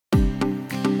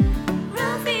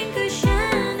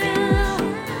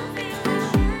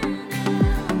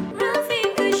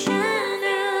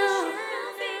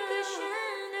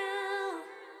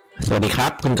วัสดีครั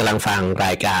บคุณกำลังฟังร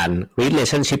ายการ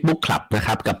Relationship Book Club นะค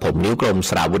รับกับผมนิ้วกลม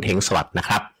สราวุธเฮงสวัสดิ์นะค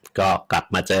รับก็กลับ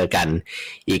มาเจอกัน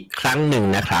อีกครั้งหนึ่ง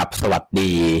นะครับสวัส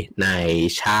ดีใน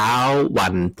เช้าวั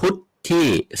นพุธที่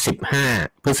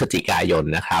15พฤศจิกายน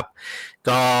นะครับ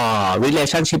ก็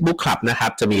Relationship Book Club นะครั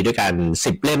บจะมีด้วยกัน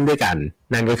10เล่มด้วยกัน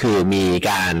นั่นก็คือมี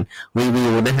การรีวิ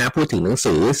วนะฮะพูดถึงหนัง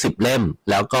สือ10เล่ม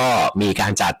แล้วก็มีกา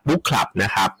รจัด Book Club น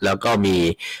ะครับแล้วก็มี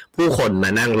ผู้คนมา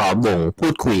นั่งล้อมวงพู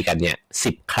ดคุยกันเนี่ย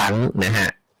10ครั้งนะฮะ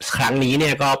ครั้งนี้เนี่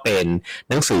ยก็เป็น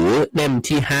หนังสือเล่ม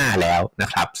ที่5แล้วนะ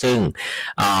ครับซึ่ง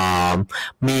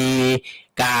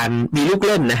มีลูกเ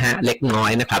ล่นนะฮะเล็กน้อ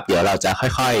ยนะครับเดี๋ยวเราจะค่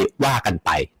อยๆว่ากันไป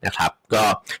นะครับก็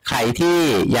ใครที่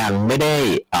ยังไม่ได้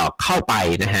เข้าไป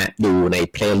นะฮะดูใน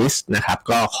เพลย์ลิสต์นะครับ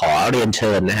ก็ขอเรียนเ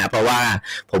ชิญนะฮะเพราะว่า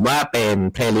ผมว่าเป็น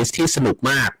เพลย์ลิสต์ที่สนุก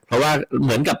มากเพราะว่าเห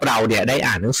มือนกับเราเนี่ยได้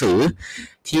อ่านหนังสือ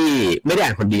ที่ไม่ได้อ่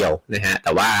านคนเดียวนะฮะแ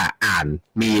ต่ว่า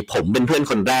มีผมเป็นเพื่อน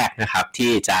คนแรกนะครับ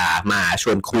ที่จะมาช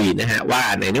วนคุยนะฮะว่า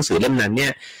ในหนังสือเล่มนั้นเนี่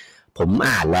ยผม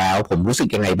อ่านแล้วผมรู้สึก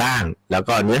ยังไงบ้างแล้ว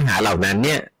ก็เนื้อหาเหล่านั้นเ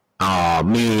นี่ย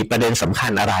มีประเด็นสำคั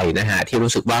ญอะไรนะฮะที่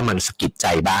รู้สึกว่ามันสะกิดใจ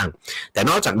บ้างแต่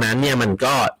นอกจากนั้นเนี่ยมัน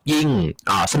ก็ยิ่ง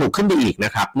สนุกขึ้นไปอีกน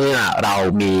ะครับเมื่อเรา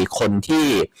มีคนที่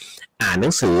อ่านหนั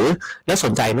งสือและส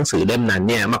นใจหนังสือเล่มนั้น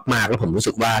เนี่ยมากๆแล้วผมรู้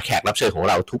สึกว่าแขกรับเชิญของ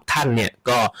เราทุกท่านเนี่ย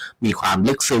ก็มีความ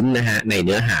ลึกซึ้งนะฮะในเ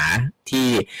นื้อหาที่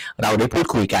เราได้พูด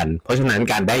คุยกันเพราะฉะนั้น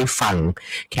การได้ฟัง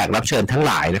แขกรับเชิญทั้งห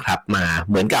ลายนะครับมา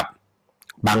เหมือนกับ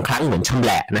บางครั้งเหมือนชำแห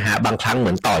ละนะฮะบางครั้งเห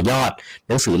มือนต่อยอด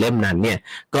หนังสือเล่มนั้นเนี่ย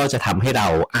ก็จะทำให้เรา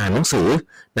อ่านหนังสือ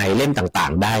ในเล่มต่า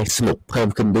งๆได้สนุกเพิ่ม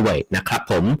ขึ้นด้วยนะครับ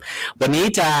ผมวันนี้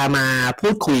จะมาพู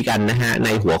ดคุยกันนะฮะใน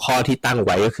หัวข้อที่ตั้งไ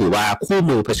ว้ก็คือว่าคู่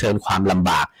มือเผชิญความลำ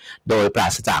บากโดยปรา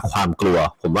ศจากความกลัว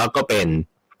ผมว่าก็เป็น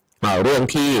เรื่อง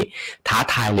ที่ท้า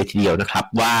ทายเลยทีเดียวนะครับ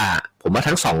ว่าผมว่า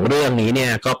ทั้งสองเรื่องนี้เนี่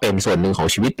ยก็เป็นส่วนหนึ่งของ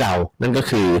ชีวิตเรานั่นก็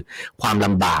คือความล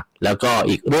ำบากแล้วก็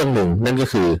อีกเรื่องหนึ่งนั่นก็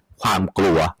คือความก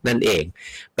ลัวนั่นเอง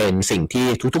เป็นสิ่งที่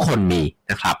ทุกๆคนมี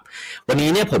นะครับวันนี้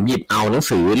เนี่ยผมหยิบเอาหนัง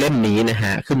สือเล่มนี้นะฮ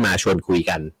ะขึ้นมาชวนคุย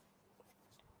กัน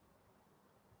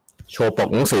โชว์ปก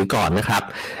หนังสือก่อนนะครับ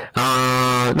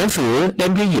หนังสือเล่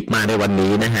มที่หยิบมาในวัน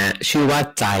นี้นะฮะชื่อว่า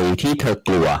ใจที่เธอก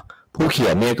ลัวผู้เขี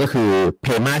ยนเนี่ยก็คือเพ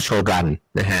มาโชรัน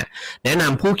นะฮะแนะน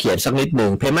ำผู้เขียนสักนิดหนึ่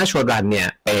งเพมาโชรันเนี่ย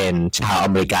เป็นชาวอ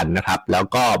เมริกันนะครับแล้ว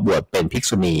ก็บวชเป็นภิก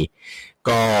ษุณี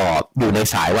ก็อยู่ใน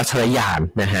สายวัชรยาน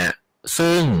นะฮะ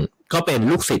ซึ่งก็เป็น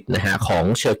ลูกศิษย์นะฮะของ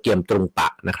เชอเกียมตรุงปะ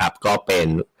นะครับก็เป็น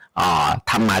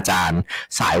ธรรมาจารย์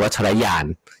สายวัชรยาน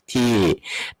ที่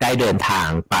ได้เดินทาง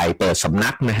ไปเปิดสำนั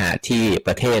กนะฮะที่ป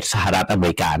ระเทศสหรัฐอเม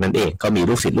ริกานั่นเองก็มี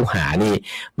ลูกศิษย์ลูกหานี่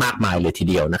มากมายเลยที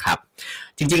เดียวนะครับ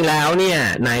จริงๆแล้วเนี่ย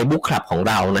ในบุ๊คคลับของ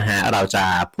เรานะฮะเราจะ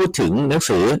พูดถึงหนัง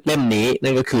สือเล่มนี้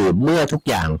นั่นก็คือเมื่อทุก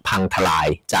อย่างพังทลาย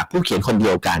จากผู้เขียนคนเดี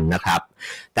ยวกันนะครับ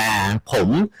แต่ผม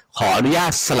ขออนุญา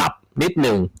ตสลับนิด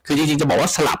นึงคือจริงๆจะบอกว่า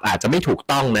สลับอาจจะไม่ถูก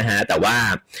ต้องนะฮะแต่ว่า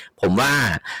ผมว่า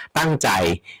ตั้งใจ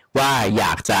ว่าอย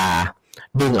ากจะ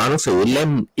ดึงเอาหนังสือเล่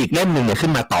มอีกเล่มหนึ่งเนี่ยขึ้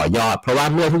นมาต่อยอดเพราะว่า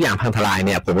เมื่อทุกอย่างพังทลายเ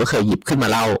นี่ยผมก็เคยหยิบขึ้นมา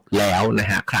เล่าแล้วนะ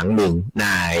ฮะครั้งหนึ่งใน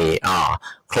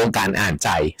โครงการอ่านใจ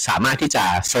สามารถที่จะ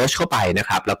เซิร์ชเข้าไปนะค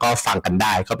รับแล้วก็ฟังกันไ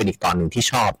ด้ก็เป็นอีกตอนหนึ่งที่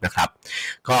ชอบนะครับ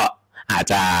ก็อาจ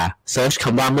จะเซิร์ชค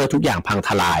ำว่าเมื่อทุกอย่างพังท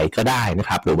ลายก็ได้นะค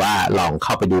รับหรือว่าลองเข้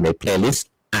าไปดูในเพลย์ลิสต์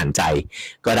อ่านใจ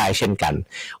ก็ได้เช่นกัน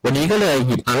วันนี้ก็เลยห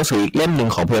ยิบเอาหนังสืออีกเล่มหนึ่ง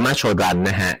ของเพมาโชรัน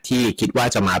นะฮะที่คิดว่า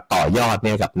จะมาต่อยอดเ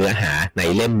นี่ยกับเนื้อหาใน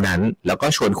เล่มนั้นแล้วก็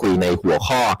ชวนคุยในหัว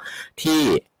ข้อที่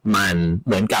มันเ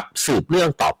หมือนกับสืบเรื่อง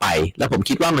ต่อไปแล้วผม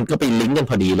คิดว่ามันก็ไปลิงก์กัน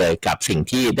พอดีเลยกับสิ่ง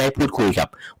ที่ได้พูดคุยกับ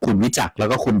คุณวิจักรแล้ว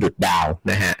ก็คุณดุจดาว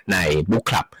นะฮะในบุ๊ค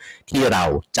คลับที่เรา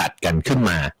จัดกันขึ้น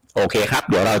มาโอเคครับ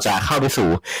เดี๋ยวเราจะเข้าไปสู่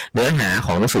เนื้อหาข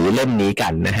องหนังสือเล่มนี้กั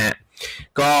นนะฮะ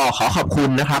ก็ขอขอบคุณ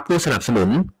นะครับผู้สนับสนุน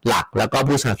หลักแล้วก็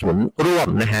ผู้สนับสนุนร่วม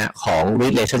นะฮะของ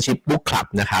Relationship Book Club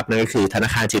นะครับนั่นก็คือธนา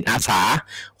คารจิตอาสา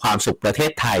ความสุขประเท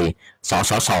ศไทยส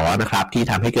สสนะครับที่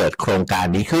ทำให้เกิดโครงการ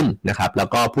นี้ขึ้นนะครับแล้ว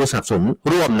ก็ผู้สนับสนุน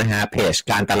ร่วมนะฮะเพจ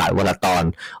การตลาดวลตร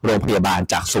โรงพยาบาล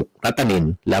จักษุรัตนิน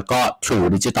แล้วก็ True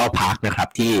Digital Park นะครับ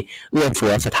ที่เอื้อเฟื้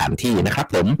อสถานที่นะครับ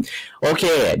ผมโอเค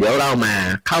เดี๋ยวเรามา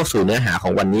เข้าสู่เนื้อหาขอ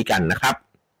งวันนี้กันนะครับ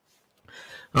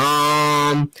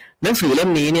หนังสือเล่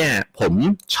มนี้เนี่ยผม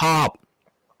ชอบ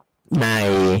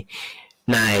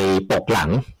ในปกหลัง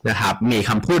นะครับมีค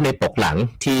ำพูดในปกหลัง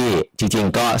ที่จริง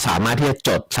ๆก็สามารถที่จะจ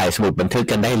ดใส่สมุดบันทึก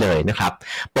กันได้เลยนะครับ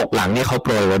ปกหลังเนี่ยเขาโป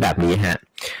รยไว้แบบนี้ฮะ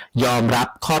ยอมรับ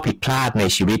ข้อผิดพลาดใน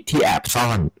ชีวิตที่แอบซ่อ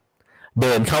นเ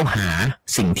ดินเข้าหา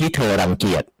สิ่งที่เธอรังเ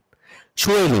กียจ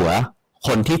ช่วยเหลือค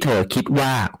นที่เธอคิดว่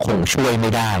าคงช่วยไม่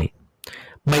ได้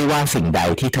ไม่ว่าสิ่งใด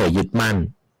ที่เธอยึดมั่น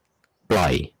ปล่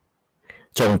อย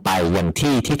จงไปยัง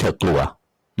ที่ที่เธอกลัว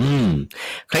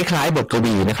คล้ายๆบทก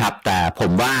วีนะครับแต่ผ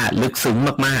มว่าลึกซึ้ง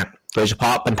มาก โดยเฉพา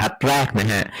ะบรรทัดแรกนะ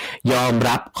ฮะยอม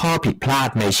รับข้อผิดพลาด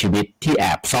ในชีวิตที่แอ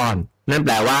บซ่อนนั่นแป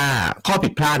ลว่าข้อผิ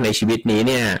ดพลาดในชีวิตนี้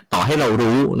เนี่ยต่อให้เรา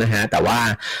รู้นะฮะแต่ว่า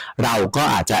เราก็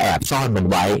อาจจะแอบซ่อนมัน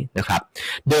ไว้นะครับ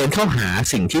เดินเข้าหา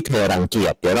สิ่งที่เธอรังเกีย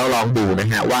จเดี๋ยวเราลองดูนะ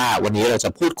ฮะว่าวันนี้เราจะ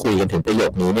พูดคุยกันถึงประโย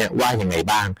คนี้เนี่ยว่ายังไง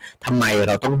บ้างทำไมเ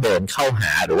ราต้องเดินเข้าห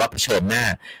าหรือว่าเผชิญหน้า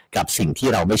กับสิ่งที่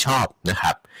เราไม่ชอบนะค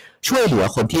รับช่วยเหลือ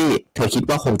คนที่เธอคิด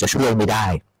ว่าคงจะช่วยไม่ได้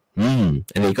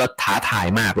อันนี้ก็ท้าทาย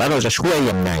มากแล้วเราจะช่วย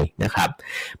ยังไงนะครับ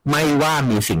ไม่ว่า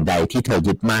มีสิ่งใดที่เธอ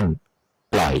ยึดมั่น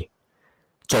ปล่อย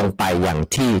จงไปอย่าง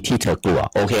ที่เธอกลัว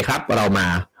โอเคครับเรามา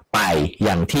ไปอ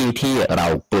ย่างที่เรา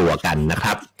กลัวกันนะค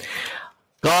รับ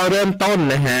ก็เริ่มต้น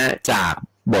นะฮะจาก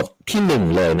บทที่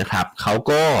1เลยนะครับเขา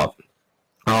ก็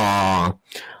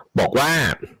บอกว่า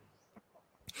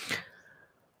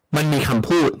มันมีคำ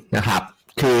พูดนะครับ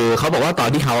คือเขาบอกว่าตอน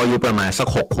ที่เขาอายุประมาณสัก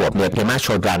6 ขวบเนี่ยเพมาโช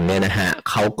รันเนี่ยนะฮะ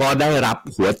เขาก็ได้รับ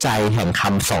หัวใจแห่งค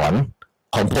ำสอน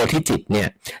ของโพธิจิตเนี่ย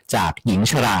จากหญิง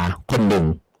ชราคนหนึ่ง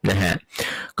นะฮะ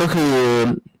ก็คือ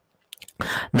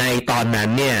ในตอนนั้น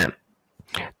เนี่ย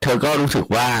เธอก็รู้สึก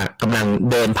ว่ากำลัง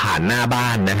เดินผ่านหน้าบ้า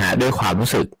นนะฮะด้วยความรู้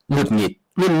สึกหงุดหงิด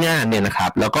รุ่นง่านเนี่ยนะครั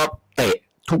บแล้วก็เตะ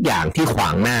ทุกอย่างที่ขวา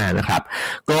งหน้านะครับ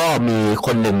ก็มีค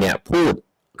นหนึ่งเนี่ยพูด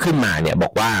ขึ้นมาเนี่ยบอ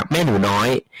กว่าแม่หนูน้อย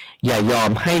อย่ายอม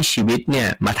ให้ชีวิตเนี่ย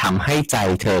มาทำให้ใจ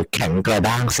เธอแข็งกระ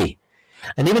ด้างสิ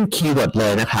อันนี้เป็นคีย์เวิร์ดเล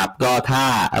ยนะครับก็ถ้า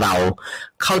เรา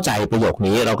เข้าใจประโยค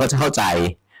นี้เราก็จะเข้าใจ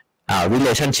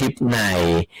relationship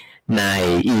ใน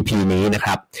EP นี้นะค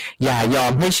รับอย่ายอ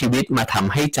มให้ชีวิตมาท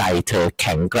ำให้ใจเธอแ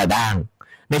ข็งกระด้าง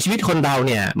ในชีวิตคนเรา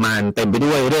เนี่ยมันเต็มไป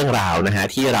ด้วยเรื่องราวนะฮะ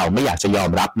ที่เราไม่อยากจะยอ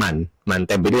มรับมัน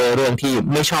เต็มไปด้วยเรื่องที่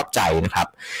ไม่ชอบใจนะครับ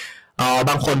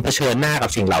บางคนเผชิญหน้ากับ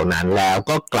สิ่งเหล่านั้นแล้ว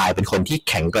ก็กลายเป็นคนที่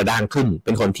แข็งกระด้างขึ้นเ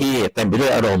ป็นคนที่เต็มไปด้ว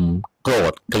ยอารมณ์โกร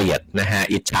ธเกลียดนะฮะ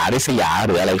อิจฉาริษยาห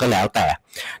รืออะไรก็แล้วแ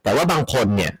ต่ว่าบางคน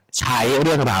เนี่ยใช้เ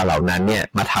รื่องราวเหล่านั้นเนี่ย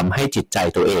มาทำให้จิตใจ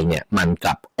ตัวเองเนี่ยมันก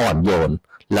ลับอ่อนโยน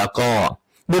แล้วก็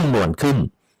นุ่มนวลขึ้น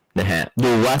นะฮะ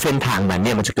ดูว่าเส้นทางนั้นเ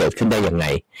นี่ยมันจะเกิดขึ้นได้ยังไง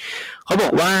เขาบอ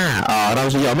กว่าเรา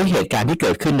จะยอมให้เหตุการณ์ที่เ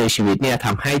กิดขึ้นในชีวิตเนี่ยท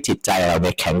ำให้จิตใจเราเ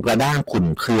นี่ยแข็งกระด้างขุ่น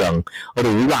เคืองห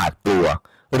รือหวาดกลัว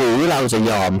หรือเราจะ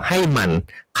ยอมให้มัน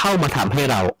เข้ามาทำให้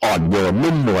เราอ่อนโยน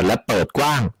นุ่มนวลและเปิดก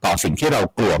ว้างต่อสิ่งที่เรา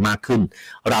กลัวมากขึ้น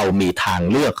เรามีทาง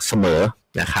เลือกเสมอ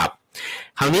นะครับ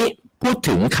คราวนี้พูด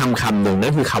ถึงคำหนึ่งนั่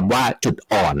นคือคำว่าจุด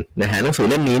อ่อนนะฮะหนังสือ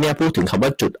เล่มนี้เนี่ยพูดถึงคำว่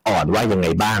าจุดอ่อนว่ายังไง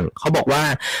บ้างเขาบอกว่า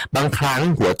บางครั้ง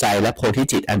หัวใจและโพธิ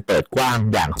จิตอันเปิดกว้าง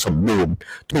อย่างสมบูรณ์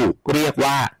ถูกเรียก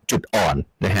ว่าจุดอ่อน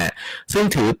นะฮะซึ่ง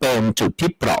ถือเป็นจุดที่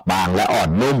เปราะบางและอ่อน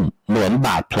นุ่มเหมือนบ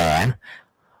าดแผล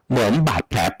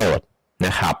เปิดน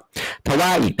ะครับทว่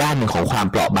าอีกด้านหนึ่งของความ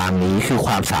เปราะบางนี้คือค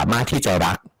วามสามารถที่จะ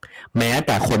รักแม้แ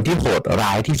ต่คนที่โหดร้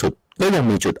ายที่สุดก็ยัง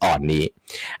มีจุดอ่อนนี้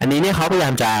อันนี้เนี่ยเขาพยายา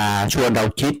มจะชวนเรา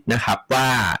คิดนะครับว่า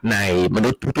ในมนุ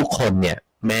ษย์ทุกๆคนเนี่ย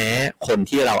แม้คน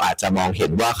ที่เราอาจจะมองเห็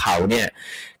นว่าเขาเนี่ย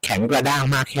แข็งกระด้าง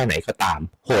มากแค่ไหนก็ตาม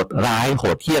โหดร้ายโห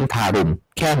ดเหี้ยมทารุณ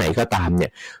แค่ไหนก็ตามเนี่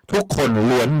ยทุกคน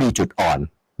ล้วนมีจุดอ่อน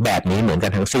แบบนี้เหมือนกั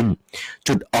นทั้งสิ้น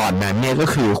จุดอ่อนนั้นเนี่ยก็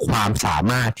คือความสา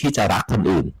มารถที่จะรักคน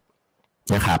อื่น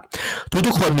นะครับ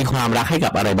ทุกคนมีความรักให้กั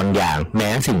บอะไรบางอย่างแม้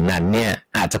สิ่งนั้นเนี่ย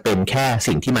อาจจะเป็นแค่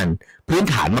สิ่งที่มันพื้น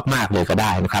ฐานมากๆเลยก็ไ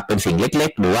ด้นะครับเป็นสิ่งเล็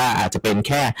กๆหรือว่าอาจจะเป็นแ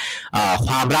ค่ค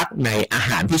วามรักในอาห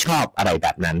ารที่ชอบอะไรแบ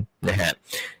บนั้นนะฮะ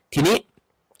ทีนี้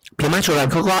เพมาโชรัน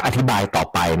เขาก็อธิบายต่อ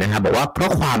ไปนะครับบอกว่าเพรา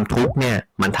ะความทุกข์เนี่ย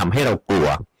มันทำให้เรากลัว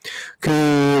คือ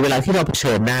เวลาที่เราเผ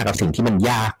ชิญหน้ากับสิ่งที่มัน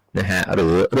ยากนะฮะหรื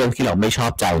อเรื่องที่เราไม่ชอ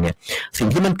บใจเนี่ยสิ่ง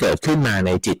ที่มันเกิดขึ้นมาใ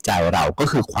นจิตใจเราก็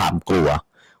คือความกลั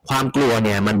วเ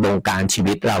นี่ยมันบงการชี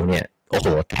วิตเราเนี่ยโอ้โห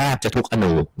แทบจะทุกอ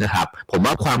นูนะครับผม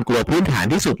ว่าความกลัวพื้นฐาน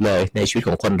ที่สุดเลยในชีวิตข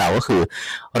องคนเราก็คือ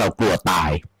เรากลัวตา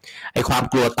ยไอ้ความ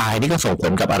กลัวตายนี่ก็ส่งผ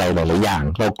ลกับอะไรหลายๆอย่าง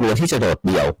เรากลัวที่จะโดด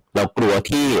เดี่ยวเรากลัว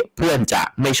ที่เพื่อนจะ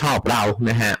ไม่ชอบเรา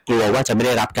นะฮะกลัวว่าจะไม่ไ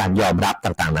ด้รับการยอมรับ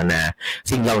ต่างๆนานา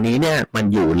สิ่งเหล่านี้เนี่ยมัน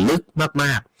อยู่ลึกม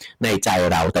ากๆในใจ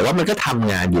เราแต่ว่ามันก็ท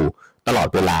ำงานอยู่ตลอด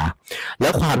เวลาแล้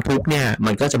วความทุกข์เนี่ย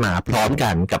มันก็จะมาพร้อมกั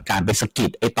นกับการไปสะกิ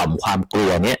ดไอ้ต่อมความกลั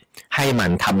วเนี่ยให้มั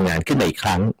นทำงานขึ้นมาอีกค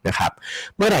รั้งนะครับ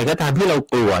เมื่อไหร่ก็ตามที่เรา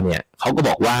กลัวเนี่ยเขาก็บ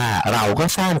อกว่าเราก็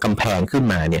สร้างกำแพงขึ้น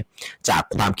มาเนี่ยจาก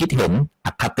ความคิดเห็นอ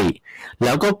คติแ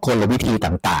ล้วก็กลวิธี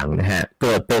ต่างๆนะฮะเ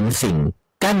กิดเป็นสิ่ง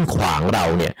กั้นขวางเรา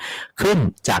เนี่ยขึ้น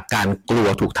จากการกลัว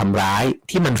ถูกทำร้าย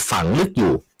ที่มันฝังลึกอ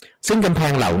ยู่ซึ่งกำแพ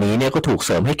งเหล่านี้เนี่ยก็ถูกเ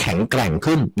สริมให้แข็งแกร่ง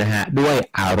ขึ้นนะฮะด้วย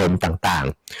อารมณ์ต่าง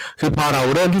ๆคือพอเรา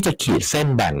เริ่มที่จะขีดเส้น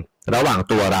แบ่งระหว่าง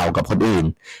ตัวเรากับคนอื่น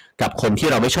กับคนที่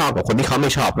เราไม่ชอบกับคนที่เขาไ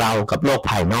ม่ชอบเรากับโลก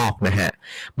ภายนอกนะฮะ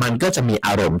มันก็จะมีอ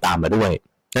ารมณ์ตามมาด้วย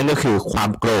นั่นก็คือความ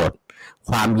โกรธ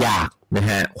ความอยากนะ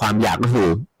ฮะความอยากก็คือ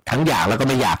ทั้งอยากแล้วก็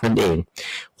ไม่อยากนั่นเอง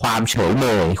ความเฉยเม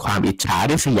ยความอิจฉา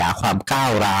ริษยาความก้า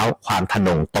วร้าวความทะน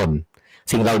งตน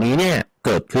สิ่งเหล่านี้เนี่ยเ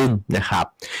กิดขึ้นนะครับ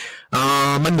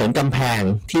มันเหมือนกำแพง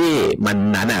ที่มัน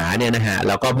หนาๆเนี่ยนะฮะแ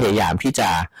ล้วก็พยายามที่จะ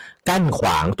กั้นขว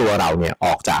างตัวเราเนี่ยอ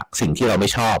อกจากสิ่งที่เราไม่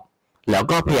ชอบแล้ว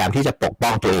ก็พยายามที่จะปกป้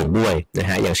องตัวเองด้วยนะ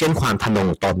ฮะอย่างเช่นความทะนง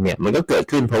ตนเนี่ยมันก็เกิด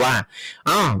ขึ้นเพราะว่า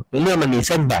เรื่องมันมีเ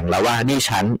ส้นแบ่งแล้วว่านี่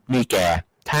ฉันนี่แก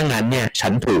ถ้างั้นเนี่ยฉั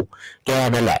นถูกแก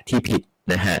นั่นแหละที่ผิด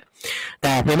นะฮะแ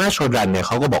ต่เพมาโชดันเนี่ยเ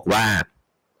ขาก็บอกว่า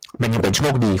มันยังเป็นโช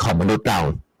คดีของมนุษย์เรา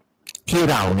ที่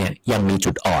เราเนี่ยยังมี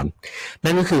จุดอ่อน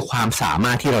นั่นก็คือความสาม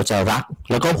ารถที่เราจะรัก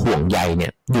แล้วก็ห่วงใยเนี่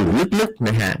ยอยู่ลึกๆน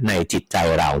ะฮะในจิตใจ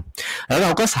เราแล้วเร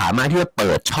าก็สามารถที่จะเ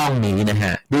ปิดช่องนี้นะฮ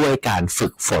ะด้วยการฝึ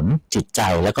กฝนจิตใจ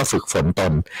แล้วก็ฝึกฝนต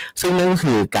นซึ่งนั่นก็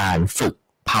คือการฝึก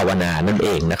ภาวนานั่นเอ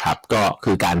งนะครับก็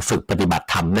คือการฝึกปฏิบัติ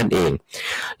ธรรมนั่นเอง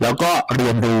แล้วก็เรี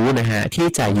ยนรู้นะฮะที่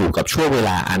จะอยู่กับช่วงเว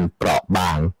ลาอันเปราะบ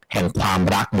างแห่งความ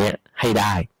รักเนี้ยให้ไ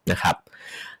ด้นะครับ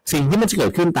สิ่งที่มันจะเกิ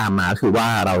ดขึ้นตามมาคือว่า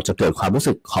เราจะเกิดความรู้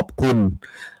สึกขอบคุณ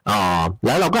แ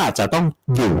ล้วเราก็อาจจะต้อง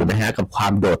อยู่นะฮะกับควา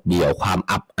มโดดเดี่ยวความ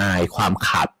อับอายความข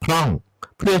าดพร่อง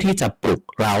เพื่อที่จะปลุก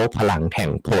เร้าพลังแห่ง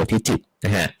โพธิจิตน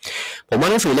ะฮะผมว่า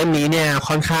หนังสือเล่มนี้เนี่ย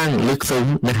ค่อนข้างลึกซึ้ง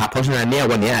นะครับเพราะฉะนั้นเนี่ย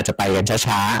วันนี้อาจจะไปกัน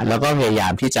ช้าๆแล้วก็พยายา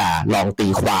มที่จะลองตี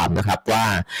ความนะครับว่า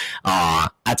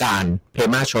อาจารย์เพ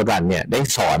มาโชดันเนี่ยได้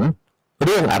สอนเ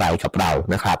รื่องอะไรกับเรา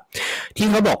นะครับที่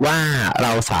เขาบอกว่าเร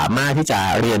าสามารถที่จะ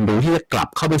เรียนรู้ที่จะกลับ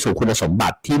เข้าไปสู่คุณสมบั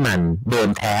ติที่มันเดิม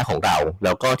แท้ของเราแ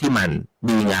ล้วก็ที่มัน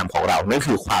ดีงามของเรานั่น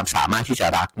คือความสามารถที่จะ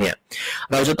รักเนี่ย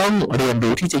เราจะต้องเรียน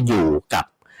รู้ที่จะอยู่กับ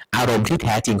อารมณ์ที่แ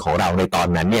ท้จริงของเราในตอน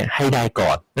นั้นเนี่ยให้ได้ก่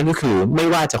อนนั่นก็คือไม่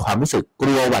ว่าจะความรู้สึกก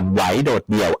ลัวหวั่นไหวโดด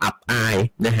เดี่ยวอับอาย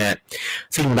นะฮะ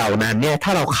สิ่งเหล่านั้นเนี่ยถ้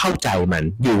าเราเข้าใจมัน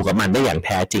อยู่กับมันได้อย่างแ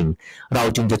ท้จริงเรา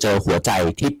จึงจะเจอหัวใจ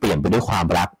ที่เปลี่ยนไปด้วยความ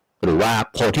รักหรือว่า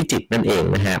โพธิจิตนั่นเอง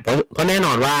นะฮะเพราะแน่น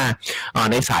อนว่า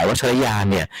ในสายวัชรยาน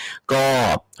เนี่ยก็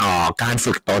การ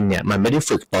ฝึกตนเนี่ยมันไม่ได้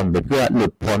ฝึกตนไปเพื่อหลุ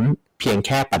ดพ้นเพียงแ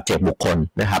ค่ปัจเจกบุคคล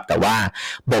นะครับแต่ว่า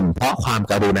บ่มเพาะความ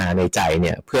กรุณาในใจเ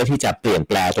นี่ยเพื่อที่จะเปลี่ยนแ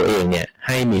ปลงตัวเองเนี่ยใ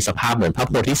ห้มีสภาพเหมือนพระโ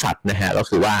พธิสัตว์นะฮะก็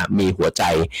คือว่ามีหัวใจ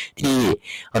ที่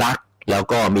รักแล้ว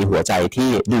ก็มีหัวใจที่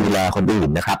ดูแลคนอื่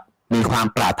นนะครับมีความ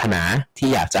ปรารถนาที่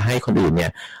อยากจะให้คนอื่นเนี่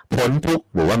ยพ้นทุกข์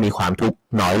หรือว่ามีความทุกข์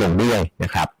น้อยลงเรื่อยน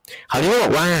ะครับคราวนี้ก็บ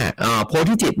อกว่าโพ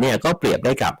ธิจิตเนี่ยก็เปรียบไ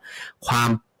ด้กับความ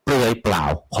เปลือยเปล่า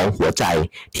ของหัวใจ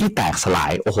ที่แตกสลา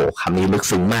ยโอ้โหคำนี้ลึก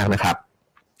ซึ้งมากนะครับ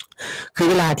คือ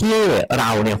เวลาที่เร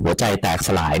าเนี่ยหัวใจแตกส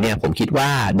ลายเนี่ยผมคิดว่า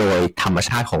โดยธรรมช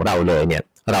าติของเราเลยเนี่ย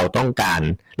เรา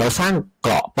สร้างเก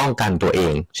ราะป้องกันตัวเอ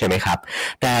งใช่ไหมครับ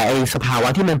แต่ไอสภาวะ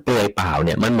ที่มันเปลือยเปล่าเ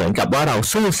นี่ยมันเหมือนกับว่าเรา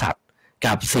ซื่อสัตย์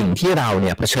กับสิ่งที่เราเ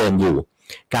นี่ยเผชิญอยู่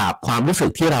กับความรู้สึ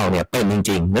กที่เราเนี่ยเป็นจ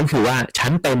ริงๆนั่นคือว่าฉั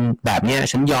นเป็นแบบเนี้ย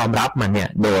ฉันยอมรับมันเนี่ย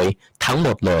โดยทั้งหม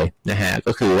ดเลยนะฮะ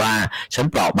ก็คือว่าฉัน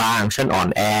เปราะบางฉันอ่อน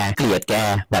แอเกลียดแก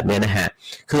แบบนี้นะฮะ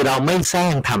คือเราไม่แซ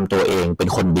งทำตัวเองเป็น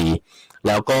คนดีแ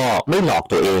ล้วก็ไม่หลอก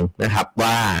ตัวเองนะครับ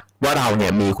ว่าเราเนี่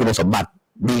ยมีคุณสมบัติ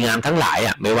ดีงามทั้งหลาย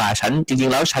อ่ะไม่ว่าฉันจริง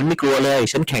ๆแล้วฉันไม่กลัวเลย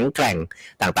ฉันแข็งแกร่ง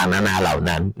ต่างๆนานาเหล่า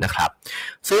นั้นนะครับ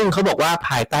ซึ่งเขาบอกว่าภ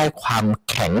ายใต้ความ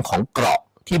แข็งของเกราะ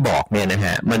ที่บอกเนี่ยนะฮ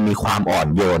ะมันมีความอ่อน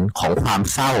โยนของความ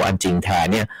เศร้าอันจริงแท้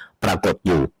เนี่ยปรากฏอ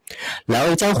ยู่แล้ว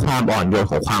เจ้าความอ่อนโยน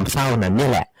ของความเศร้านั้นนี่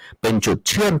แหละเป็นจุด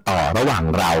เชื่อมต่อระหว่าง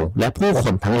เราและผู้ค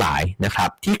นทั้งหลายนะครับ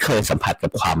ที่เคยสัมผัสกั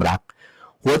บความรัก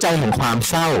หัวใจแห่งความ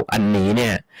เศร้าอันนี้เนี่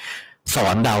ยสอ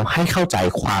นเราให้เข้าใจ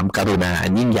ความกรุณาอั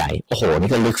นยิ่งใหญ่โอ้โหนี่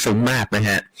ก็ลึกซึ้งมากนะฮ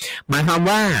ะหมายความ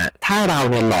ว่าถ้าเรา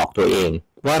เนี่ยหลอกตัวเอง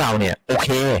ว่าเราเนี่ยโอเค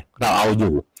เราเอาอ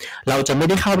ยู่เราจะไม่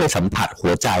ได้เข้าไปสัมผัสหั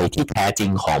วใจที่แท้จริ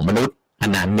งของมนุษย์อั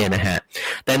นนั้นเนี่ยนะฮะ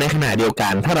แต่ในขณะเดียวกั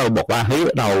นถ้าเราบอกว่าเฮ้ย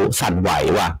เราสั่นไหว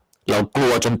ว่ะเรากลั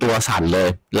วจนตัวสั่นเลย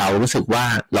เรารู้สึกว่า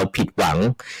เราผิดหวัง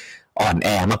อ่อนแอ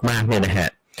มากๆเนี่ยนะฮะ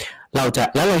แ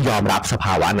ล้วเรายอมรับสภ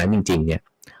าวะนั้นจริงๆเนี่ย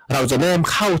เราจะเริ่ม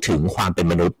เข้าถึงความเป็น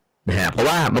มนุษย์นะฮะเพราะ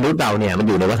ว่ามนุษย์เราเนี่ยมันอ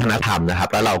ยู่ในวัฒนธรรมนะครับ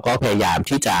แล้วเราก็พยายาม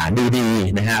ที่จะดูดี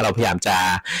นะฮะเราพยายามจะ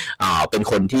เป็น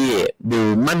คนที่ดู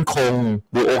มั่นคง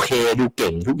ดูโอเคดูเ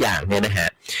ก่งทุกอย่างเนี่ยนะฮะ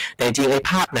แต่จริงๆไอ้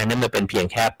ภาพนั้นมันเป็นเพียง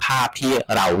แค่ภาพที่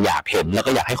เราอยากเห็นแล้ว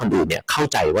ก็อยากให้คนอื่นเนี่ยเข้า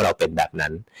ใจว่าเราเป็นแบบนั้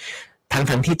น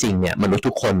ทั้งที่จริงเนี่ยมนุษย์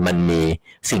ทุกคนมันมี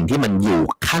สิ่งที่มันอยู่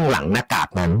ข้างหลังหน้ากาก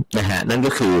นั้นนะฮะนั่น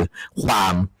ก็คือควา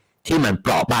มที่มันเป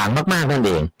ราะบางมากๆนั่นเ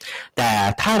องแต่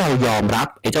ถ้าเรายอมรับ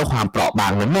ไอ้เจ้าความเปราะบา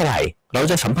งนั้นเมื่อไหร่เรา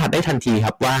จะสัมผัสได้ทันทีค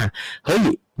รับว่าเฮ้ย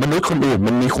มนุษย์คนอื่น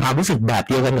มันมีความรู้สึกแบบ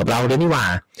เดียวกันกับเราเลยนี่หว่า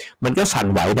มันก็สั่น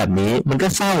ไหวแบบนี้มันก็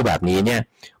เศร้าแบบนี้เนี่ย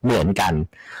เหมือนกัน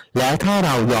แล้วถ้าเ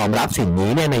รายอมรับสิ่ง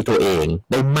นี้เนี่ยในตัวเอง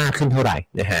ได้มากขึ้นเท่าไหร่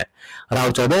นะฮะเรา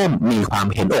จะเริ่มมีความ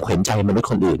เห็นอกเห็นใจมนุษย์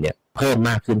คนอื่นเนี่ยเพิ่ม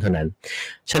มากขึ้นเท่านั้น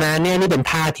ฉะนั้นเนี่ยนี่เป็น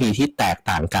ท่าทีที่แตก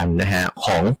ต่างกันนะฮะข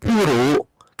องผู้รู้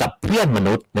กับเพื่อนม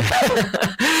นุษย์นะ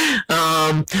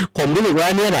ผมรู้สึกว่า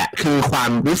เนี่ยแหละคือควา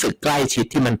มรู้สึกใกล้ชิด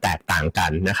ที่มันแตกต่างกั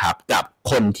นนะครับกับ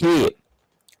คนที่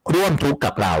ร่วมทุกข์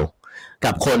กับเรา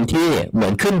กับคนที่เหมื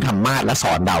อนขึ้นธรรมาสน์และส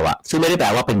อนเราอะซึ่งไม่ได้แปล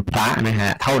ว่าเป็นพระนะฮ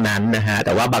ะเท่านั้นนะฮะแ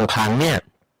ต่ว่าบางครั้งเนี่ย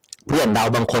เพื่อนเรา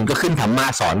บางคนก็ขึ้นธรรมา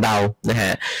สน์สอนเรานะฮ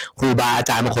ะครูบาอา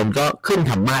จารย์บางคนก็ขึ้น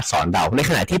ธรรมาสน์สอนเราใน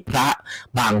ขณะที่พระ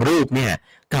บางรูปเนี่ย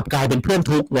กลับกลายเป็นเพื่อน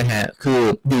ทุกข์นะฮะคือ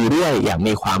อยู่ด้วยอย่าง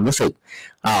มีความรู้สึก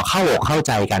เข้าอกเข้าใ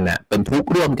จกันนะเป็นทุกข์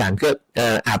ร่วมกันก็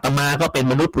อาตมาก็เป็น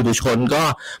มนุษย์ปุถุชนก็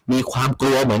มีความก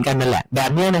ลัวเหมือนกันนั่นแหละแบ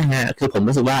บนี้นะฮะคือผม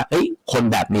รู้สึกว่าคน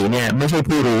แบบนี้เนี่ยไม่ใช่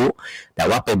ผู้รู้แต่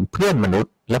ว่าเป็นเพื่อนมนุษ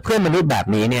ย์และเพื่อนมนุษย์แบบ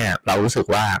นี้เนี่ยเรารู้สึก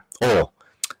ว่า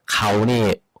เขานี่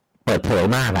เปิดเผย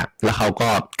มากอะแล้วเขาก็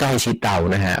ใกล้ชิดเรา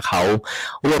นะฮะเขา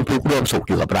ร่วมทุกข์ร่วมสุข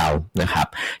อยู่กับเรานะครับ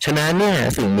ฉะนั้นเนี่ย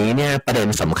สิ่งนี้เนี่ยประเด็น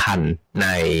สำคัญใน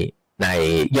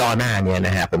ย่อหน้าเนี่ยน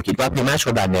ะฮะผมคิดว่าพิมาโช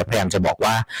ดันเนี่ยพยายามจะบอก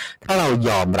ว่าถ้าเรา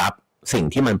ยอมรับสิ่ง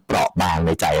ที่มันเปราะบางใน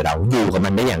ใจเราอยู่กับมั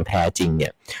นได้อย่างแท้จริงเนี่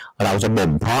ยเราจะบ่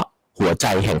มเพาะหัวใจ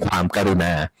แห่งความกรุณ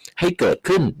าให้เกิด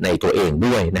ขึ้นในตัวเอง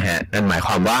ด้วยนะฮะนั่นหมายค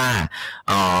วามว่า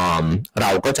เร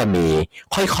าก็จะมี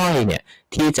ค่อยๆเนี่ย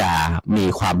ที่จะมี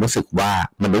ความรู้สึกว่า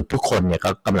มนุษย์ทุกคนเนี่ยก็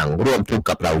กำลังร่วมทุกข์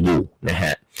กับเราอยู่นะฮ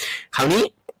ะคราวนี้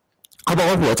เขาบอก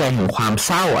ว่าหัวใจแห่งความเ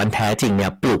ศร้าอันแท้จริงเนี่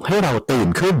ยปลุกให้เราตื่น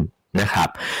ขึ้นนะครับ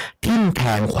ทิ่มแท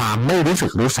งความไม่รู้สึ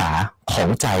กรู้สาของ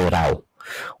ใจเรา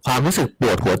ความรู้สึกป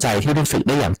วดหัวใจที่รู้สึกไ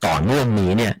ด้อย่างต่อเนื่อง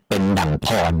นี้เนี่ยเป็นดั่งพ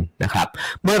รนะครับ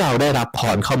เมื่อเราได้รับพ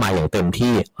รเข้ามาอย่างเต็ม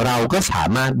ที่เราก็สา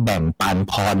มารถแบ่งปัน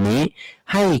พรนี้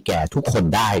ให้แก่ทุกคน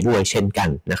ได้ด้วยเช่นกัน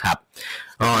นะครับ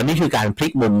นี่คือการพลิ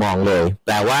กมุมมองเลยแป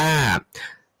ลว่า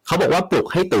เขาบอกว่าปลุก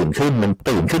ให้ตื่นขึ้นมัน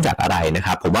ตื่นขึ้นจากอะไรนะค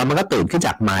รับผมว่ามันก็ตื่นขึ้นจ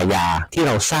ากมายาที่เ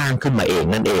ราสร้างขึ้นมาเอง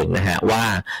นั่นเองนะฮะว่า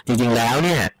จริงๆแล้วเ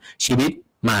นี่ยชีวิต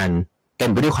มันเต็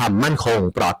มไปด้วยความมั่นคง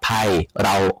ปลอดภัยเร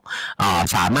า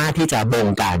สามารถที่จะบง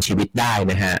การชีวิตได้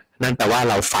นะฮะนั่นแปลว่า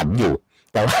เราฝันอยู่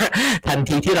แต่ว่าทัน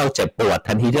ทีที่เราเจ็บปวด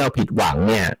ทันทีที่เราผิดหวัง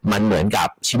เนี่ยมันเหมือนกับ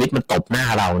ชีวิตมันตบหน้า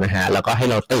เรานะฮะแล้วก็ให้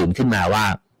เราตื่นขึ้นมาว่า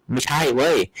ไม่ใช่เ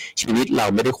ว้ยชีวิตเรา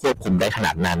ไม่ได้ควบคุมได้ขน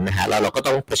าดนั้นนะฮะแล้วเราก็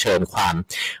ต้องเผชิญความ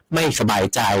ไม่สบาย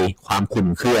ใจความขุ่น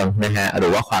เคืองนะฮะหรื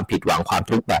อว่าความผิดหวังความ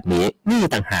ทุกข์แบบนี้นี่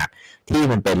ต่างหากที่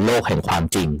มันเป็นโลกแห่งความ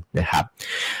จริงนะครับ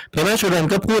พระแม่ชูเรน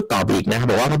ก็พูดต่ออีกนะครับ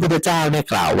บอกว่าพระพุทธเจ้าเนี่ย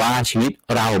กล่าวว่าชีวิต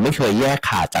เราไม่เคยแยก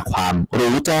ขาดจากความ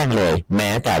รู้แจ้งเลยแม้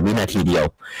แต่วินาทีเดียว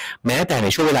แม้แต่ใน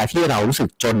ช่วงเวลาที่เรารู้สึก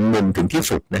จนมุมถึงที่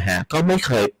สุดนะฮะก็ไม่เค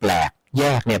ยแปลกแย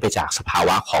กเนี่ยไปจากสภาว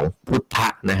ะของพุทธะ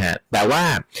นะฮะแปลว่า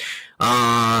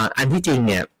อันที่จริง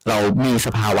เนี่ยเรามีส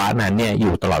ภาวะนั้นเนี่ยอ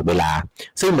ยู่ตลอดเวลา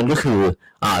ซึ่งมันก็คือ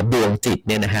ดวงจิตเ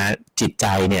นี่ยนะฮะจิตใจ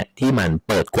เนี่ยที่มัน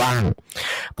เปิดกว้าง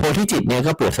โพธิจิตเนี่ย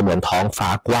ก็เปรียบเสมือนท้องฟ้า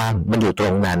กว้างมันอยู่ตร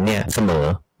งนั้นเนี่ยเสมอ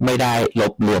ไม่ได้ล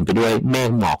บเลือนไปด้วยเมฆ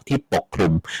หมอกที่ปกคลุ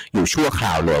มอยู่ชั่วคร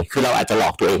าวเลยคือเราอาจจะหลอ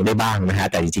กตัวเองได้บ้างนะฮะ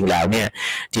แต่จริงๆแล้วเนี่ย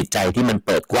จิตใจที่มันเ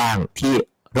ปิดกว้างที่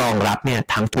รองรับเนี่ย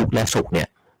ทั้งทุกข์และสุขเนี่ย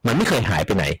มันไม่เคยหายไ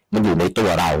ปไหนมันอยู่ในตัว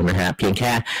เรานะฮะเพียงแ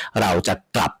ค่เราจะ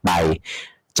กลับไป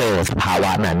เจอสภาว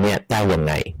ะนั้นเนี่ยได้ยัง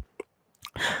ไง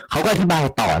เขาก็อธิบาย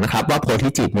ต่อนะครับว่าโพธิ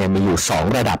จิตเนี่ยมีอยู่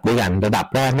2ระดับด้วยกันระดับ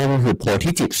แรกนั่นก็คือโพธิ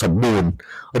จิตสมบูรณ์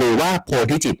หรือว่าโพ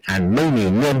ธิจิตอันไม่มี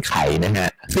เงื่อนไขนะฮะ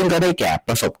ซึ่งก็ได้แก่ป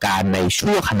ระสบการณ์ใน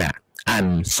ชั่วขณะอัน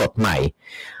สดใหม่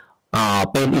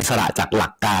เป็นอิสระจากหลั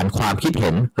กการความคิดเ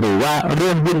ห็นหรือว่าเ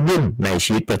รื่องวุ่นๆใน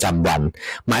ชีวิตประจำวัน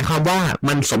หมายความว่า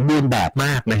มันสมบูรณ์แบบม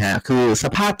ากนะฮะคือส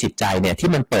ภาพจิตใจเนี่ยที่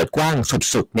มันเปิดกว้าง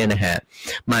สุดๆเนี่ยนะฮะ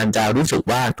มันจะรู้สึก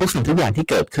ว่าทุกสิ่งทุกอย่างที่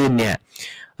เกิดขึ้นเนี่ย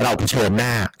เราเผชิญหน้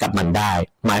ากับมันได้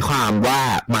หมายความว่า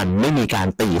มันไม่มีการ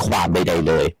ตีความใดๆ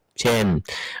เลยเช่น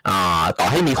ต่อ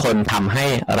ให้มีคนทำให้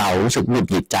เรารู้สึกหงุด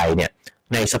หงิดใจเนี่ย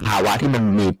ในสภาวะที่มัน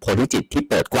มีโพธิจิตที่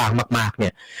เปิดกว้างมากๆเนี่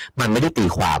ยมันไม่ได้ตี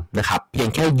ความนะครับเพียง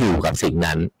แค่อยู่กับสิ่ง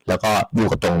นั้นแล้วก็อยู่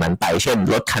กับตรงนั้นไปเช่น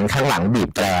รถคันข้างหลังบีบ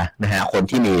แตรนะฮะคน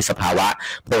ที่มีสภาวะ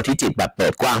โพธิจิตแบบเปิ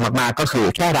ดกว้างมากๆก็คือ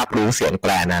แค่รับรู้เสียงแต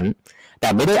รนั้นแต่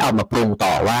ไม่ได้เอามาปรุง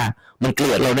ต่อว่ามันเก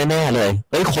ลียดเราแน่ๆเลย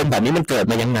คนแบบนี้มันเกิด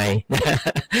มายังไง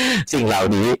สิ่งเหล่า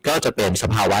นี้ก็จะเป็นส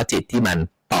ภาวะจิตที่มัน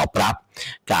ตอบรับ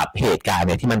กับเหตุการณ์เ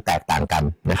นี่ยที่มันแตกต่างกัน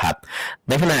นะครับ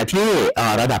ในขณะที่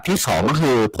ระดับที่2ก็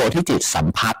คือโพธิจิตสัม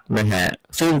ผัสนะฮะ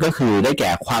ซึ่งก็คือได้แ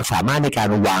ก่ความสามารถในการ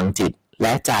วางจิตแล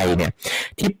ะใจเนี่ย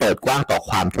ที่เปิดกว้างต่อ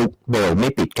ความทุกข์โดยไม่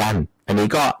ปิดกั้นอันนี้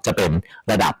ก็จะเป็น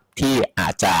ระดับที่อา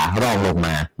จจะรองลงม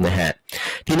านะฮะ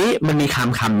ทีนี้มันมีค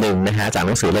ำหนึ่งนะฮะจากห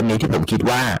นังสือเล่มนี้ที่ผมคิด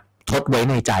ว่าทดไว้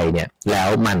ในใจเนี่ยแล้ว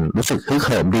มันรู้สึกฮึกเ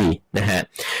หิมดีนะฮะ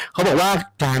เขาบอกว่า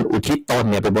การอุทิศตน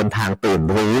เนี่ยไปบนทางตื่น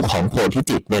รู้ของโพธิ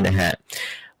จิตเนี่ยนะฮะ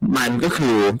มันก็คื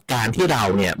อการที่เรา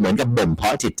เนี่ยเหมือนกับบ่มเพา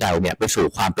ะจิตใจเนี่ยไปสู่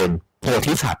ความเป็นโพ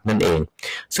ธิสัตว์นั่นเอง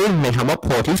ซึ่งในคำว่าโพ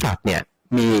ธิสัตว์เนี่ย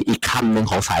มีอีกคำหนึ่ง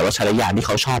ของสายวัชรยานที่เ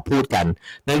ขาชอบพูดกัน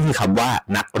นั่นคือคำว่า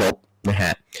นักรบนะฮ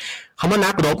ะคำว่า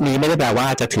นักรบนี้ไม่ได้แปลว่า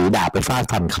จะถือดาบไปฟาด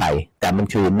ฟันใครแต่มัน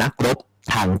คือนักรบ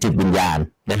ทางจิตวิญญาณ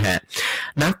นะฮะ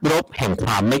นักรบแห่งค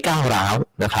วามไม่ก้าวร้าว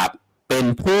นะครับ เป็น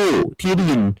ผู้ที่ได้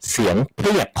ยินเสียงเพ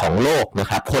รียกของโลกนะ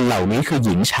ครับคนเหล่านี้คือห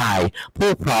ญิงชายผู้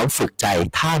พร้อมฝึกใจ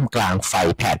ท่ามกลางไฟ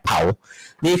แผดเผา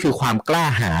นี่คือความกล้า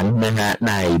หาญนะฮะใ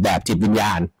นแบบจิตวิญญ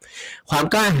าณความ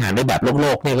กล้าหาญในแบบโล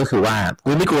กเนี่ยก็คือว่า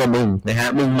กูไม่กลัวมึงนะฮะ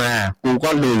มึงมากูก็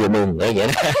ลุยกับมึงอะไรอย่างเงี้ย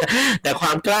นะแต่คว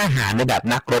ามกล้าหาญในแบบ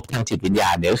นักรบทางจิตวิญญา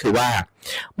ณเนี่ยก็คือว่า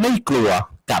ไม่กลัว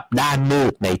กับด้านมื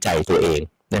ดในใจตัวเอง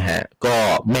นะฮะก็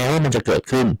แม้ว่ามันจะเกิด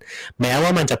ขึ้นแม้ว่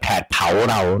ามันจะแผดเผา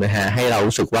เรานะฮะให้เรา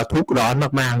รู้สึกว่าทุกข์ร้อน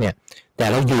มากๆเนี่ยแต่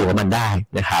เราอยู่กับมันได้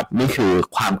นะครับนี่คือ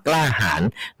ความกล้าหาญ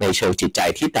ในเชิงจิตใจ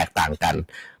ที่แตกต่างกัน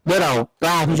เมื่อเราก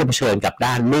ล้าที่จะเผชิญกับ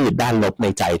ด้านมืดด้านลบใน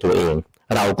ใจตัวเอง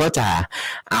เราก็จะ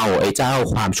เอาไอ้เจ้า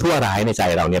ความชั่วร้ายในใจ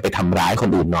เราเนี่ยไปทำร้ายคน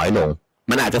อื่นน้อยลง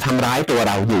มันอาจจะทำร้ายตัวเ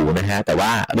ราอยู่นะฮะแต่ว่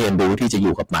าเรียนรู้ที่จะอ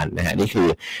ยู่กับมันนะฮะนี่คือ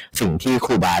สิ่งที่ค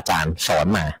รูบาอาจารย์สอน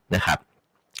มานะครับ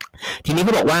ทีนี้เข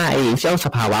าบอกว่าไอ้เจ้าส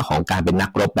ภาวะของการเป็นนั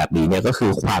กรบแบบนี้เนี่ยก็คื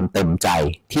อความเต็มใจ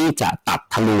ที่จะตัด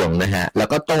ทะลวงนะฮะแล้ว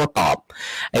ก็โต้ตอบ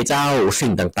ไอ้เจ้าสิ่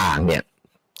งต่างๆเนี่ย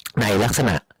ในลักษณ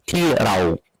ะที่เรา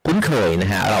คุ้นเคยน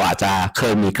ะฮะเราอาจจะเค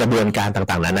ยมีกระบวนการ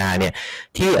ต่างๆนานาเนี่ย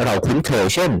ที่เราคุ้นเคย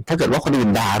เช่นถ้าเกิดว่าคนอื่น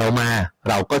ด่าเรามา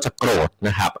เราก็จะโกรธน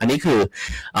ะครับอันนี้คือ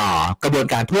กระบวน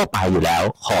การทั่วไปอยู่แล้ว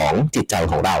ของจิตใจ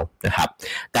ของเรานะครับ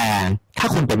แต่ถ้า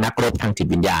คุณเป็นนักรบทางจิต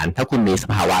วิญญาณถ้าคุณมีส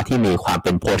ภาวะที่มีความเ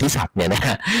ป็นโพธิสัตว์เนี่ยนะฮ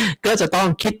ะก็จะต้อง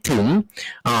คิดถึง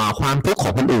ความทุกข์ขอ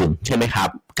งคนอื่นใช่ไหมครับ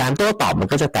การโต้ตอบมัน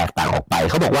ก็จะแตกต่างออกไป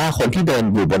เขาบอกว่าคนที่เดิน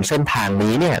อยู่บนเส้นทาง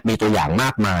นี้เนี่ยมีตัวอย่างม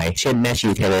ากมายเช่นแม่ชี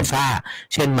เทเรซา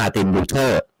เช่นมาร์ตินลูเทอ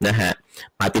ร์นะฮะ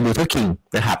มาร์ตินลูเทอร์คิง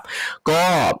นะครับก็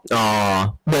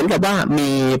เหมือนกับว่า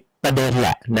มีประเด็นแห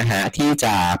ละนะฮะที่จ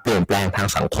ะเปลี่ยนแปลงทาง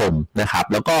สังคมนะครับ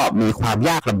แล้วก็มีความ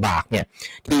ยากลำบากเนี่ย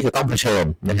ที่จะต้องเผชิญ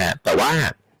นะฮะแต่ว่า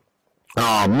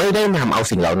ไม่ได้นำเอา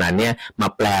สิ่งเหล่านั้นเนี่ยมา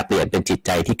แปลเปลี่ยนเป็นจิตใ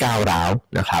จที่ก้าวร้าว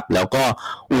นะครับแล้วก็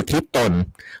อุทิศตน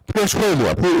เพื่อช่วยเหลื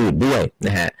อผู้อื่นด้วยน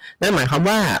ะฮะนั่นหมายความ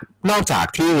ว่านอกจาก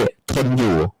ที่ทนอ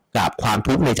ยู่กับความ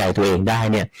ทุกข์ในใจตัวเองได้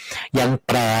เนี่ยยังแ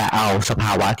ปลเอาสภ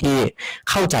าวะที่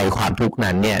เข้าใจความทุกข์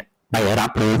นั้นเนี่ยไปรั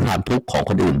บรู้ความทุกข์ของ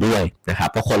คนอื่นด้วยนะครับ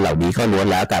เพราะคนเหล่านี้ก็ล้วน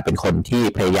แล้วแต่เป็นคนที่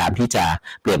พยายามที่จะ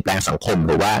เปลี่ยนแปลงสังคมห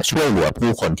รือว่าช่วยเหลือ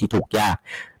ผู้คนที่ทุกข์ยาก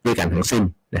ด้วยกันทั้งสิ้น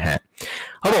นะฮะ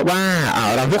เขาบอกว่า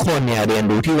เราทุกคนเนี่ยเรียน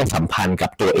รู้ที่จะสัมพันธ์กั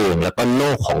บตัวเองแล้วก็โล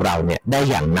กของเราเนี่ยได้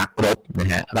อย่างนักรบนะ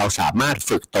ฮะเราสามารถ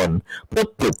ฝึกตนเพื่อ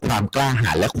ปลุกความกล้าห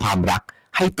าญและความรัก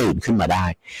ให้ตื่นขึ้นมาได้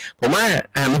ผมว่า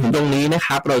มาถึงตรงนี้นะค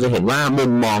รับเราจะเห็นว่ามุ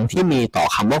มมองที่มีต่อ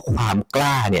คำว่าความก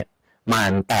ล้าเนี่ยมั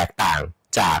นแตกต่าง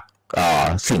จาก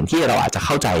สิ่งที่เราอาจจะเ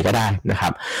ข้าใจก็ได้นะครั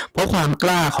บเพราะความก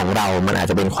ล้าของเรามันอาจ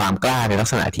จะเป็นความกล้าในลัก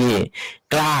ษณะที่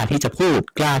กล้าที่จะพูด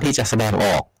กล้าที่จะแสดงอ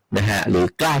อกนะฮะหรือ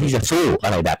กล้าที่จะสู้อะ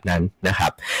ไรแบบนั้นนะครั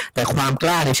บแต่ความก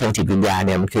ล้าในเชิงจิตวิญญาณเ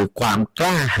นี่ยมันคือความก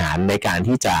ล้าหาญในการ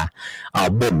ที่จะ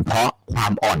บ่มเพาะควา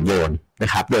มอ่อนโยนนะ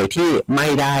ครับโดยที่ไม่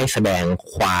ได้แสดง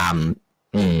ความ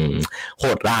โห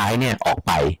ดร้ายเนี่ยออกไ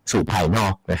ปสู่ภายนอ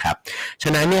กนะครับฉ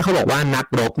ะนั้นเนี่ยเขาบอกว่านัก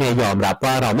รบเนี่ยยอมรับ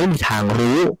ว่าเราไม่มีทาง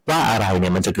รู้ว่าอะไรเนี่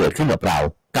ยมันจะเกิดขึ้นกับเรา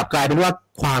กลับกลายเป็นว่า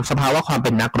สภาวะความเ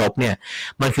ป็นนักรบเนี่ย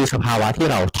มันคือสภาวะที่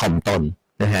เราถ่อมตน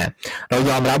นะฮะเรา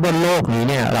ยอมรับว่าโลกนี้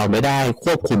เนี่ยเราไม่ได้ค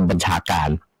วบคุมบัญชาการ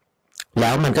แล้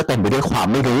วมันก็เต็มไปด้วยความ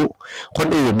ไม่รู้คน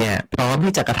อื่นเนี่ยพร้อม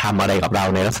ที่จะกระทำอะไรกับเรา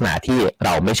ในลักษณะที่เร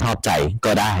าไม่ชอบใจ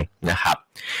ก็ได้นะครับ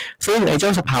ซึ่งไอ้เจ้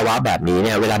าสภาวะแบบนี้เ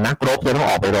นี่ยเวลานักรบจะต้อง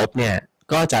ออกไปรบเนี่ย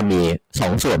ก็จะมี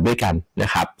2 ส่วนด้วยกันนะ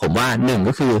ครับผมว่า1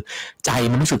ก็คือใจ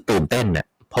มันรู้สึกตื่นเต้นเนี่ย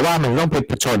เพราะว่ามันต้องไป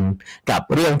ผจญกับ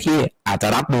เรื่องที่อาจจะ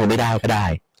รับมือไม่ได้ก็ได้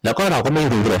แล้วก็เราก็ไม่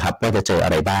รู้เลยครับว่าจะเจออะ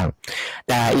ไรบ้าง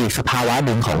แต่อีกสภาวะห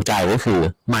นึ่งของใจก็คือ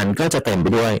มันก็จะเต็มไป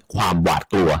ด้วยความหวาด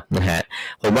กลัวนะฮะ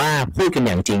ผมว่าพูดกันอ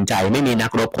ย่างจริงใจไม่มีนั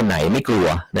กรบคนไหนไม่กลัว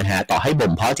นะฮะต่อให้บ่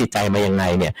มเพาะจิตใจมายังไง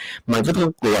เนี่ยมันก็ต้อง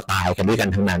กลัวตายกันด้วยกัน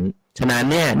ทั้งนั้นฉะนั้น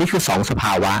เนี่ยนี่คือ2สภ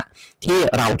าวะที่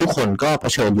เราทุกคนก็เผ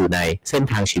ชิญอยู่ในเส้น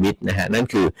ทางชีวิตนะฮะนั่น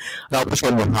คือเราเผชิ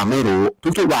ญกับความไม่รู้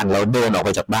ทุกๆวันเราเดินออกไป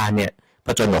จากบ้านเนี่ยเผ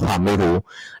ชิญกับความไม่รู้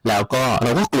แล้วก็เร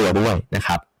าก็กลัวด้วยนะค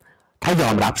รับถ้ายอ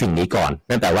มรับสิ่งนี้ก่อน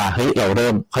นั่นแปลว่าเฮ้ยเราเริ่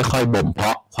มค่อยๆบ่มเพ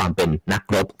าะความเป็นนัก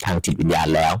รบทางจิตวิญญาณ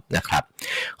แล้วนะครับ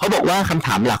เขาบอกว่าคำถ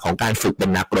ามหลักของการฝึกเป็น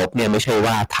นักรบเนี่ยไม่ใช่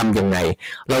ว่าทำยังไง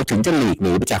เราถึงจะหลีกห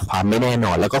นีไปจากความไม่แน่น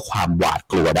อนแล้วก็ความหวาด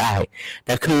กลัวได้แ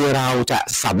ต่คือเราจะ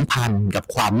สัมพันธ์กับ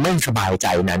ความไม่สบายใจ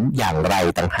นั้นอย่างไร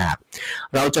ต่างหาก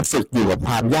เราจะฝึกอยู่กับค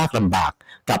วามยากลำบาก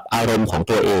กับอารมณ์ของ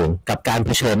ตัวเองกับการเผ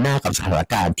ชิญหน้ากับสถาน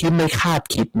การณ์ที่ไม่คาด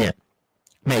คิดเนี่ย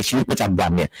ในชีวิตประจำวั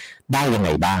นเนี่ยได้ยังไ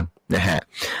งบ้างนะฮะ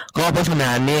ก็เพราะฉะ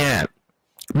นั้นเนี่ย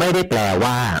ไม่ได้แปล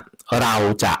ว่าเรา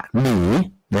จะหนี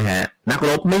นะฮะนัก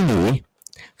รบไม่หนี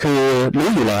คือรู้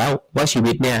อยู่แล้วว่าชี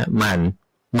วิตเนี่ยมัน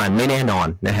ไม่แน่นอน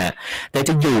นะฮะแต่จ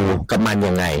ะอยู่กับมัน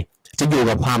ยังไงจะอยู่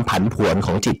กับความผันผวนข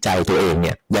องจิตใจตัวเองเ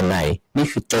นี่ยยังไงนี่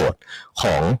คือโจทย์ข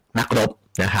องนักรบ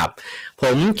นะครับผ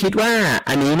มคิดว่า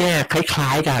อันนี้เนี่ยคล้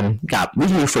ายๆกันกับวิ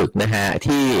ธีฝึกนะฮะ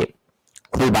ที่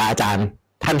ครูบาอาจารย์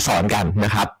ท่านสอนกันน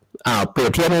ะครับเปรีย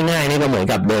บเทียบง่ายๆนี่ก็เหมือน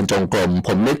กับเดินจงกรมผ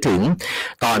มนึกถึง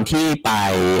ตอนที่ไป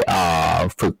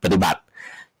ฝึกปฏิบัติ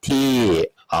ที่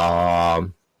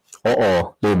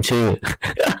ลืมชื่อ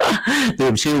ลื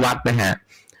มชื่อวัดนะฮะ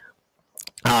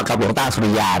กับหลวงตาสุ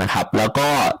ริยานะครับแล้วก็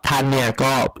ท่านเนี่ย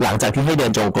ก็หลังจากที่ให้เดิ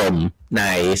นจงกรมใน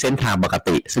เส้นทางปก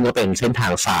ติซึ่งก็เป็นเส้นทา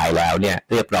งทรายแล้วเนี่ย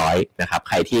เรียบร้อยนะครับใ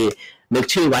ครที่นึก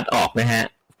ชื่อวัดออกนะฮะ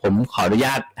ผมขออนุญ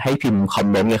าตให้พิมพ์คอม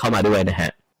เมนต์เข้ามาด้วยนะฮะ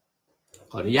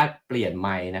ขออนุญาตเปลี่ยนไม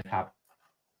ค์นะครับ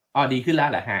ดีขึ้นแล้ว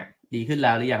เหรอฮะดีขึ้นแ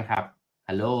ล้วหรือยังครับ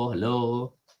ฮัลโหล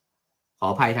ขอ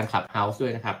อภัยทางคลับเฮาส์ด้ว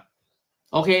ยนะครับ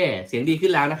โอเคเสียงดีขึ้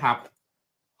นแล้วนะครับ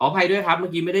ขออภัยด้วยครับเมื่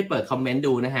อกี้ไม่ได้เปิดคอมเมนต์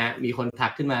ดูนะฮะมีคนทั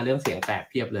กขึ้นมาเรื่องเสียงแตก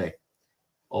เพียบเลย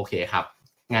โอเคครับ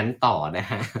งั้นต่อนะ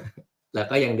ฮะแล้ว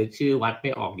ก็ยังนึกชื่อวัดไ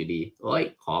ม่ออกอยู่ดี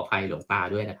ขออภัยหลวงตา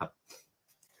ด้วยนะครับ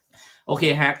โอเค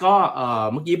ฮะก็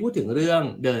เมื่อกี้พูดถึงเรื่อง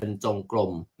เดินจงกร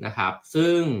มนะครับ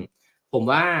ซึ่งผม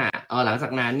ว่าหลังจา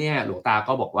กนั้นเนี่ยหลวงตา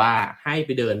ก็บอกว่าให้ไป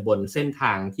เดินบนเส้นท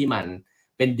างที่มัน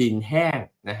เป็นดินแห้ง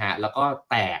นะฮะแล้วก็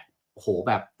แตก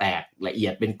แบบแตกละเอีย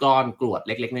ดเป็นก้อนกรวดเ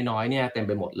ล็กๆน้อยๆเนี่ยเต็มไ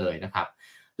ปหมดเลยนะครับ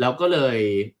แล้วก็เลย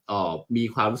มี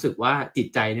ความรู้สึกว่าจิต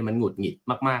ใจเนี่ยมันหงุดหงิด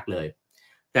มากๆเลย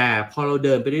แต่พอเราเ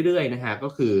ดินไปเรื่อยๆนะฮะก็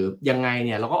คือยังไงเ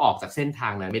นี่ยเราก็ออกจากเส้นทา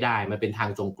งนั้นไม่ได้มันเป็นทาง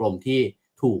จงกรมที่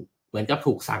เหมือนกับ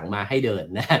ถูกสั่งมาให้เดิน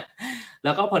นะแ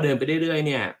ล้วก็พอเดินไปเรื่อยๆเ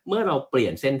นี่ยเมื่อเราเปลี่ย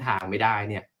นเส้นทางไม่ได้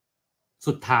เนี่ย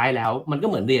สุดท้ายแล้วมันก็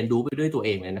เหมือนเรียนรู้ไปด้วยตัวเอ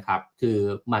งเลยนะครับคือ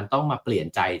มันต้องมาเปลี่ยน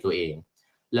ใจตัวเอง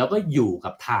แล้วก็อยู่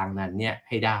กับทางนั้นเนี่ย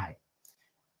ให้ได้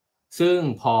ซึ่ง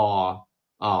พอ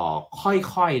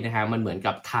ค่อยๆนะฮะมันเหมือน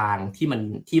กับทางที่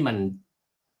มัน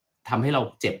ทำให้เรา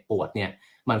เจ็บปวดเนี่ย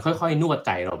มันค่อยๆนวดใ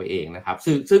จเราไปเองนะครับ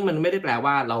ซึ่งมันไม่ได้แปล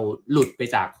ว่าเราหลุดไป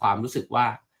จากความรู้สึกว่า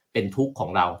เป็นทุกข์ของ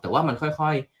เราแต่ว่ามันค่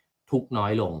อยๆทุกข์น้อ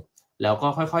ยลงแล้วก็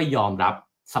ค่อยๆยอมรับ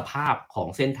สภาพของ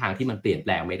เส้นทางที่มันเปลี่ยนแป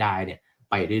ลงไม่ได้เนี่ย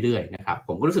ไปเรื่อยๆนะครับผ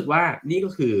มก็รู้สึกว่านี่ก็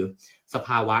คือสภ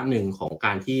าวะหนึ่งของก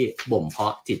ารที่บ่มเพา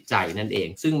ะจิตใจนั่นเอง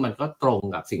ซึ่งมันก็ตรง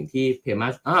กับสิ่งที่เพมา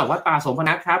วัดป่าสมพ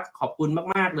นัสครับขอบคุณ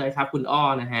มากๆเลยครับคุณอ้อ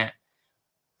นะฮะ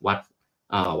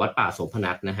วัดป่าสมพ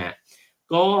นัสนะฮะ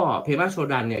ก็เพมาโช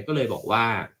ดันเนี่ยก็เลยบอกว่า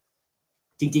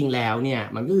จริงๆแล้วเนี่ย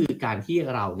มันก็คือการที่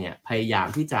เราเนี่ยพยายาม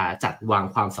ที่จะจัดวาง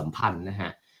ความสัมพันธ์นะฮ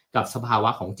ะกับสภาวะ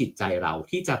ของจิตใจเรา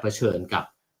ที่จะเผชิญกับ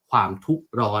ความทุกข์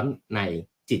ร้อนใน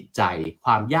จิตใจค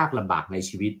วามยากลำบากใน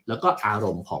ชีวิตแล้วก็อาร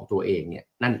มณ์ของตัวเองเนี่ย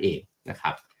นั่นเองนะค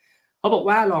รับเขาบอก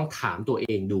ว่าลองถามตัวเอ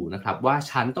งดูนะครับว่า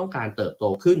ฉันต้องการเติบโต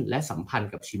ขึ้นและสัมพันธ์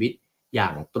กับชีวิตอย่า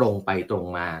งตรงไปตรง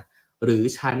มาหรือ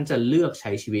ฉันจะเลือกใ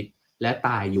ช้ชีวิตและต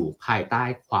ายอยู่ภายใต้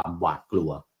ความหวาดกลั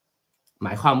วหม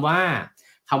ายความว่า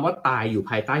คำว่าตายอยู่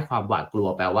ภายใต้ความหวาดกลัว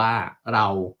แปลว่าเรา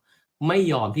ไม่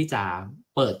ยอมที่จะ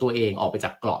เปิดตัวเองออกไปจ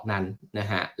ากเกราะนั้นนะ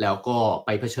ฮะแล้วก็ไป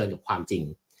เผชิญกับความจริง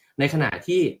ในขณะ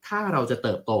ที่ถ้าเราจะเ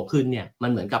ติบโตขึ้นเนี่ยมัน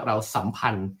เหมือนกับเราสัมพั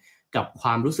นธ์กับคว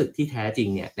ามรู้สึกที่แท้จริง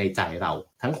เนี่ยในใจเรา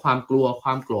ทั้งความกลัวคว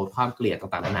ามโกรธความเกลียด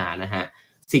ต่างๆนานานะฮะ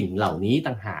สิ่งเหล่านี้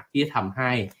ต่างหากที่จะทำใ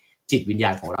ห้จิตวิญญา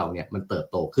ณของเราเนี่ยมันเติบ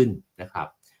โตขึ้นนะครับ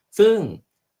ซึ่ง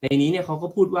ในนี้เนี่ยเขาก็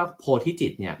พูดว่าโพธิจิ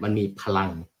ตเนี่ยมันมีพลัง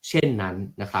เช่นนั้น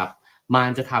นะครับมัน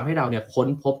จะทำให้เราเนี่ยค้น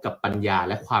พบกับปัญญา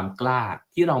และความกล้า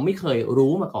ที่เราไม่เคย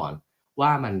รู้มาก่อนว่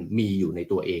ามันมีอยู่ใน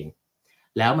ตัวเอง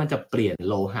แล้วมันจะเปลี่ยน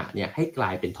โลหะเนี่ยให้กล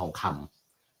ายเป็นทองค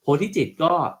ำโพธิจิต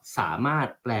ก็สามารถ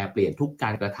แปลเปลี่ยนทุกกา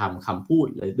รกระทำคำพูด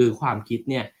หรือความคิด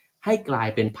เนี่ยให้กลาย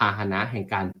เป็นพาหนะแห่ง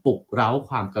การปลุกเร้า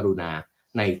ความกรุณา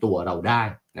ในตัวเราได้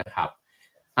นะครับ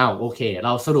โอเคเร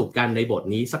าสรุปกันในบท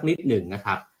นี้สักนิดหนึ่งนะค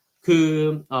รับคือ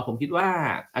ผมคิดว่า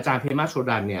อาจารย์เพมาโช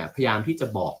ดันเนี่ยพยายามที่จะ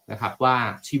บอกนะครับว่า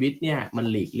ชีวิตเนี่ยมัน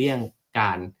หลีกเลี่ยงก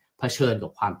ารเผชิญกั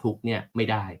บความทุกข์เนี่ยไม่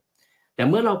ได้แต่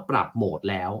เมื่อเราปรับโหมด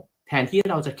แล้วแทนที่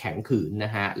เราจะแข็งขืนน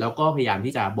ะฮะแล้วก็พยายาม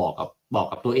ที่จะบอก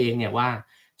กับตัวเองเนี่ยว่า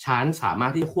ฉันสามาร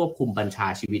ถที่จะควบคุมบัญชา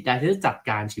ชีวิตได้ที่จะจัด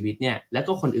การชีวิตเนี่ยและ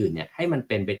ก็คนอื่นเนี่ยให้มันเ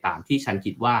ป็นไปตามที่ฉัน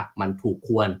คิดว่ามันถูกค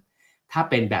วรถ้า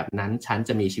เป็นแบบนั้นฉันจ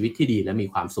ะมีชีวิตที่ดีและมี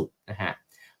ความสุขนะฮะ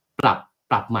ป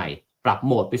รับใหม่ปรับโ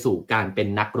หมดไปสู่การเป็น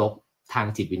นักรบทาง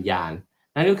จิตวิญญาณ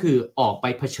นั่นก็คือออกไป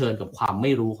เผชิญกับความไ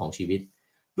ม่รู้ของชีวิต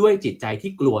ด้วยจิตใจ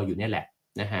ที่กลัวอยู่เนี่ยแหละ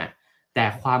นะฮะแต่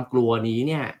ความกลัวนี้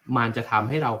เนี่ยมันจะทำ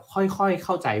ให้เราค่อยๆเ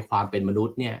ข้าใจความเป็นมนุษ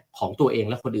ย์เนี่ยของตัวเอง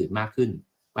และคนอื่นมากขึ้น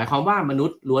หมายความว่ามนุษ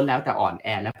ย์ล้วนแล้วแต่อ่อนแอ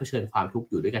และเผชิญความทุกข์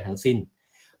อยู่ด้วยกันทั้งสิ้น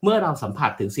เมื่อเราสัมผั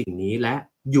สถึงสิ่งนี้และ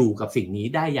อยู่กับสิ่งนี้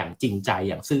ได้อย่างจริงใจ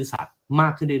อย่างซื่อสัตย์มา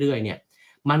กขึ้นเรื่อยๆเนี่ย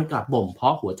มันกลับบ่มเพา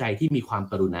ะหัวใจที่มีความ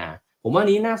กรุณาผมว่า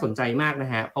นี้น่าสนใจมากน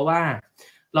ะฮะเพราะว่า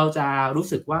เราจะรู้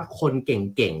สึกว่าคนเ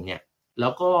ก่งๆเนี่ยแล้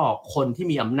วก็คนที่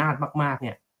มีอำนาจมากๆเ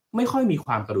นี่ยไม่ค่อยมีค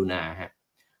วามกรุณาฮะ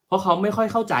เพราะเขาไม่ค่อย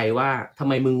เข้าใจว่าทำ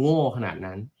ไมมึงโง่ขนาด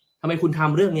นั้นทำไมคุณท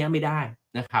ำเรื่องนี้ไม่ได้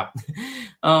นะครับ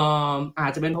อา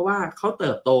จจะเป็นเพราะว่าเขาเ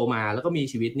ติบโตมาแล้วก็มี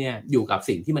ชีวิตเนี่ยอยู่กับ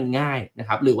สิ่งที่มันง่ายนะค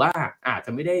รับหรือว่าอาจจ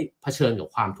ะไม่ได้เผชิญกับ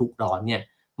ความทุกข์ร้อนเนี่ย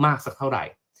มากสักเท่าไหร่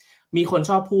มีคน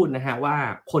ชอบพูดนะฮะว่า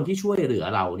คนที่ช่วยเหลือ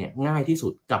เราเนี่ยง่ายที่สุ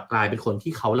ดกลับกลายเป็นคน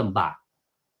ที่เขาลำบาก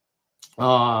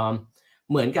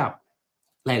เหมือนกับ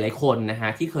หลายๆคนนะฮะ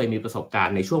ที่เคยมีประสบการ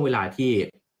ณ์ในช่วงเวลาที่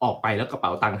ออกไปแล้วกระเป๋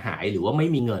าตังค์หายหรือว่าไม่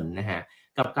มีเงินนะฮะ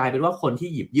กลับกลายเป็นว่าคนที่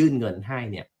หยิบยื่นเงินให้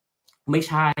เนี่ยไม่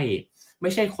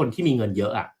ใช่คนที่มีเงินเยอ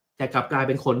ะอะแต่กลับกลายเ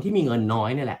ป็นคนที่มีเงินน้อย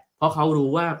นี่แหละเพราะเขารู้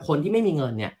ว่าคนที่ไม่มีเงิ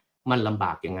นเนี่ยมันลำบ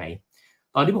ากยังไง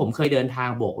ตอนที่ผมเคยเดินทาง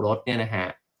โบกรถเนี่ยนะฮะ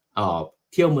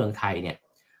เที่ยวเมืองไทยเนี่ย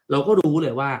เราก็รู้เล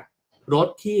ยว่ารถ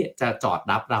ที่จะจอด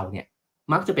รับเราเนี่ย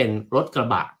มักจะเป็นรถกระ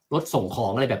บะรถส่งขอ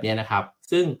งอะไรแบบนี้นะครับ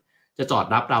ซึ่งจะจอด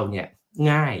รับเราเนี่ย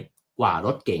ง่ายกว่าร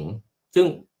ถเก๋งซึ่ง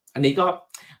อันนี้ก็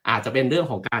อาจจะเป็นเรื่อง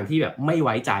ของการที่แบบไม่ไ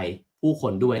ว้ใจผู้ค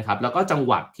นด้วยครับแล้วก็จังห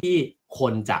วัดที่ค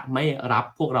นจะไม่รับ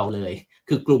พวกเราเลย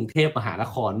คือกรุงเทพมหาน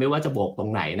ครไม่ว่าจะโบกตร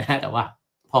งไหนนะแต่ว่า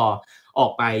พอออ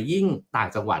กไปยิ่งต่าง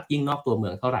จังหวัดยิ่งนอกตัวเมื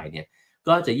องเท่าไหร่เนี่ย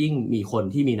ก็จะยิ่งมีคน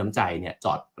ที่มีน้ำใจเนี่ยจ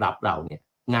อดรับเราเนี่ย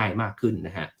ง่ายมากขึ้นน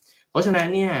ะฮะเพราะฉะนั้น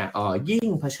เนี่ยยิ่ง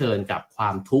เผชิญกับควา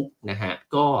มทุกข์นะฮะ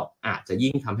ก็อาจจะ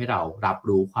ยิ่งทำให้เรารับ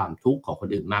รู้ความทุกข์ของคน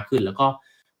อื่นมากขึ้นแล้วก็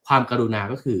ความกรุณา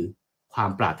ก็คือความ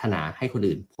ปรารถนาให้คน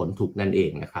อื่นพ้นทุกข์นั่นเอ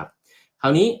งนะครับครา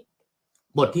วนี้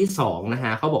บทที่2นะฮ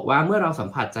ะเขาบอกว่าเมื่อเราสัม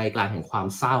ผัสใจกลางแห่งความ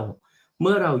เศร้าเ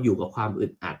มื่อเราอยู่กับความอึ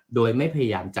ดอัดโดยไม่พย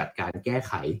ายามจัดการแก้ไ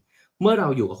ขเมื่อเรา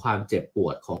อยู่กับความเจ็บปว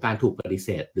ดของการถูกปฏิเส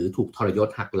ธหรือถูกทรยศ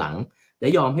หักหลังและ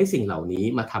ยอมให้สิ่งเหล่านี้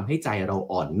มาทำให้ใจเรา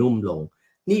อ่อนนุ่มลง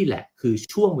นี่แหละคือ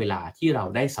ช่วงเวลาที่เรา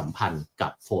ได้สัมพันธ์กั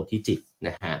บโพธิจิตน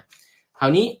ะฮะครา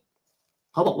วนี้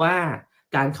เขาบอกว่า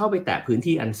การเข้าไปแตะพื้น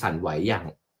ที่อันสั่นไหวอย่าง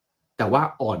แต่ว่า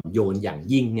อ่อนโยนอย่าง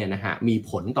ยิ่งเนี่ยนะฮะมี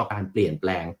ผลต่อการเปลี่ยนแปล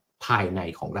งภายใน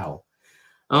ของเรา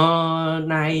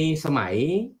ในสมัย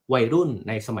วัยรุ่น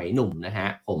ในสมัยหนุ่มนะฮะ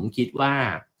ผมคิดว่า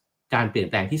การเปลี่ยน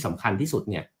แปลงที่สำคัญที่สุด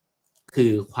เนี่ยคื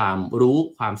อความรู้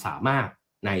ความสามารถ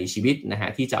ในชีวิตนะฮะ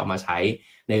ที่จะเอามาใช้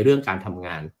ในเรื่องการทำง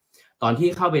านตอนที่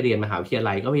เข้าไปเรียนมหาวิทยา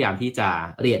ลัยก็พยายามที่จะ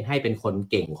เรียนให้เป็นคน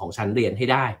เก่งของชั้นเรียนให้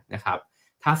ได้นะครับ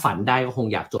ถ้าฝันได้ก็คง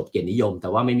อยากจบเกียรตินิยมแต่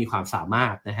ว่าไม่มีความสามา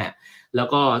รถนะฮะแล้ว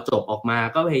ก็จบออกมา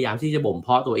ก็พยายามที่จะบ่มเพ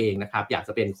าะตัวเองนะครับอยากจ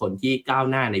ะเป็นคนที่ก้าว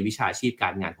หน้าในวิชาชีพกา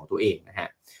รงานของตัวเองนะฮะ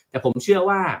แต่ผมเชื่อ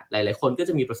ว่าหลายๆคนก็จ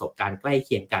ะมีประสบการณ์ใกล้เ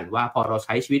คียงกันว่าพอเราใ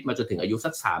ช้ชีวิตมาจนถึงอายุสั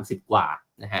ก30กว่า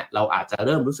นะฮะเราอาจจะเ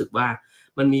ริ่มรู้สึกว่า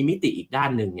มันมีมิติอีกด้า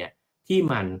นนึงเนี่ยที่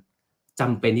มันจ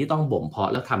ำเป็นที่ต้องบ่มเพา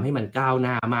ะแล้วทำให้มันก้าวห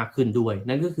น้ามากขึ้นด้วย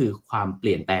นั่นก็คือความเป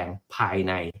ลี่ยนแปลงภาย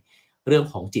ในเรื่อง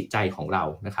ของจิตใจของเรา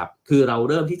นะครับคือเรา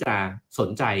เริ่มที่จะสน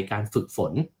ใจการฝึกฝ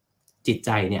นจิตใ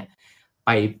จเนี่ยไป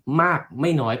มากไ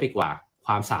ม่น้อยไปกว่าค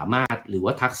วามสามารถหรือ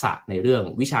ว่าทักษะในเรื่อง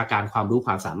วิชาการความรู้ค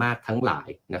วามสามารถทั้งหลาย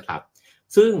นะครับ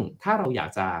ซึ่งถ้าเราอยาก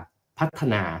จะพัฒ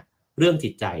นาเรื่องจิ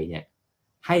ตใจเนี่ย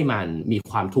ให้มันมี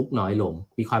ความทุกข์น้อยลง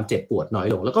มีความเจ็บปวดน้อย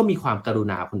ลงแล้วก็มีความกรุ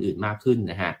ณาคนอื่นมากขึ้น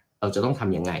นะฮะเราจะต้องท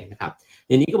ำยังไงนะครับใ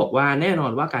นนี้ก็บอกว่าแน่นอ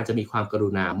นว่าการจะมีความกรุ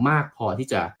ณามากพอที่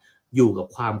จะอยู่กับ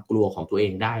ความกลัวของตัวเอ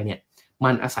งได้เนี่ย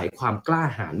มันอาศัยความกล้า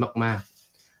หาญมาก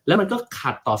ๆแล้วมันก็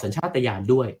ขัดต่อสัญชาตญาณ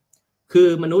ด้วยคือ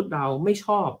มนุษย์เราไม่ช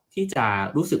อบที่จะ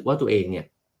รู้สึกว่าตัวเองเนี่ย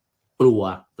กลัว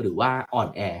หรือว่าอ่อน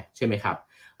แอใช่ไหมครับ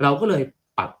เราก็เลย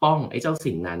ปัดป้องไอ้เจ้า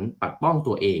สิ่งนั้นปัดป้อง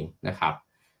ตัวเองนะครับ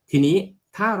ทีนี้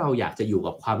ถ้าเราอยากจะอยู่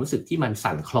กับความรู้สึกที่มัน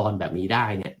สั่นคลอนแบบนี้ได้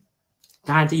เนี่ย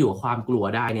การจะอยู่กับความกลัว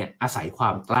ได้เนี่ยอาศัยควา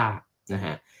มกล้านะฮ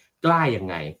ะกล้ายัง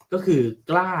ไงก็คือ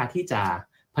กล้าที่จะ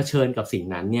เผชิญกับสิ่ง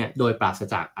นั้นเนี่ยโดยปราศ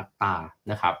จากอัตตา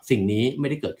นะครับสิ่งนี้ไม่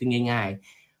ได้เกิดขึ้นง่าย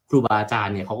ๆครูบาอาจาร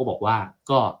ย์เนี่ยเขาก็บอกว่า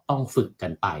ก็ต้องฝึกกั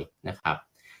นไปนะครับ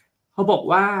เขาบอก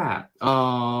ว่า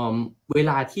เว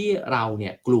ลาที่เราเนี่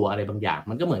ยกลัวอะไรบางอย่าง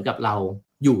มันก็เหมือนกับเรา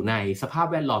อยู่ในสภาพ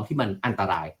แวดล้อมที่มันอันต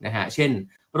รายนะฮะเช่น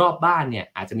รอบบ้านเนี่ย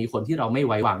อาจจะมีคนที่เราไม่ไ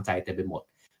ว้วางใจเต็มไปหมด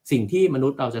สิ่งที่มนุ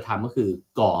ษย์เราจะทำก็คือ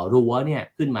ก่อรั้วเนี่ย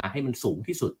ขึ้นมาให้มันสูง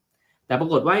ที่สุดแต่ปรา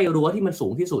กฏว่ารั้วที่มันสู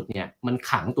งที่สุดเนี่ยมัน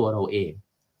ขังตัวเราเอง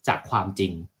จากความจริ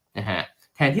งนะฮะ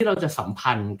แทนที่เราจะสัม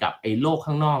พันธ์กับไอ้โลก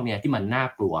ข้างนอกเนี่ยที่มันน่า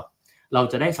กลัวเรา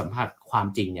จะได้สัมผัสความ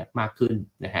จริงเนี่ยมากขึ้น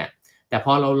นะฮะแต่พ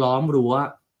อเราล้อมรั้ว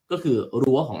ก็คือ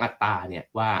รั้วของอัตตาเนี่ย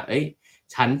ว่า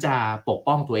ฉันจะปก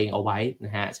ป้องตัวเองเอาไว้น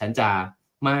ะฮะฉันจะ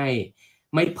ไ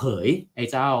ม่เผยไอ้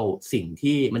เจ้าสิ่ง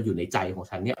ที่มันอยู่ในใจของ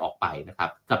ฉันเนี่ยออกไปนะครับ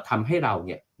กับทำให้เราเ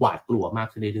นี่ยหวาดกลัวมาก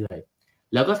ขึ้นเรื่อย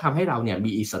ๆแล้วก็ทำให้เราเนี่ย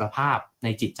มีอิสรภาพใน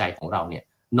จิตใจของเราเนี่ย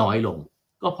น้อยลง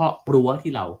ก็เพราะรั้ว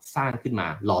ที่เราสร้างขึ้นมา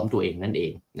ล้อมตัวเองนั่นเอ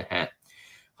งนะฮะ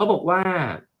เขาบอกว่า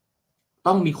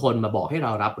ต้องมีคนมาบอกให้เร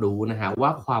ารับรู้นะฮะว่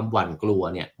าความหวั่นกลัว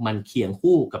เนี่ยมันเคียง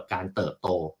คู่กับการเติบโต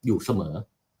อยู่เสมอ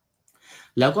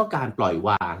แล้วก็การปล่อยว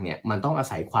างเนี่ยมันต้องอา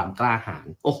ศัยความกล้าหาญ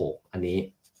โอ้โหอันนี้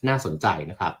น่าสนใจ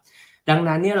นะครับดัง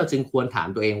นั้นเนี่ยเราจึงควรถาม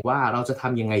ตัวเองว่าเราจะท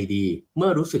ำยังไงดีเมื่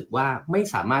อรู้สึกว่าไม่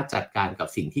สามารถจัดการกับ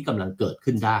สิ่งที่กำลังเกิด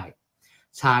ขึ้นได้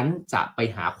ฉันจะไป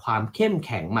หาความเข้มแ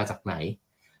ข็งมาจากไหน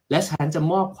และฉันจะ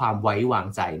มอบความไว้วาง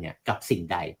ใจเนี่ยกับสิ่ง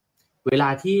ใดเวลา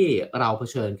ที่เราเผ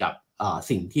ชิญกับ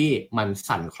สิ่งที่มัน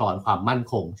สั่นคลอนความมั่น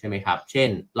คงใช่ไหมครับเช่น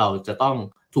เราจะต้อง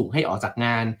ถูกให้ออกจากง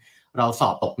านเราสอ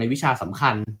บตกในวิชาสำคั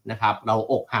ญนะครับเรา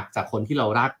อกหักจากคนที่เรา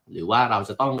รักหรือว่าเรา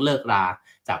จะต้องเลิกรา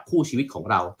จากคู่ชีวิตของ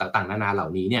เราต่างๆนานาเหล่า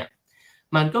นี้เนี่ย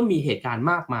มันก็มีเหตุการณ์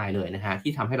มากมายเลยนะฮะ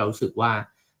ที่ทำให้เรารู้สึกว่า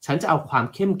ฉันจะเอาความ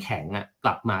เข้มแข็งก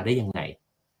ลับมาได้ยังไง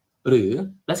หรือ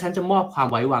และฉันจะมอบความ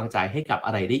ไว้วางใจให้กับอ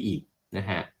ะไรได้อีกนะ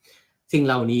ฮะสิ่งเ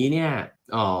หล่านี้เนี่ย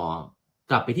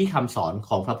กลับไปที่คำสอนข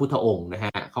องพระพุทธองค์นะฮ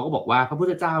ะเขาก็บอกว่าพระพุท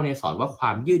ธเจ้าเนี่ยสอนว่าคว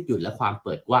ามยืดหยุ่นและความเ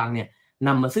ปิดกว้างเนี่ยน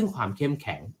ำมาซึ่งความเข้มแ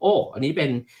ข็งอันนี้เป็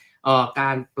นกา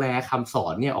รแปลคำสอ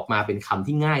นเนี่ยออกมาเป็นคำ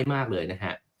ที่ง่ายมากเลยนะฮ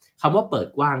ะคำว่าเปิด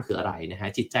กว้างคืออะไรนะฮะ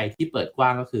จิตใจที่เปิดกว้า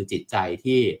งก็คือจิตใจ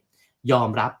ที่ยอม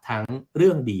รับทั้งเ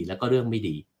รื่องดีแล้วก็เรื่องไม่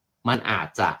ดีมันอาจ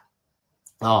จะ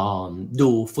ดู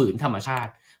ฝืนธรรมชา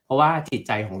ติเพราะว่าจิตใ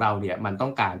จของเราเนี่ยมันต้อ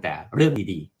งการแต่เรื่อง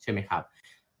ดีๆใช่ไหมครับ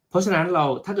เพราะฉะนั้น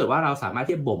ถ้าเกิดว่าเราสามารถ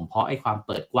ที่จะบ่มเพาะไอ้ความเ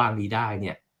ปิดกว้างนี้ได้เ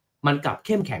นี่ยมันกลับเ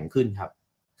ข้มแข็งขึ้นครับ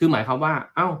คือหมายความว่า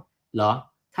เหรอ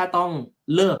ถ้าต้อง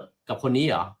เลิกกับคนนี้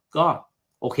เหรอก็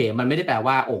โอเคมันไม่ได้แปล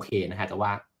ว่าโอเคนะฮะแต่ว่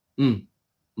า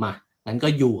มางั้นก็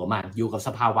อยู่กับมันอยู่กับส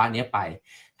ภาวะนี้ไป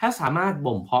ถ้าสามารถ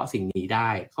บ่มเพาะสิ่งนี้ได้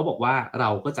เขาบอกว่าเรา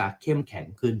ก็จะเข้มแข็ง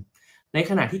ขึ้นใน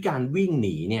ขณะที่การวิ่งห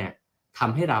นีเนี่ยท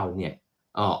ำให้เราเนี่ย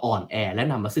อ่อนแอและ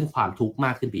นำมาซึ่งความทุกข์ม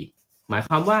ากขึ้นอีกหมายค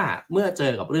วามว่าเมื่อเจ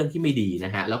อกับเรื่องที่ไม่ดีน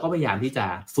ะฮะแล้วก็พยายามที่จะ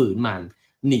ฝืนมัน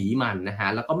หนีมันนะฮะ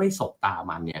แล้วก็ไม่สบตา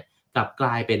มันเนี่ยกลับกล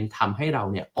ายเป็นทำให้เรา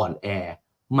เนี่ยอ่อนแอ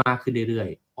มากขึ้นเรื่อย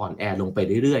ๆอ่อนแอลงไป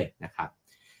เรื่อยๆนะครับ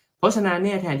เพราะฉะนั้นเ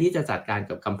นี่ยแทนที่จะจัดการ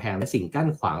กับกำแพงและสิ่งกั้น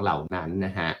ขวางเหล่านั้นน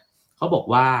ะฮะเขาบอก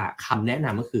ว่าคำแนะน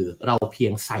ำก็คือเราเพีย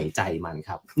งใส่ใจมันค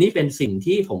รับนี่เป็นสิ่ง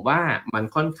ที่ผมว่ามัน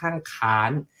ค่อนข้างค้า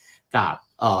นกับ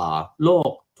โล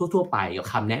กทั่วๆไปกับ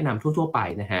คำแนะนำทั่วๆไป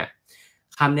นะฮะ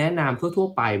คำแนะนำทั่ว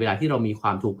ๆไปเวลาที่เรามีคว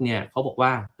ามทุกข์เนี่ยเขาบอกว่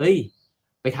าเฮ้ย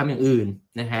ไปทำอย่างอื่น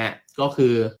นะฮะก็คื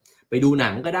อไปดูหนั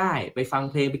งก็ได้ไปฟัง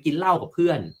เพลงไปกินเหล้ากับเพื่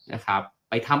อนนะครับ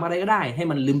ไปทำอะไรก็ได้ให้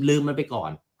มันลืมมันไปก่อ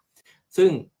นซึ่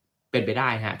งเป็นไปได้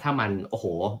ฮะถ้ามัน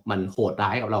มันโหดร้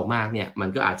ายกับเรามากเนี่ยมัน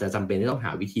ก็อาจจะจำเป็นที่ต้องห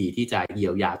าวิธีที่จะเยี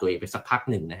ยวยาตัวเองไปสักพัก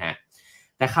หนึ่งนะฮะ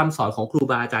แต่คำสอนของครู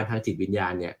บาอาจารย์ทางจิตวิญญา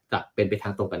ณเนี่ยกลับเป็นไปทา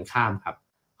งตรงกันข้ามครับ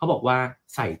เขาบอกว่า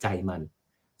ใส่ใจมัน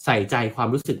ใส่ใจความ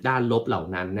รู้สึกด้านลบเหล่า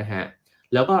นั้นนะฮะ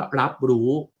แล้วก็รับรู้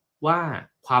ว่า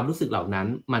ความรู้สึกเหล่านั้น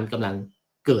มันกำลัง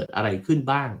เกิดอะไรขึ้น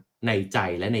บ้างในใจ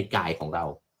และในกายของเรา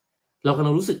กำ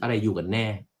ลังรู้สึกอะไรอยู่กันแน่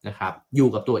นะครับอยู่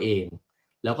กับตัวเอง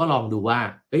แล้วก็ลองดูว่า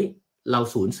เรา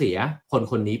สูญเสีย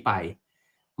คนนี้ไป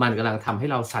มันกำลังทำให้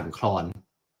เราสั่นคลอน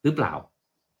หรือเปล่า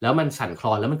แล้วมันสั่นคล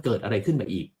อนแล้วมันเกิดอะไรขึ้นมา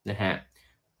อีกนะฮะ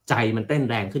ใจมันเต้น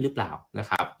แรงขึ้นหรือเปล่านะ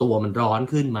ครับตัวมันร้อน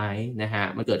ขึ้นไหมนะฮะ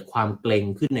มันเกิดความเกร็ง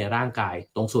ขึ้นในร่างกาย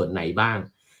ตรงส่วนไหนบ้าง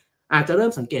อาจจะเริ่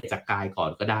มสังเกตจากกายก่อ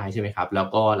นก็ได้ใช่ไหมครับแล้ว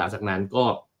ก็หลังจากนั้นก็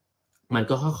มัน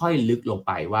ก็ค่อยๆลึกลงไ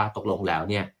ปว่าตกลงแล้ว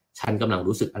เนี่ยฉันกำลัง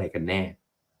รู้สึกอะไรกันแน่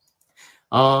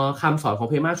คำสอนของ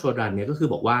เพมาโชรันเนี่ยก็คือ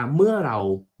บอกว่าเมื่อเรา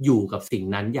อยู่กับสิ่ง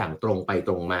นั้นอย่างตรงไปต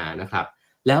รงมานะครับ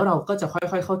แล้วเราก็จะค่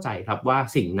อยๆเข้าใจครับว่า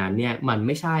สิ่งนั้นเนี่ยมันไ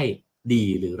ม่ใช่ดี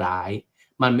หรือร้าย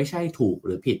มันไม่ใช่ถูกห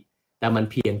รือผิดแต่มัน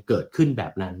เพียงเกิดขึ้นแบ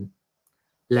บนั้น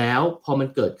แล้วพอมัน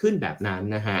เกิดขึ้นแบบนั้น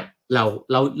นะฮะเ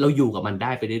ราอยู่กับมันไ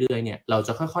ด้ไปเรื่อยๆเนี่ยเราจ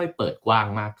ะค่อยๆเปิดกว้าง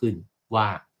มากขึ้นว่า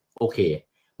โอเค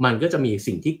มันก็จะมี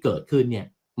สิ่งที่เกิดขึ้นเนี่ย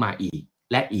มาอีก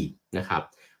และอีกนะครับ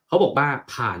เขาบอกว่า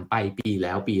ผ่านไปปีแ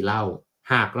ล้วปีเล่า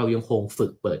หากเรายังคงฝึ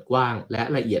กเปิดกว้างและ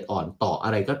ละเอียดอ่อนต่ออะ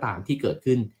ไรก็ตามที่เกิด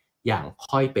ขึ้นอย่าง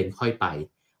ค่อยเป็นค่อยไป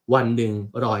วันหนึ่ง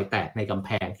รอยแตกในกำแพ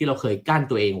งที่เราเคยกั้น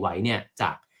ตัวเองไว้เนี่ยจ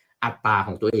ากอัตตาข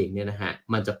องตัวเองเนี่ยนะฮะ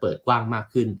มันจะเปิดกว้างมาก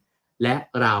ขึ้นและ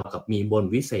ราวกับมีมน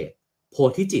ต์วิเศษโพ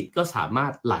ธิจิตก็สามาร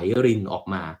ถไหลรินออก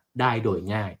มาได้โดย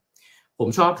ง่ายผม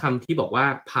ชอบคำที่บอกว่า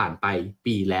ผ่านไป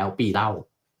ปีแล้วปีเล่า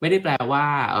ไม่ได้แปลว่า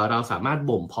เราสามารถ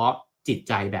บ่มเพาะจิตใ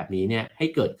จแบบนี้เนี่ยให้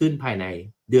เกิดขึ้นภายใน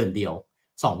เดือนเดียว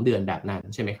2 เดือนแบบนั้น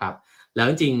ใช่ไหมครับแล้ว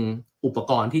จริงๆอุป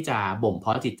กรณ์ที่จะบ่มเพ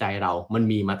าะจิตใจเรามัน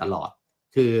มีมาตลอด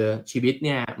คือชีวิตเ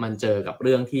นี่ยมันเจอกับเ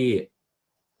รื่องที่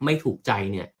ไม่ถูกใจ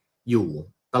เนี่ยอยู่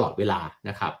ตลอดเวลา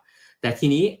นะครับแต่ที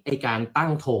นี้ไอ้การตั้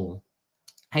งธง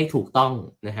ให้ถูกต้อง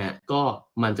นะฮะก็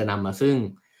มันจะนำมาซึ่ง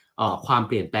ความเ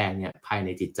ปลี่ยนแปลงเนี่ยภายใน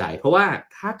จิตใจเพราะว่า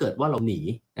ถ้าเกิดว่าเราหนี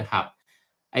นะครับ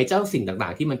ไอ้เจ้าสิ่งต่า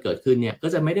งๆที่มันเกิดขึ้นเนี่ยก็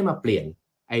จะไม่ได้มาเปลี่ยน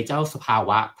ไอ้เจ้าสภาว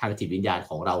ะทางจิตวิญญาณ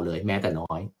ของเราเลยแม้แต่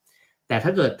น้อยแต่ถ้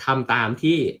าเกิดทำตาม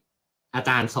ที่อาจ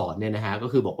ารย์สอนเนี่ยนะฮะก็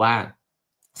คือบอกว่า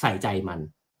ใส่ใจมัน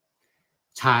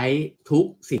ใช้ทุก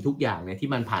สิ่งทุกอย่างเนี่ยที่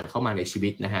มันผ่านเข้ามาในชีวิ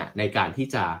ตนะฮะในการที่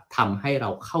จะทำให้เรา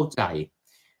เข้าใจ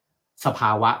สภ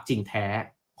าวะจริงแท้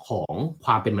ของค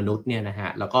วามเป็นมนุษย์เนี่ยนะฮะ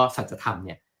แล้วก็สัจธรรมเ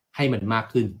นี่ยให้มันมาก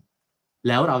ขึ้นแ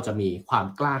ล้วเราจะมีความ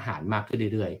กล้าหาญมากขึ้น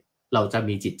เรื่อยๆเราจะ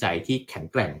มีจิตใจที่แข็ง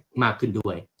แกร่งมากขึ้นด้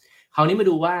วยคราวนี้มา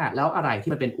ดูว่าแล้วอะไร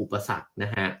ที่มันเป็นอุปสรรคน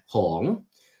ะฮะของ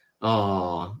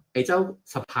ไอ้เจ้า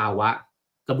สภาวะ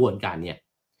กระบวนการเนี่ย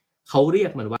เขาเรีย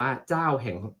กมันว่าเจ้า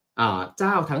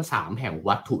ทั้ง3แห่ง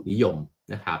วัตถุนิยม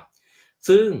นะครับ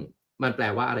ซึ่งมันแปล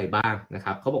ว่าอะไรบ้างนะค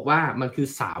รับเขาบอกว่ามันคือ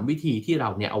3วิธีที่เรา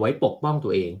เนี่ยเอาไว้ปกป้องตั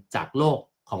วเองจากโลก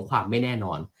ของความไม่แน่น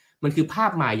อนมันคือภา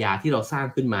พมายาที่เราสร้าง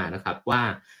ขึ้นมานะครับว่า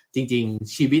จริง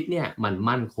ๆชีวิตเนี่ยมัน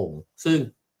มั่นคงซึ่ง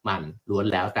มันล้วน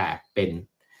แล้วแต่เป็น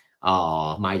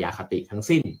มายาคติทั้ง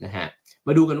สิ้นนะฮะม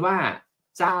าดูกันว่า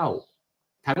เจ้า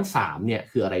ทั้ง3เนี่ย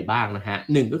คืออะไรบ้างนะฮะ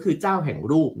1ก็คือเจ้าแห่ง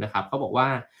รูปนะครับเขาบอกว่า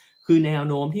คือแนว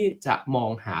โน้มที่จะมอ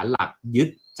งหาหลักยึด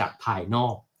จากภายนอ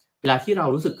กเวลาที่เรา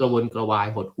รู้สึกกระวนกระวาย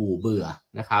หดหู่เบื่อ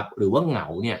นะครับหรือว่าเหงา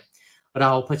เนี่ยเร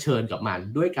าเผชิญกับมัน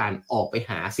ด้วยการออกไป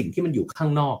หาสิ่งที่มันอยู่ข้า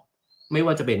งนอกไม่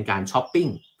ว่าจะเป็นการช้อปปิ้ง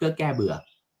เพื่อแก้เบื่อ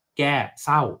แก้เศ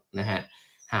ร้านะฮะ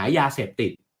หายาเสพติ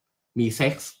ดมีเซ็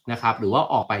กส์นะครับหรือว่า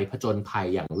ออกไปผจญภัย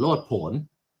อย่างโลดโผน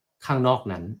ข้างนอก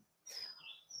นั้น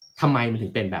ทำไมมันถึ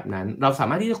งเป็นแบบนั้นเราสา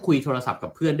มารถที่จะคุยโทรศัพท์กั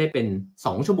บเพื่อนได้เป็น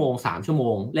2ชั่วโมง3ชั่วโม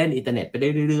งเล่นอินเทอร์เน็ตไปได้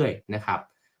เรื่อยๆนะครับ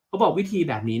เขาบอกวิธี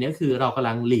แบบนี้เนี่ยคือเรากำ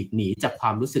ลังหลีกหนีจากคว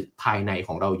ามรู้สึกภายในข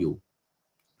องเราอยู่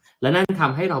และนั่นท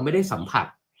ำให้เราไม่ได้สัมผัส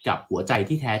กับหัวใจ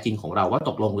ที่แท้จริงของเราว่า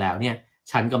ตกลงแล้วเนี่ย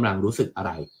ฉันกำลังรู้สึกอะไ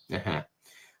รนะฮะ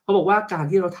เขาบอกว่าการ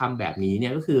ที่เราทำแบบนี้เนี่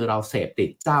ยก็คือเราเสพติด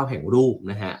เจ้าแห่งรูป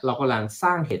นะฮะเรากำลังส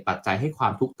ร้างเหตุปัจจัยให้ควา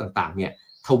มทุกข์ต่างๆเนี่ย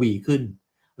ทวีขึ้น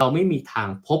เราไม่มีทาง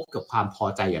พบกับความพอ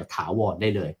ใจอย่างถาวรได้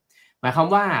เลยหมายความ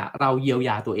ว่าเราเยียวย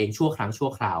าตัวเองชั่วครั้งชั่ว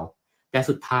คราวแต่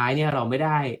สุดท้ายเนี่ยเราไม่ไ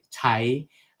ด้ใช้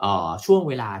ช่วง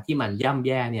เวลาที่มันย่ำแ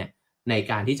ย่เนี่ยใน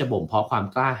การที่จะบ่มเพาะความ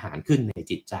กล้าหาญขึ้นใน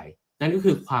จิตใจนั่นก็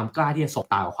คือความกล้าที่จะสบ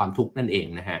ตากับความทุกข์นั่นเอง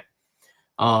นะฮะ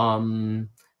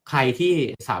ใครที่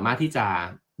สามารถที่จะ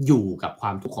อยู่กับคว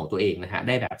ามทุกข์ของตัวเองนะฮะไ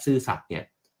ด้แบบซื่อสัตย์เนี่ย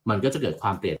มันก็จะเกิดคว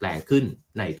ามเปลี่ยนแปลงขึ้น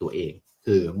ในตัวเอง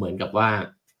คือเหมือนกับว่า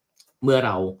เมื่อเ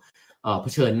ราเผ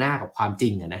ชิญหน้ากับความจริ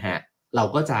งนะฮะเรา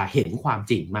ก็จะเห็นความ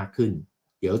จริงมากขึ้น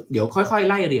เดี๋ยวค่อยๆ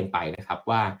ไล่เรียงไปนะครับ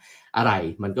ว่าอะไร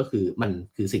มัน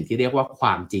คือสิ่งที่เรียกว่าคว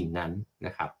ามจริงนั้นน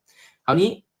ะครับคราวนี้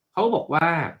เขาบอกว่า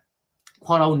พ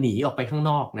อเราหนีออกไปข้าง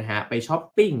นอกนะฮะไปช้อป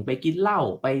ปิ้งไปกินเหล้า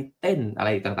ไปเต้นอะไร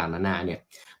ต่างๆนานาเนี่ย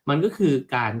มันก็คือ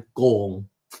การโกง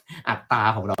อัตรา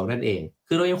ของเรานั่นเอง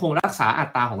คือเรายังคงรักษาอั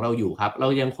ตราของเราอยู่ครับเรา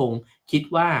ยังคงคิด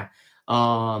ว่า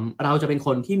เราจะเป็นค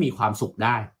นที่มีความสุขไ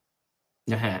ด้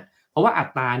นะฮะเพราะว่าอั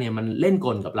ตราเนี่ยมันเล่นก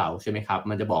ลกับเราใช่ไหมครับ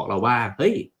มันจะบอกเราว่าเ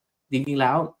ฮ้ยจริงๆแ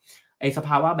ล้วไอ้สภ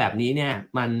าวะแบบนี้เนี่ย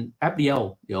มันแป๊บเดียว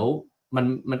เดี๋ยว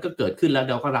มันก็เกิดขึ้นแล้ว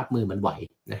เราก็รับมือมันไหว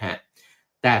นะฮะ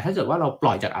แต่ถ้าเกิดว่าเราป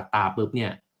ล่อยจากอัตราปุ๊บเนี่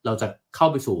ยเราจะเข้า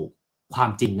ไปสู่ควา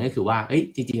มจริงนั่นคือว่าเฮ้ย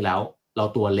จริงๆแล้วเรา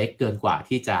ตัวเล็กเกินกว่า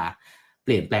ที่จะเป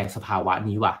ลี่ยนแปลงสภาวะ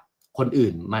นี้ว่ะคนอื่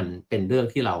นมันเป็นเรื่อง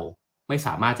ที่เราไม่ส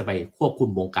ามารถจะไปควบคุม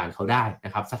วงการเขาได้น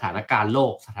ะครับสถานการณ์โล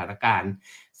กสถานการณ์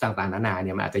ต่างๆนานาเ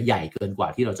นี่ยมันอาจจะใหญ่เกินกว่า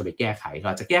ที่เราจะไปแก้ไขเ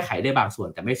ราจะแก้ไขได้บางส่วน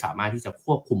แต่ไม่สามารถที่จะค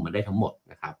วบคุมมันได้ทั้งหมด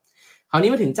นะครับคราวนี้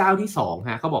มาถึงเจ้าที่2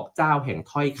ฮะเขาบอกเจ้าแห่ง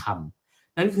ถ้อยค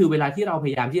ำนั่นคือเวลาที่เราพ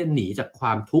ยายามที่จะหนีจากคว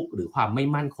ามทุกข์หรือความไม่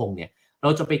มั่นคงเนี่ยเรา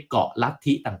จะไปเกาะลัท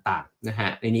ธิต่างๆนะฮะ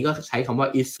ในนี้ก็ใช้คำว่า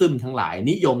อิซึมทั้งหลาย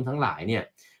นิยมทั้งหลายเนี่ย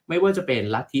ไม่ว่าจะเป็น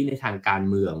ลัทธิในทางการ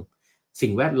เมืองสิ่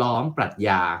งแวดล้อมปรัชญ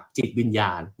าจิตวิญญ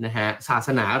าณนะฮะศาส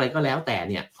นาอะไรก็แล้วแต่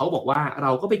เนี่ยเขาบอกว่าเร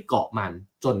าก็ไปเกาะมัน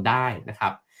จนได้นะครั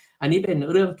บอันนี้เป็น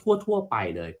เรื่องทั่วๆไป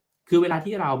เลยคือเวลา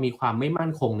ที่เรามีความไม่มั่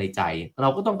นคงในใจเรา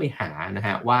ก็ต้องไปหานะฮ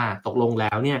ะว่าตกลงแ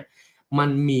ล้วเนี่ยมัน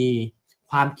มี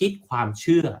ความคิดความเ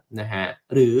ชื่อนะฮะ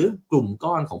หรือกลุ่ม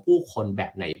ก้อนของผู้คนแบ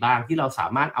บไหนบ้างที่เราสา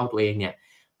มารถเอาตัวเองเนี่ย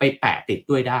ไปแปะติด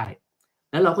ด้วยได้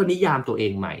แล้วเราก็นิยามตัวเอ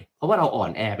งใหม่เพราะว่าเราอ่อ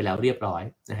นแอไปแล้วเรียบร้อย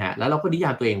นะฮะแล้วเราก็นิยา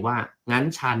มตัวเองว่างั้น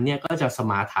ฉันเนี่ยก็จะส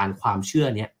มาทานความเชื่อ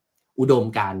เนี่ยอุดม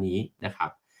การณ์นี้นะครับ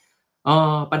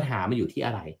ปัญหามันอยู่ที่อ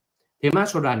ะไรเพมา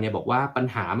โชรันเนี่ยบอกว่าปัญ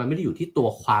หามันไม่ได้อยู่ที่ตัว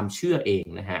ความเชื่อเอง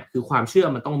นะฮะคือความเชื่อ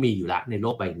มันต้องมีอยู่แล้วในโล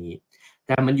กใบนี้แ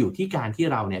ต่มันอยู่ที่การที่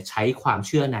เราเนี่ยใช้ความเ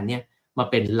ชื่อนั้นเนี่ยมา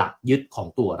เป็นหลักยึดของ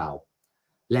ตัวเรา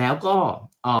แล้วก็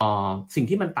สิ่ง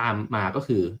ที่มันตามมาก็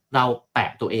คือเราแป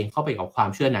ะตัวเองเข้าไปกับความ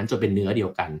เชื่อนั้นจนเป็นเนื้อเดีย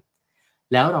วกัน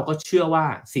แล้วเราก็เชื่อว่า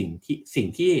สิ่ง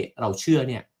ที่เราเชื่อ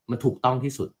เนี่ยมันถูกต้อง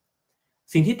ที่สุด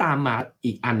สิ่งที่ตามมา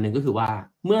อีกอันหนึ่งก็คือว่า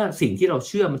เมื่อสิ่งที่เราเ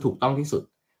ชื่อมันถูกต้องที่สุด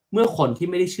เมื่อคนที่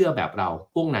ไม่ได้เชื่อแบบเรา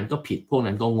พวกนั้นก็ผิดพวก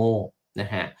นั้นก็โง่น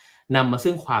ะฮะนำมา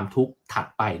ซึ่งความทุกข์ถัด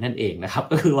ไปนั่นเองนะครับ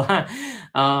ก็คือว่า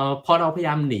พอเราพยาย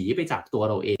ามหนีไปจากตัว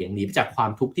เราเองหนีไปจากควา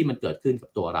มทุกข์ที่มันเกิดขึ้นกับ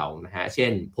ตัวเรานะฮะเช่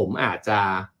นผมอาจจะ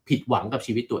ผิดหวังกับ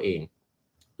ชีวิตตัวเอง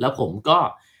แล้วผมก็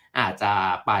อาจจะ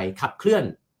ไปขับเคลื่อน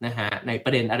นะฮะในปร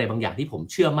ะเด็นอะไรบางอย่างที่ผม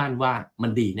เชื่อมั่นว่ามั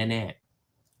นดีแน่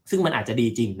ๆซึ่งมันอาจจะดี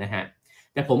จริงนะฮะ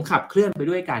แต่ผมขับเคลื่อนไป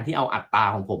ด้วยการที่เอาอัตตา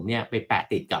ของผมเนี่ยไปแปะ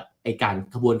ติดกับไอ้การ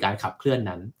กระบวนการขับเคลื่อน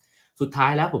นั้นสุดท้า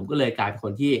ยแล้วผมก็เลยกลายเป็นค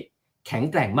นที่แข็ง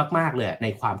แกร่งมากๆเลยใน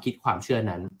ความคิดความเชื่อ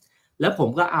นั้นแล้วผม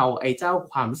ก็เอาไอ้เจ้า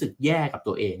ความรู้สึกแย่กับ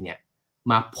ตัวเองเนี่ย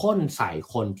มาพ่นใส่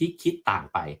คนที่คิดต่าง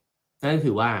ไปนั่นก็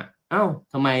คือว่าเอ้า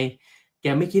ทำไมแก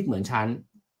ไม่คิดเหมือนฉัน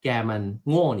แกมัน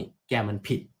โง่นี่แกมัน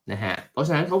ผิด นะฮะเพราะฉ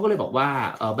ะนั้นเขาก็เลยบอกว่า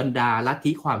บรรดาลัท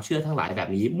ธิความเชื่อทั้งหลายแบบ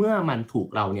นี้เมื่อมันถูก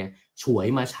เราเนี่ยฉวย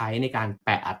มาใช้ในการแป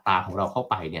ะอัตราของเราเข้า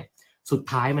ไปเนี่ยสุด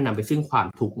ท้ายมันนำไปซึ่งความ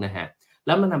ทุกข์นะฮะแ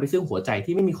ล้วมันนำไปซึ่งหัวใจ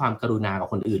ที่ไม่มีความกรุณากับ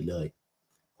คนอื่นเลย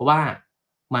เพราะว่า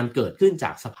มันเกิดขึ้นจ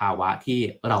ากสภาวะที่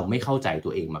เราไม่เข้าใจตั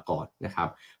วเองมาก่อนนะครับ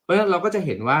เพราะฉะนั้นเราก็จะเ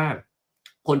ห็นว่า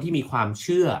คนที่มีความเ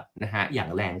ชื่อนะฮะอย่าง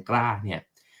แรงกล้าเนี่ย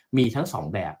มีทั้งสอง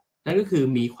แบบนั่นก็คือ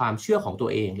มีความเชื่อของตัว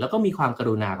เองแล้วก็มีความก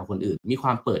รุณากับคนอื่นมีคว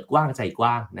ามเปิดกว้างใจก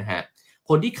ว้างนะฮะ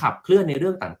คนที่ขับเคลื่อนในเรื่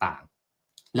องต่าง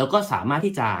ๆแล้วก็สามารถ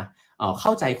ที่จะเข้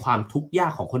าใจความทุกข์ยา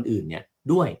กของคนอื่นเนี่ย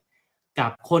ด้วยกั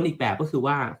บคนอีกแบบก็คือ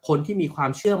ว่าคนที่มีควา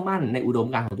มเชื่อมั่นในอุดม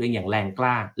การณ์ของตัวเองอย่างแรงก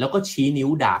ล้าแล้วก็ชี้นิ้ว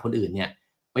ด่าคนอื่นเนี่ย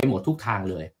ไปหมดทุกทาง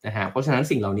เลยนะฮะเพราะฉะนั้น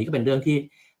สิ่งเหล่านี้ก็เป็นเรื่องที่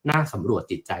น่าสำรวจ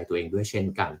จิตใจตัวเองด้วยเช่น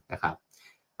กันนะครับ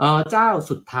เจ้า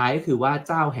สุดท้ายก็คือว่า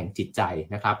เจ้าแห่งจิตใจ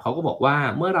นะครับเขาก็บอกว่า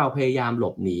เมื่อเราพยายามหล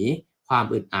บหนีความ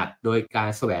อึดอัดโดยการ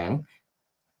แสวง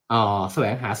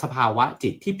หาสภาวะจิ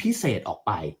ตที่พิเศษออกไ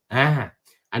ป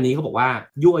อันนี้เขาบอกว่า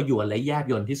ยั่วยวนและแยบ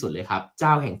ยลที่สุดเลยครับเจ้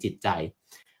าแห่งจิตใจ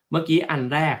เมื่อกี้อัน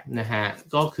แรกนะฮะ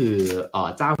ก็คือ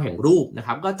เจ้าแห่งรูปนะค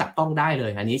รับก็จับต้องได้เล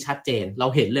ยอันนี้ชัดเจนเรา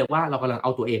เห็นเลยว่าเรากำลังเอ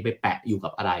าตัวเองไปแปะอยู่กั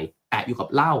บอะไรแปะอยู่กับ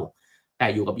เหล้าแป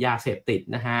ะอยู่กับยาเสพติด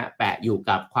นะฮะแปะอยู่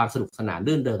กับความสนุกสนาน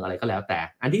รื่นเริงอะไรก็แล้วแต่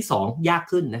อันที่สองยาก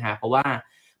ขึ้นนะฮะเพราะว่า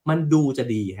มันดูจะ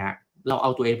ดีฮะเราเอา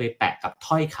ตัวเองไปแปะกับ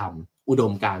ถ้อยคำอุด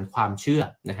มการณ์ความเชื่อ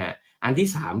นะฮะอันที่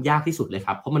สามยากที่สุดเลยค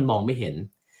รับเพราะมันมองไม่เห็น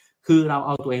คือเราเ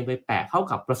อาตัวเองไปแปะเข้า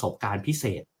กับประสบการณ์พิเศ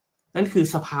ษนั่นคือ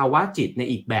สภาวะจิตใน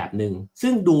อีกแบบหนึ่ง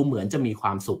ซึ่งดูเหมือนจะมีคว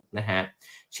ามสุขนะฮะ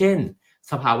เช่น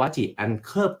สภาวะจิตอันเ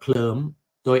คลิบเคลิ้ม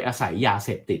โดยอาศัยยาเส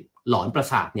พติดหลอนประ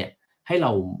สาทเนี่ยให้เร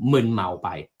ามึนเมาไป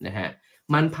นะฮะ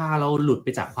มันพาเราหลุดไป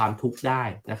จากความทุกข์ได้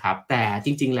นะครับแต่จ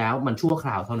ริงๆแล้วมันชั่วค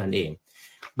ราวเท่านั้นเอง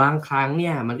บางครั้งเ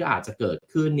นี่ยมันก็อาจจะเกิด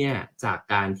ขึ้นเนี่ยจาก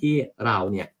การที่เรา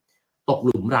เนี่ยตกห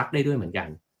ลุมรักได้ด้วยเหมือนกัน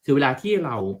คือเวลาที่เ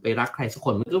ราไปรักใครสักค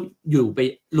นมันก็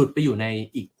หลุดไปอยู่ใน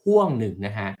อีกห้วงหนึ่งน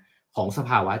ะฮะของสภ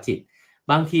าวะจิต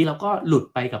บางทีเราก็หลุด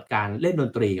ไปกับการเล่นดน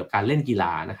ตรีกับการเล่นกีฬ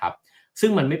านะครับซึ่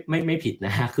งมันไม่ผิดน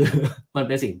ะฮะคือมันเ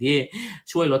ป็นสิ่งที่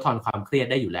ช่วยลดทอนความเครียด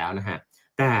ได้อยู่แล้วนะฮะ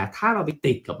แต่ถ้าเราไป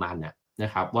ติดกับมันน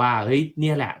ะครับว่าเฮ้ยเ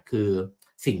นี่ยแหละคือ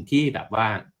สิ่งที่แบบว่า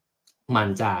มัน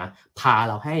จะพา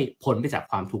เราให้พ้นไปจาก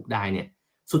ความทุกข์ได้เนี่ย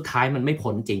สุดท้ายมันไม่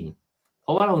พ้นจริงเพร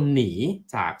าะว่าเราหนี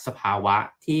จากสภาวะ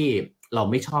ที่เรา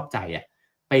ไม่ชอบใจ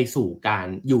ไปสู่การ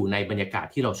อยู่ในบรรยากาศ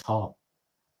ที่เราชอบ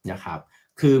นะครับ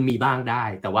คือมีบ้างได้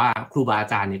แต่ว่าครูบาอา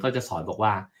จารย์เนี่ยก็จะสอนบอก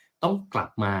ว่าต้องกลับ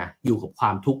มาอยู่กับคว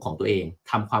ามทุกข์ของตัวเอง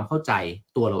ทำความเข้าใจ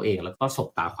ตัวเราเองแล้วก็สบ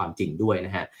ตาความจริงด้วยน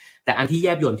ะฮะแต่อันที่แย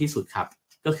บยลที่สุดครับ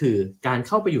ก็คือการเ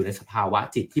ข้าไปอยู่ในสภาวะ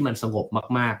จิตที่มันสงบ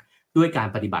มากๆด้วยการ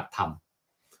ปฏิบัติธรรม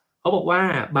เขาบอกว่า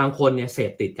บางคนเนี่ยเส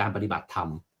พติดการปฏิบัติธรรม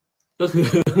ก็คือ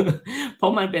เพรา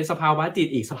ะมันเป็นสภาวะจิต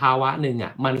อีกสภาวะหนึ่ง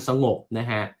มันสงบนะ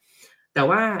ฮะแต่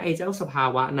ว่าไอ้เจ้าสภา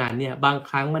วะนั้นเนี่ยบางค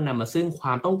รั้งมันนำมาซึ่งคว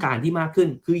ามต้องการที่มากขึ้น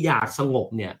คืออยากสงบ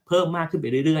เนี่ยเพิ่มมากขึ้นไป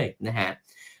เรื่อยๆนะฮะ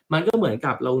มันก็เหมือน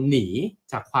กับเราหนี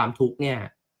จากความทุกข์เนี่ย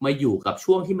มาอยู่กับ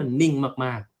ช่วงที่มันนิ่งม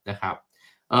ากๆนะครับ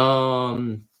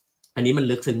อันนี้มัน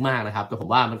ลึกซึ้งมากนะครับแต่ผม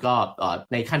ว่ามันก็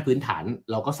ในขั้นพื้นฐาน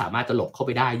เราก็สามารถจะหลบเข้าไ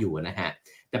ปได้อยู่นะฮะ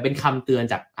แต่เป็นคำเตือน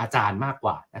จากอาจารย์มากก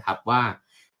ว่านะครับว่า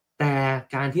แต่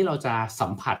การที่เราจะสั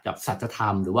มผัสกับสัจธรร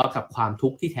มหรือว่ากับความทุ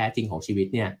กข์ที่แท้จริงของชีวิต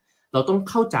เนี่ยเราต้อง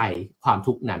เข้าใจความ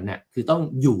ทุกข์นั้นคือต้อง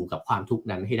อยู่กับความทุกข์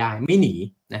นั้นให้ได้ไม่หนี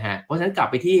นะฮะเพราะฉะนั้นกลับ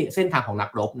ไปที่เส้นทางของนั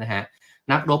กรบนะฮะ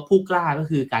นักรบผู้กล้าก็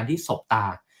คือการที่สบตา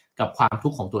กับความทุ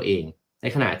กข์ของตัวเองใน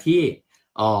ขณะที่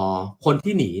คน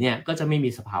ที่หนีเนี่ยก็จะไม่มี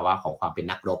สภาวะของความเป็น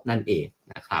นักรบนั่นเอง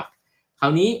นะครับครา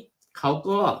วนี้เขา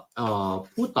ก็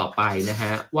พูดต่อไปนะฮ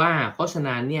ะว่าเพราะฉะ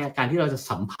นั้นเนี่ยการที่เราจะ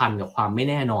สัมพันธ์กับความไม่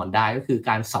แน่นอนได้ก็คือ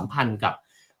การสัมพันธ์กับ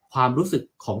ความรู้สึก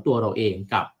ของตัวเราเอง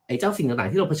กับไอ้เจ้าสิ่งต่าง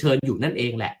ๆที่เราเผชิญอยู่นั่นเอ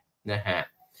งแหละนะฮะ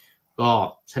ก็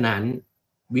ฉะนั้น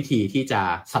วิธีที่จะ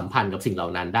สัมพันธ์กับสิ่งเหล่า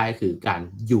นั้นได้คือการ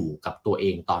อยู่กับตัวเอ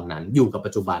งตอนนั้นอยู่กับ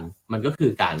ปัจจุบันมันก็คื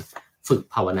อการฝึก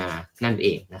ภาวนานั่นเอ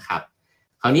งนะครับ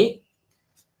คราวนี้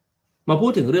มาพู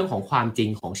ดถึงเรื่องของความจริง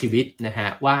ของชีวิตนะฮะ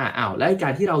ว่าแล้วกา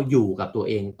รที่เราอยู่กับตัว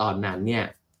เองตอนนั้นเนี่ย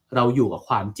เราอยู่กับ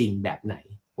ความจริงแบบไหน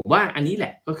ผมว่าอันนี้แหล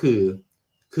ะก็คื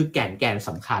อแก่นส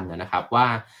ำคัญนะครับว่า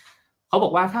เขาบอ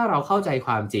กว่าถ้าเราเข้าใจค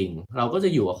วามจริงเราก็จะ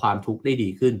อยู่กับความทุกข์ได้ดี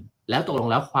ขึ้นแล้วตกลง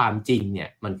แล้วความจริงเนี่ย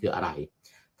มันคืออะไร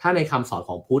ถ้าในคำสอน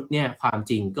ของพุทธเนี่ยความ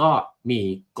จริงก็มี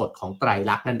กฎของไตร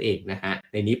ลักษณ์นั่นเองนะฮะ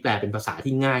ในนี้แปลเป็นภาษา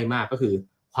ที่ง่ายมากก็คือ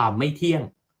ความไม่เที่ยง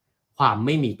ความไ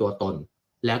ม่มีตัวตน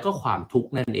แล้วก็ความทุก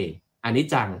ข์นั่นเองอนิจ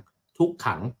จังทุก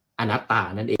ขังอนัตตา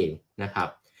นั่นเองนะครับ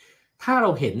ถ้าเรา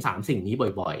เห็น3สิ่งนี้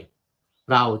บ่อย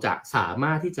ๆเราจะสาม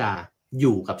ารถที่จะอ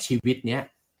ยู่กับชีวิตเนี้ย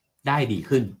ได้ดี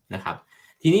ขึ้นนะครับ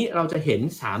ทีนี้เราจะเห็น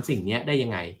3สิ่งนี้ได้ยั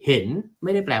งไงเห็นไ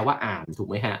ม่ได้แปลว่าอ่านถูก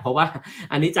ไหมฮะเพราะว่า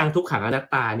อนิจจังทุกขังอนัต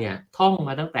ตาเนี่ยท่องม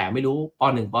าตั้งแต่ไม่รู้ป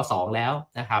.1 ป.2 แล้ว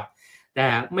นะครับ แต่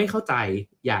ไม่เข้าใจ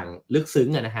อย่างลึกซึ้ง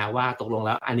นะฮะว่าตกลงแ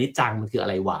ล้วอนิจจังมันคืออะ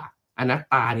ไรวะอนัต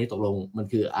ตานี่ตกลงมัน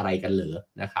คืออะไรกันเหรอ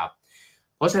นะครับ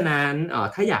เพราะฉะนั้น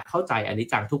ถ้าอยากเข้าใจอนิจ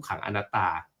จังทุกขังอนัตตา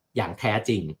อย่างแท้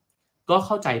จริงก็เ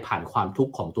ข้าใจผ่านความทุก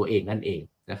ข์ของตัวเองนั่นเอง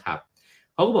นะครับ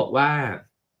เขาก็บอกว่า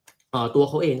ตัว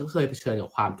เขาเองก็เคยเผชิญกับ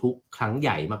ความทุกข์ครั้งให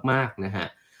ญ่มากๆนะฮะ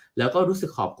แล้วก็รู้สึ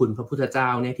กขอบคุณพระพุทธเจ้า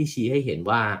เนี่ยที่ชี้ให้เห็น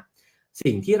ว่า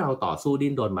สิ่งที่เราต่อสู้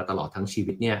ดิ้นรนมาตลอดทั้งชี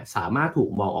วิตเนี่ยสามารถถูก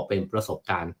มองออกเป็นประสบ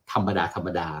การณ์ธรรม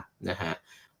ดานะฮะ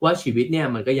ว่าชีวิตเนี่ย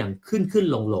มันก็ยังขึ้น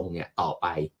ลงเนี่ยต่อไป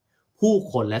ผู้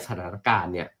คนและสถานการ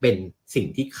ณ์เนี่ยเป็นสิ่ง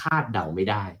ที่คาดเดาไม่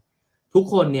ได้ทุก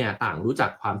คนเนี่ยต่างรู้จั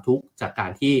กความทุกข์จากกา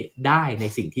รที่ได้ใน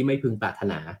สิ่งที่ไม่พึงปรารถ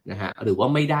นานะฮะหรือว่า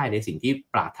ไม่ได้ในสิ่งที่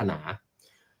ปรารถนา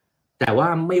แต่ว่า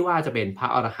ไม่ว่าจะเป็นพระ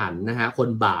อรหันต์นะฮะคน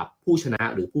บาปผู้ชนะ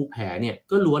หรือผู้แพ้เนี่ย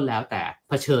ก็ล้วนแล้วแต่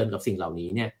เผชิญกับสิ่งเหล่านี้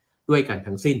เนี่ยด้วยกัน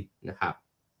ทั้งสิ้นนะครับ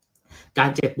การ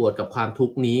เจ็บปวดกับความทุก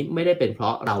ข์นี้ไม่ได้เป็นเพร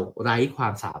าะเราไร้ควา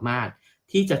มสามารถ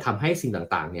ที่จะทำให้สิ่ง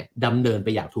ต่างๆเนี่ยดำเนินไป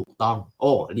อย่างถูกต้อง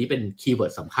อันนี้เป็นคีย์เวิร์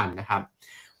ดสำคัญนะครับ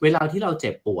เวลาที่เราเ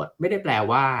จ็บปวดไม่ได้แปล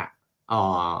ว่า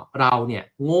เราเนี่ย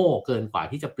โง่เกินกว่า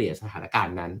ที่จะเปลี่ยนสถานการ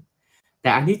ณ์นั้นแต่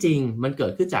อันที่จริงมันเกิ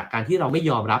ดขึ้นจากการที่เราไม่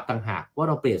ยอมรับต่างหากว่า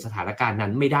เราเปลี่ยนสถานการณ์นั้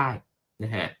นไม่ได้น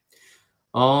ะฮะ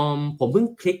ผมเพิ่ง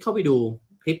คลิกเข้าไปดู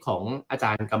คลิปของอาจ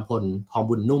ารย์กำพลทอง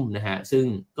บุญนุ่มนะฮะซึ่ง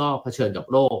ก็เผชิญกับ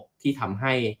โรคที่ทำใ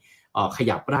ห้ข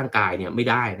ยับร่างกายเนี่ยไม่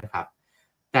ได้นะครับ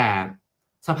แต่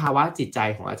สภาวะจิตใจ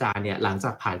ของอาจารย์เนี่ยหลังจ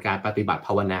ากผ่านการปฏิบัติภ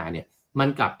าวนาเนี่ยมัน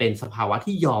กลับเป็นสภาวะ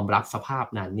ที่ยอมรับสภาพ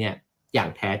นั้นเนี่ยอย่าง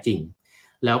แท้จริง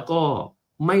แล้วก็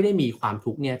ไม่ได้มีความ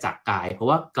ทุกข์เนี่ยจากกายเพราะ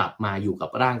ว่ากลับมาอยู่กับ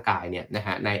ร่างกายเนี่ยนะฮ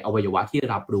ะในอวัยวะที่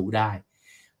รับรู้ได้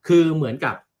คือเหมือน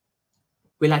กับ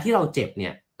เวลาที่เราเจ็บเนี่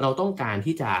ยเราต้องการ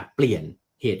ที่จะเปลี่ยน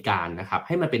เหตุการณ์นะครับใ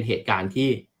ห้มันเป็นเหตุการณ์ที่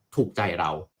ถูกใจเร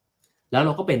าแล้วเร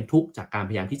าก็เป็นทุกข์จากการ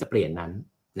พยายามที่จะเปลี่ยนนั้น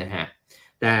นะฮะ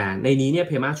แต่ในนี้เนี่ยเ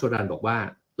พมาโชรันบอกว่า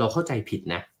เราเข้าใจผิด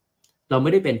นะเราไ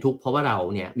ม่ได้เป็นทุกข์เพราะว่าเรา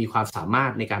เนี่ยมีความสามาร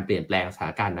ถในการเปลี่ยนแปลงสถา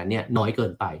นการณ์นั้นเนี่ยน้อยเกิ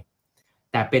นไป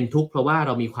แต่เป็นทุกข์เพราะว่าเ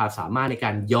รามีความสามารถในก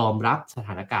ารยอมรับสถ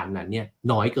านการณ์นั้นเนี่ย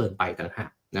น้อยเกินไปต่างหา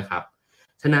กนะครับ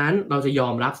ฉะนั้นเราจะยอ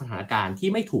มรับสถานการณ์ที่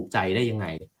ไม่ถูกใจได้ยังไง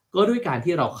ก็ด้วยการ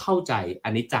ที่เราเข้าใจอ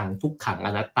นิจจังทุกขังอ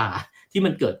นัตตาที่มั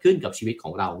นเกิดขึ้นกับชีวิตข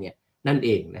องเราเนี่ยนั่นเอ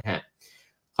งนะฮะ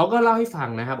เขาก็เล่าให้ฟัง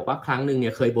นะครับบอกว่าครั้งหนึ่งเนี่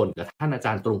ยเคยบ่นกับท่านอาจ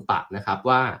ารย์ตรงปะนะครับ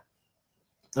ว่า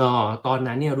ตอน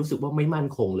นั้นเนี่ยรู้สึกว่าไม่มั่น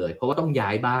คงเลยเพราะว่าต้องย้า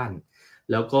ยบ้าน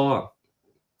แล้วก็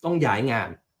ต้องย้ายงาน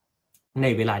ใน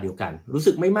เวลาเดียวกันรู้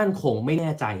สึกไม่มั่นคงไม่แ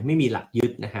น่ใจไม่มีหลักยึ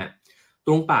ดนะฮะต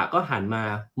รงปะก็หันมา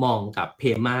มองกับเพ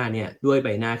ม่าเนี่ยด้วยใบ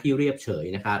หน้าที่เรียบเฉย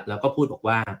นะครับแล้วก็พูดบอก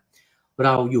ว่าเร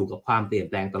าอยู่กับความเปลี่ยน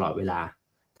แปลงตลอดเวลา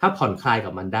ถ้าผ่อนคลาย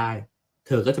กับมันได้เ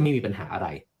ธอก็จะไม่มีปัญหาอะไร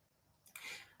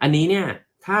อันนี้เนี่ย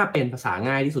ถ้าเป็นภาษา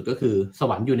ง่ายที่สุดก็คือส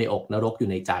วรรค์อยู่ในอกนรกอยู่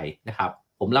ในใจนะครับ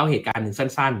ผมเล่าเหตุการณ์หนึ่ง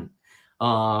สั้น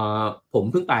ๆผม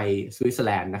เพิ่งไปสวิตเซอร์แ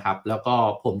ลนด์นะครับแล้วก็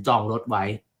ผมจองรถไว้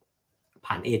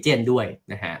ผ่านเอเจนต์ด้วย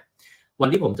นะฮะวัน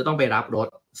ที่ผมจะต้องไปรับรถ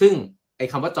ซึ่งไอ้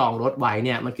คำว่าจองรถไว้เ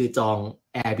นี่ยมันคือจอง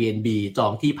Airbnb จอ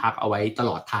งที่พักเอาไว้ต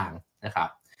ลอดทางนะครับ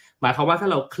หมายความว่าถ้า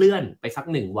เราเคลื่อนไปสัก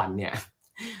1วันเนี่ย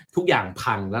ทุกอย่าง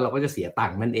พังแล้วเราก็จะเสียตั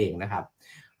งค์นั่นเองนะครับ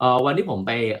วันที่ผมไ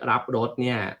ปรับรถเ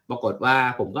นี่ยปรากฏว่า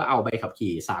ผมก็เอาใบขับ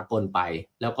ขี่สากลไป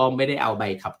แล้วก็ไม่ได้เอาใบ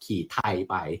ขับขี่ไทย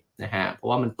ไปนะฮะเพราะ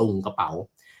ว่ามันตุงกระเป๋า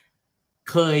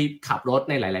เคยขับรถ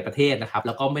ในหลายๆประเทศนะครับแ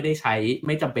ล้วก็ไ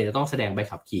ม่จำเป็นจะต้องแสดงใบ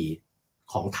ขับขี่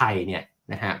ของไทยเนี่ย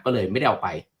นะฮะก็เลยไม่ได้เอาไป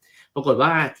ปรากฏว่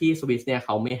าที่สวิสเนี่ยเข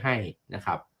าไม่ให้นะค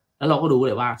รับแล้วเราก็รู้เ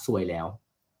ลยว่าซวยแล้ว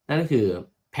นั่นก็คือ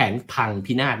แผนพัง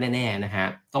พินาศแน่ๆนะฮะ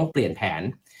ต้องเปลี่ยนแผน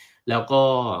แล้วก็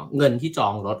เงินที่จอ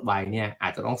งรถไว้เนี่ยอา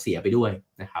จจะต้องเสียไปด้วย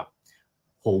นะครับ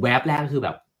โหแวบแรกคือแบ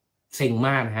บเซ็งม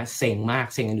ากนะฮะเซ็งมาก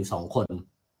เซ็งกันอยู่2คน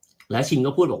แล้วชิง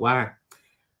ก็พูดบอกว่า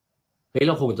เฮ้ยเ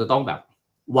ราคงจะต้องแบบ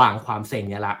วางความเซ็ง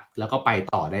เนี่ยละแล้วก็ไป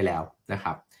ต่อได้แล้วนะค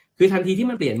รับคือทันทีที่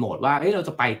มันเปลี่ยนโหมดว่าเรา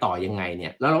จะไปต่อยังไงเนี่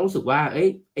ยแล้วเรารู้สึกว่า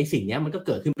ไอ้สิ่งนี้มันก็เ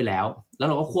กิดขึ้นไปแล้วแล้ว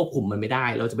เราก็ควบคุมมันไม่ได้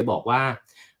เราจะไปบอกว่า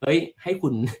ให้คุ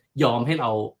ณยอมให้เร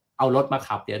าเอารถมา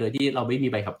ขับโดยที่เราไม่มี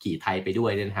ใบขับขี่ไทยไปด้ว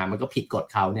ยเนี่ยนะฮะมันก็ผิดกฎ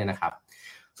เขาเนี่ยนะครับ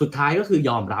สุดท้ายก็คือ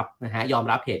ยอมรับนะฮะยอม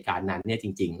รับเหตุการณ์นั้นเนี่ยจ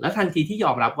ริงๆแล้วทันทีที่ย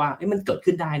อมรับว่ามันเกิด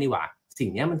ขึ้นได้นี่หว่าสิ่ง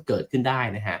นี้มันเกิดขึ้นได้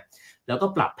นะฮะแล้วก็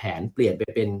ปรับแผนเปลี่ยนไป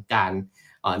เป็นการ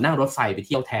นั่งรถไฟไปเ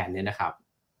ที่ยวแทนเนี่ยนะครับ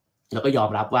แล้วก็ยอม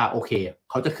รับว่าโอเค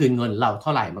เขาจะคืนเงินเราเท่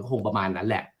าไหร่มันก็คงประมาณนั้น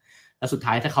แหละแล้วสุดท้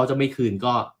ายถ้าเขาจะไม่คืน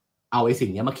ก็เอาไอ้สิ่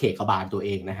งนี้มาเขกกบาลตัวเอ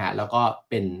งนะฮะแล้วก็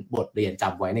เป็นบทเรียนจ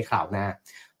ำไว้ในคราวหน้า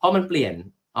เพราะมันเปลี่ยน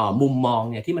มุมมอง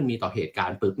เนี่ยที่มันมีต่อเหตุการ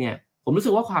ณ์ปุ๊บเนี่ยผมรู้สึ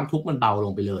กว่าความทุกข์มันเบาล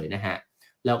งไปเลยนะฮะ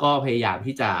แล้วก็พยายาม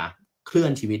ที่จะเคลื่อ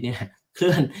นชีวิตเนี่ยเค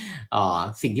ลื่อน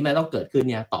สิ่งที่มันต้องเกิดขึ้น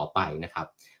เนี่ยต่อไปนะครับ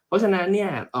เพราะฉะนั้นเนี่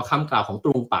ยคำกล่าวของต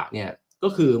รงปะเนี่ยก็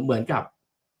คือเหมือน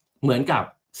กับ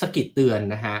สกิดเตือน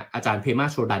นะฮะอาจารย์เพมา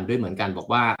โชดันด้วยเหมือนกันบอก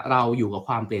ว่าเราอยู่กับค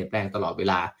วามเปลี่ยนแปลงตลอดเว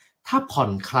ลา ถ้าผ่อ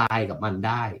นคลายกับมันไ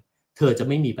ด้เธอจะ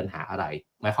ไม่มีปัญหาอะไร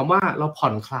หมายความว่าเราผ่อ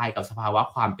นคลายกับสภาวะ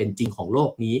ความเป็นจริงของโล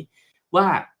กนี้ว่า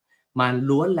มัน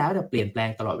ล้วนแล้วแต่เปลี่ยนแปลง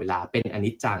ตลอดเวลาเป็นอนิ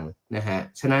จจังนะฮะ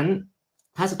ฉะนั้น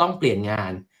ถ้าจะต้องเปลี่ยนงา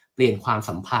นเปลี่ยนความ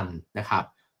สัมพันธ์นะครับ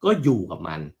ก็อยู่กับ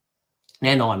มันแ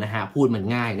น่นอนนะฮะพูดมัน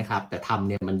ง่ายนะครับแต่ทำ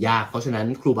เนี่ยมันยากเพราะฉะนั้น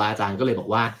ครูบาอาจารย์ก็เลยบอก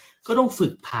ว่าก็ต้องฝึ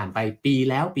กผ่านไปปี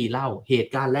แล้วปีเล่าเห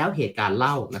ตุการณ์แล้วเหตุการณ์เ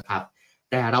ล่านะครับ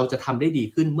แต่เราจะทำได้ดี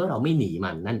ขึ้นเมื่อเราไม่หนี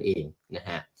มันนั่นเองนะ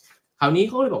ฮะคราวนี้เ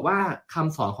ขาเลยบอกว่าค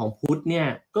ำสอนของพุทธเนี่ย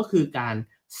ก็คือการ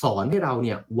สอนให้เราเ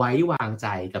นี่ยไว้วางใจ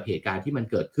กับเหตุการณ์ที่มัน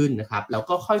เกิดขึ้นนะครับแล้ว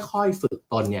ก็ค่อยๆฝึก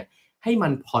ตนเนี่ยให้มั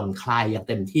นผ่อนคลายอย่าง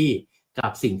เต็มที่กั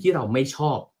บสิ่งที่เราไม่ช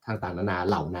อบต่างๆนานา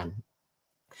เหล่านั้น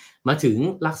มาถึง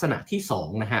ลักษณะที่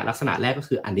2นะฮะลักษณะแรกก็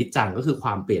คืออนิจจังก็คือคว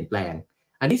ามเปลี่ยนแปลง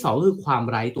อันที่2ก็คือความ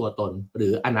ไร้ตัวตนหรื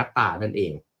ออนัตตานั่นเอ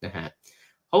งนะฮะ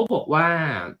เขาบอกว่า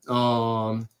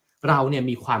เราเนี่ย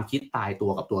มีความคิดตายตั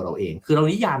วกับตัวเราเองคือเรา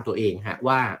นิยามตัวเองฮะ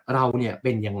ว่าเราเนี่ยเ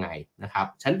ป็นยังไงนะครับ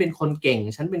ฉันเป็นคนเก่ง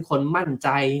ฉันเป็นคนมั่นใจ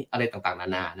อะไรต่างๆนา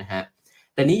นานะฮะ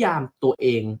แต่นิยามตัวเอ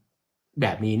งแบ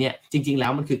บนี้เนี่ยจริงๆแล้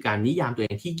วมันคือการนิยามตัวเอ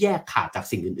งที่แยกขาดจาก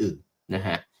สิ่งอื่นๆนะฮ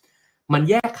ะมัน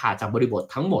แยกขาดจากบริบท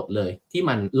ทั้งหมดเลยที่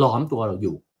มันล้อมตัวเราอ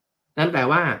ยู่นั่นแปล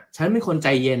ว่าฉันเป็นคนใจ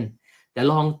เย็นแต่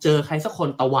ลองเจอใครสักคน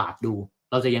ตวาดดู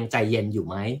เราจะยังใจเย็นอยู่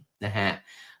ไหมนะฮะ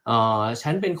ฉั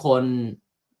นเป็นคน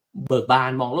เบิกบา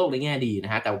นมองโลกในแง่ดีน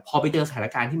ะฮะแต่พอไปเจอสถาน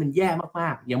การณ์ที่มันแย่ม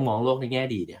ากๆยังมองโลกในแง่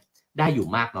ดีเนี่ยได้อยู่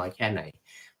มากน้อยแค่ไหน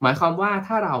หมายความว่า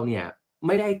ถ้าเราเนี่ยไ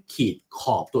ม่ได้ขีดข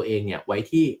อบตัวเองเนี่ยไว้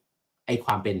ที่ไอค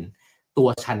วามเป็นตัว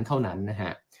ฉันเท่านั้นนะฮ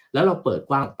ะแล้วเราเปิด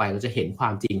กว้างออกไปเราจะเห็นควา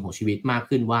มจริงของชีวิตมาก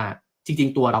ขึ้นว่าจริง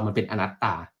ๆตัวเรามันเป็นอนัตต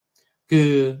าคือ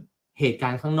เหตุกา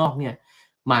รณ์ข้างนอกเนี่ย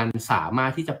มันสามาร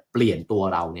ถที่จะเปลี่ยนตัว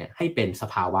เราเนี่ยให้เป็นส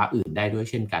ภาวะอื่นได้ด้วย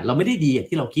เช่นกันเราไม่ได้ดีอย่าง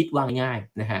ที่เราคิดว่าง่าย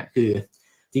ๆนะฮะคือ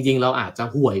จริงๆเราอาจจะ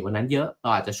ห่วยกว่านั้นเยอะเรา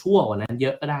อาจจะชั่วกว่านั้นเย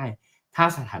อะก็ได้ถ้า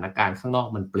สถานการณ์ข้างนอก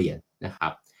มันเปลี่ยนนะครั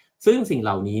บซึ่งสิ่งเห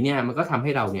ล่านี้เนี่ยมันก็ทำใ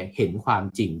ห้เราเนี่ยเห็นความ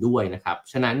จริงด้วยนะครับ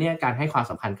ฉะนั้นเนี่ยการให้ความ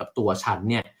สำคัญกับตัวฉัน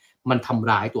เนี่ยมันทำ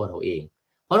ร้ายตัวเราเอง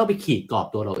เพราะเราไปขีดกรอบ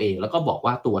ตัวเราเองแล้วก็บอก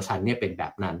ว่าตัวฉันเนี่ยเป็นแบ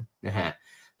บนั้นนะฮะ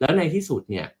แล้วในที่สุด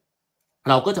เนี่ย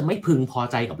เราก็จะไม่พึงพอ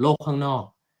ใจกับโลกข้างนอก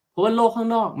เพราะว่าโลกข้าง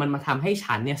นอกมันมาทำให้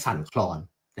ฉันเนี่ยสั่นคลอน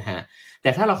นะฮะแต่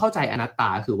ถ้าเราเข้าใจอนัตตา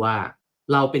คือว่า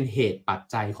เราเป็นเหตุปัจ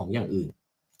จัยของอย่างอื่น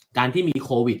การที่มีโ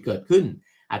ควิดเกิดขึ้น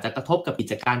อาจจะกระทบกับกิ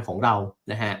จการของเรา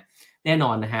นะฮะแน่นอ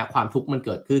นนะฮะความทุกข์มันเ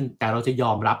กิดขึ้นแต่เราจะย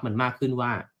อมรับมันมากขึ้นว่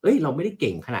าเราไม่ได้เ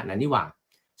ก่งขนาดนั้นนี่หว่า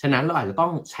ฉะนั้นเราอาจจะต้อ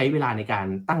งใช้เวลาในการ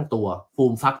ตั้งตัวฟู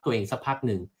มฟักตัวเองสักพักห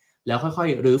นึ่งแล้วค่อย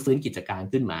ๆรื้อฟื้นกิจการ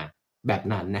ขึ้นมาแบบ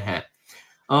นั้นนะฮะ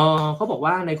เขาบอก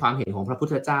ว่าในความเห็นของพระพุท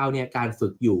ธเจ้าเนี่ยการฝึ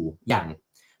กอยู่อย่าง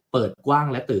เปิดกว้าง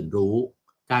และตื่นรู้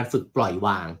การฝึกปล่อยว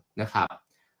างนะครับ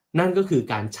นั่นก็คือ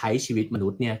การใช้ชีวิตมนุ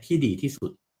ษย์เนี่ยที่ดีที่สุ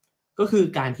ดก็คือ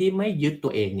การที่ไม่ยึดตั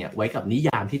วเองเนี่ยไว้กับนิย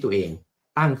ามที่ตัวเอง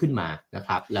ตั้งขึ้นมานะค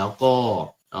รับแล้วก็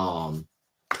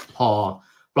พอ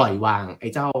ปล่อยวางไอ้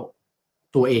เจ้า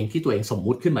ตัวเองที่ตัวเองสม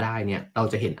มุติขึ้นมาได้เนี่ยเรา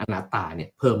จะเห็นอนัตตาเนี่ย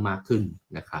เพิ่มมากขึ้น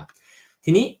นะครับ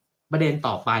ทีนี้ประเด็น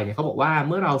ต่อไปเนี่ยเขาบอกว่าเ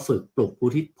มื่อเราฝึกปลุก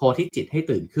โพธิจิตให้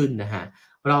ตื่นขึ้นนะฮะ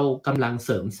เรากำลังเส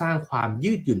ริมสร้างความ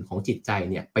ยืดหยุ่นของจิตใจ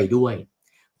เนี่ยไปด้วย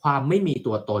ความไม่มี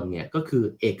ตัวตนเนี่ยก็คือ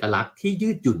เอกลักษณ์ที่ยื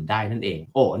ดหยุ่นได้นั่นเอง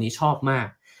อันนี้ชอบมาก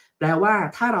แปลว่า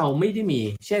ถ้าเราไม่ได้มี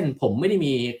เช่นผมไม่ได้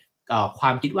มีคว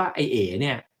ามคิดว่าไอเ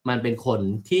นี่ยมันเป็นคน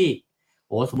ที่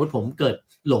สมมติผมเกิด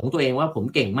หลงตัวเองว่าผม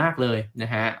เก่งมากเลยน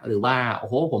ะฮะหรือว่า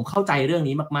ผมเข้าใจเรื่อง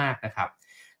นี้มากๆนะครับ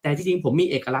แต่จริงๆผมมี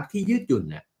เอกลักษณ์ที่ยืดหยุ่น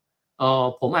เนี่ย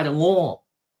ผมอาจจะโง่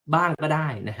บ้างก็ได้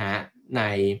นะฮะใน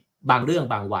บางเรื่อง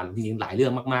บางวันจริงๆหลายเรื่อ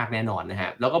งมากๆแน่นอนนะฮะ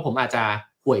แล้วก็ผมอาจจะ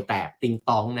ห่วยแตกติงต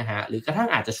องนะฮะหรือกระทั่ง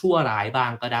อาจจะชั่วร้ายบ้า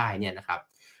งก็ได้เนี่ยนะครับ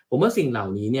ผมว่าสิ่งเหล่า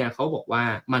นี้เนี่ยเขาบอกว่า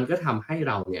มันก็ทำให้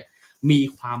เราเนี่ยมี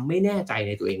ความไม่แน่ใจใ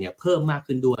นตัวเองเนี่ยเพิ่มมาก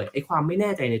ขึ้นด้วยไอ้ความไม่แ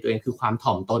น่ใจในตัวเองคือความ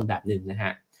ถ่อมตนแบบนึงนะฮ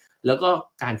ะแล้วก็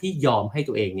การที่ยอมให้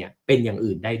ตัวเองเนี่ยเป็นอย่าง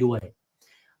อื่นได้ด้วย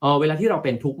เวลาที่เราเ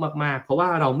ป็นทุกข์มากๆเพราะว่า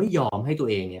เราไม่ยอมให้ตัว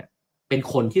เองเนี่ยเป็น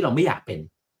คนที่เราไม่อยากเป็น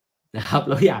นะครับ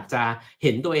เราอยากจะเ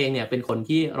ห็นตัวเองเนี่ยเป็นคน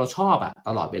ที่เราชอบต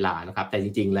ลอดเวลานะครับแต่จ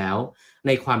ริงๆแล้วใ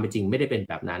นความเป็นจริงไม่ได้เป็น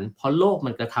แบบนั้นเพราะโลกมั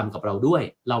นกระทำกับเราด้วย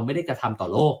เราไม่ได้กระทำต่อ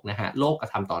โลกนะฮะโลกกร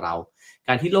ะทำต่อเราก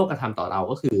ารที่โลกกระทำต่อเรา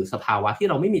ก็คือสภาวะที่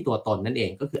เราไม่มีตัวตนนั่นเอ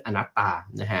งก็คืออนัตตา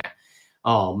นะฮะ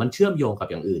มันเชื่อมโยงกับ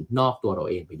อย่างอื่นนอกตัวเรา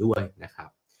เองไปด้วยนะครับ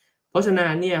เพราะฉะนั้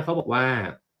นเนี่ยเขาบอกว่า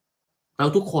เรา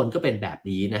ทุกคนก็เป็นแบบ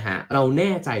นี้นะฮะเราแ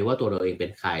น่ใจว่าตัวเราเองเป็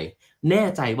นใครแน่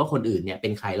ใจว่าคนอื่นเนี่ยเป็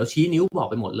นใครเราชี้นิ้วบอก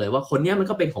ไปหมดเลยว่าคนเนี้ยมัน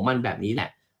ก็เป็นของมันแบบนี้แหละ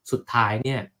สุดท้ายเ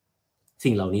นี่ย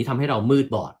สิ่งเหล่านี้ทำให้เรามืด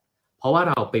บอดเพราะว่า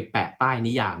เราไปแปะป้าย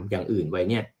นิยามอย่างอื่นไว้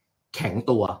เนี่ยแข็ง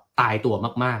ตัวตายตัว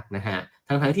มากๆนะฮะ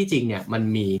ทั้งที่จริงเนี่ยมัน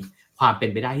มีความเป็น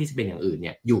ไปได้ที่จะเป็นอย่างอื่นเ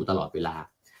นี่ยอยู่ตลอดเวลา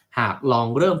หากลอง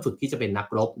เริ่มฝึกที่จะเป็นนัก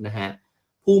รบนะฮะ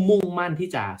ผู้มุ่งมั่นที่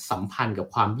จะสัมพันธ์กับ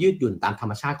ความยืดหยุ่นตามธร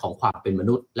รมชาติของความเป็นม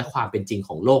นุษย์และความเป็นจริงข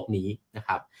องโลกนี้นะค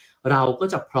รับเราก็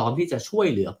จะพร้อมที่จะช่วย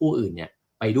เหลือผู้อื่นเนี่ย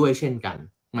ไปด้วยเช่นกัน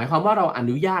หมายความว่าเราอ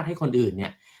นุญาตให้คนอื่นเนี่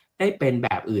ยได้เป็นแบ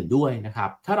บอื่นด้วยนะครับ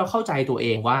ถ้าเราเข้าใจตัวเอ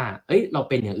งว่าเรา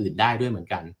เป็นอย่างอื่นได้ด้วยเหมือน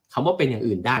กันคำว่าเป็นอย่าง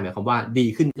อื่นได้หมายความว่าดี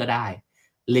ขึ้นก็ได้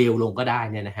เลวลงก็ได้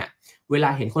เนี่ยนะฮะเวลา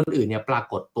เห็นคนอื่นเนี่ยปรา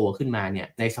กฏตัวขึ้นมาเนี่ย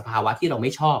ในสภาวะที่เราไ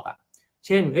ม่ชอบอ่ะเ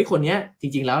ช่นคนเนี้ยจ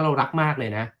ริงๆแล้วเรารักมากเลย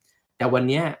นะแต่วัน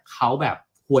เนี้ยเขาแบบ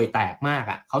ห่วยแตกมาก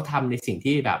อ่ะเขาทำในสิ่ง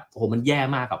ที่แบบโอ้โหมันแย่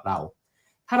มากกับเรา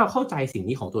ถ้าเราเข้าใจสิ่ง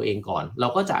นี้ของตัวเองก่อนเรา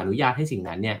ก็จะอนุญาตให้สิ่ง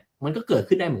นั้นเนี่ยมันก็เกิด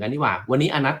ขึ้นได้เหมือนกันนี่หว่าวันนี้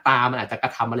อนัตตามันอาจจะกร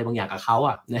ะทำอะไรบางอย่างกับเขา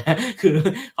อ่ะนะคือ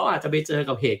เขาอาจจะไปเจอ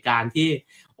กับเหตุการณ์ที่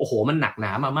โอ้โหมันหนักหน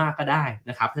ามามากก็ได้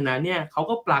นะครับฉะนั้นเนี่ยเขา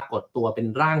ก็ปรากฏตัวเป็น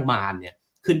ร่างมารเนี่ย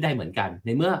ขึ้นได้เหมือนกันใน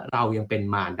เมื่อเรายังเป็น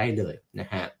มารได้เลยนะ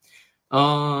ฮะ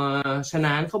ฉะ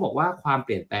นั้นเขาบอกว่าความเป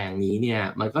ลี่ยนแปลงนี้เนี่ย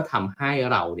มันก็ทำให้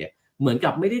เราเนี่ยเหมือนกั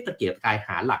บไม่ได้ตะเกียกตะกายห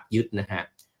าหลักยึดนะฮะ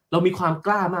เรามีความก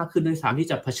ล้ามากขึ้นด้วยซ้ำที่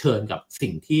จะเผชิญกับ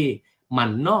สิ่งที่มัน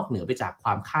นอกเหนือไปจากคว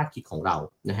ามคาดคิดของเรา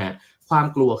นะฮะความ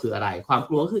กลัวคืออะไรความก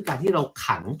ลัวก็คือการที่เรา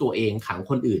ขังตัวเองขัง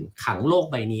คนอื่นขังโลก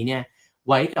ใบนี้เนี่ย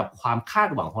ไว้กับความคาด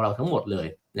หวังของเราทั้งหมดเลย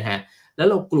นะฮะแล้ว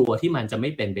เรากลัวที่มันจะไม่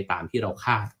เป็นไปตามที่เราค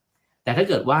าดแต่ถ้า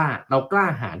เกิดว่าเรากล้า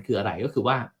หาญคืออะไรก็คือ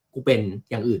ว่ากูเป็น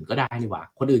อย่างอื่นก็ได้นี่หว่า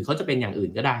คนอื่นเขาจะเป็นอย่างอื่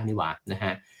นก็ได้นี่หว่านะฮ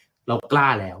ะเรากล้า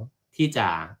แล้วที่จะ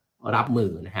รับมื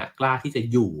อนะฮะกล้าที่จะ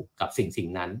อยู่กับสิ่ง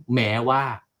นั้นแม้ว่า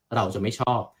เราจะไม่ช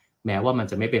อบแม้ว่ามัน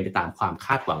จะไม่เป็นไปตามความค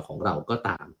าดหวังของเราก็ต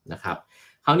ามนะครับ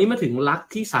คราวนี้มาถึงลักษ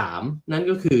ณ์ที่3นั่น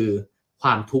ก็คือคว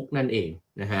ามทุกข์นั่นเอง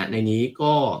นะฮะในนี้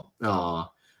ก็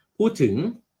พูดถึง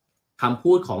คำ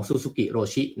พูดของซูซูกิโร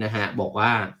ชินะฮะบอกว่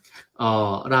า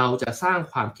เราจะสร้าง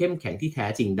ความเข้มแข็งที่แท้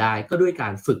จริงได้ก็ด้วยกา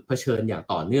รฝึกเผชิญอย่าง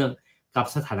ต่อเนื่องกับ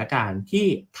สถานการณ์ที่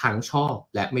ทั้งชอบ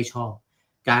และไม่ชอบ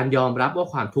การยอมรับว่า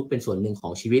ความทุกข์เป็นส่วนหนึ่งขอ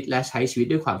งชีวิตและใช้ชีวิต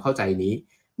ด้วยความเข้าใจนี้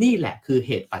นี่แหละคือเ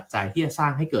หตุปัจจัยที่จะสร้า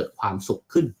งให้เกิดความสุข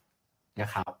ขึ้นนะ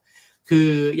ครับคือ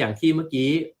อย่างที่เมื่อกี้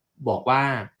บอกว่า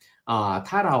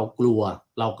ถ้าเรากลัว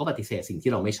เราก็ปฏิเสธสิ่ง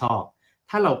ที่เราไม่ชอบ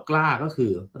ถ้าเรากล้าก็คื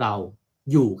อเรา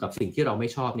อยู่กับสิ่งที่เราไม่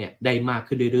ชอบเนี่ยได้มาก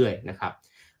ขึ้นเรื่อยๆนะครับ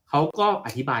เขาก็อ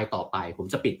ธิบายต่อไปผม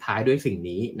จะปิดท้ายด้วยสิ่ง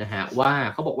นี้นะฮะว่า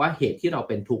เขาบอกว่าเหตุที่เราเ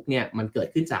ป็นทุกข์เนี่ยมันเกิด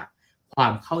ขึ้นจากควา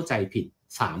มเข้าใจผิด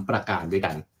3ประการด้วย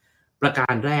กันประกา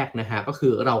รแรกนะฮะก็คื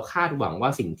อเราคาดหวังว่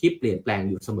าสิ่งที่เปลี่ยนแปลง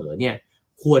อยู่เสมอเนี่ย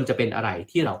ควรจะเป็นอะไร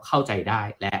ที่เราเข้าใจได้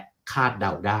และคาดเด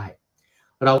าได้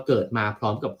เราเกิดมาพร้อ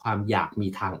มกับความอยากมี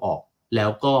ทางออกแล้ว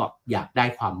ก็อยากได้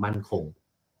ความมั่นคง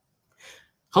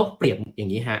เขาเปรียบอย่า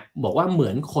งนี้ฮะบอกว่าเหมื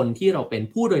อนคนที่เราเป็น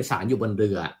ผู้โดยสารอยู่บนเ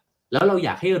รือแล้วเราอย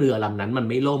ากให้เรือลำนั้นมัน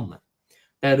ไม่ล่ม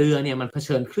แต่เรือเนี่ยมันเผ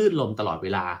ชิญคลื่นลมตลอดเว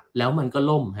ลาแล้วมันก็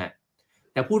ล่มฮะ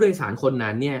แต่ผู้โดยสารคน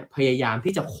นั้นเนี่ยพยายาม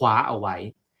ที่จะคว้าเอาไว้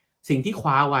สิ่งที่ค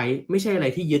ว้าไว้ไม่ใช่อะไร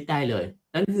ที่ยึดได้เลย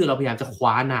นั่นคือเราพยายามจะค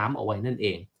ว้าน้ำเอาไว้นั่นเอ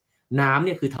งน้ำเ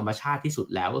นี่ยคือธรรมชาติที่สุด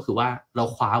แล้วก็คือว่าเรา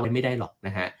คว้าไว้ไม่ได้หรอกน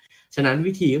ะฮะฉะนั้น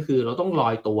วิธีก็คือเราต้องลอ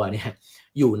ยตัวเนี่ย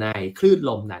อยู่ในคลื่น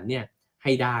ลมนั้นเนี่ยใ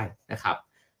ห้ได้นะครับ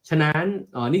ฉะนั้น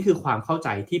นี่คือความเข้าใจ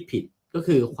ที่ผิดก็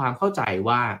คือความเข้าใจ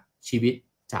ว่าชีวิต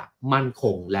จะมั่นค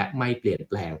งและไม่เปลี่ยน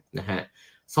แปลงนะฮะ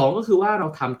2ก็คือว่าเรา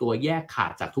ทำตัวแยกขา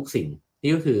ดจากทุกสิ่ง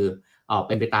นี่ก็คือเ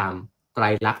ป็นไปตามไตร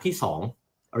ลักษณ์ที่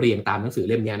2เรียงตามหนังสือ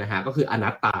เล่มนี้นะฮะก็คืออนั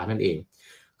ตตานั่นเอง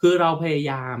คือเราพยา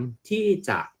ยามที่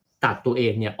จะตัดตัวเอ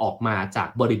งเนี่ยออกมาจาก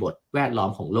บริบทแวดล้อ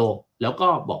มของโลกแล้วก็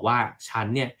บอกว่าฉัน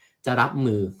เนี่ยจะรับ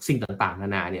มือสิ่งต่างๆนา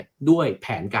นาเนี่ยด้วยแผ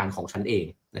นการของฉันเอง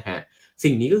นะฮะ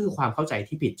สิ่งนี้ก็คือความเข้าใจ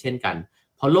ที่ผิดเช่นกัน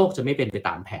เพราะโลกจะไม่เป็นไปต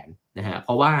ามแผนนะฮะเพ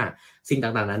ราะว่าสิ่งต่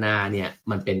างๆนานาเนี่ย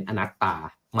มันเป็นอนัตตา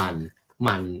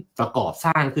มันประกอบส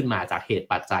ร้างขึ้นมาจากเหตุ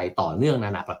ปัจจัยต่อเนื่องน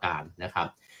านาประการนะครับ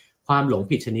ความหลง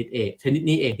ผิดชนิด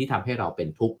นี้เองที่ทำให้เราเป็น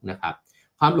ทุกข์นะครับ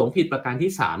ความหลงผิดประการ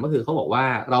ที่3ก็คือเขาบอกว่า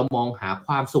เรามองหาค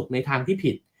วามสุขในทางที่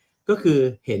ผิดก็คือ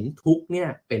เห็นทุกข์เนี่ย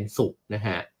เป็นสุขนะฮ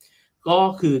ะก็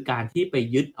คือการที่ไป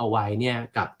ยึดเอาไว้เนี่ย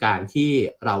กับการที่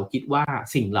เราคิดว่า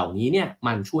สิ่งเหล่านี้เนี่ย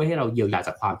มันช่วยให้เราเยียวยาจ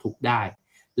ากความทุกข์ได้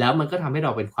แล้วมันก็ทำให้เร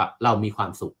ามีควา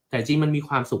มสุขแต่จริงมันมีค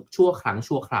วามสุขชั่วครั้ง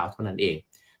ชั่วคราวเท่านั้นเอง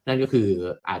นั่นก็คือ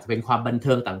อาจจะเป็นความบันเ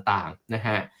ทิงต่างๆนะฮ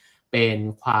ะเป็น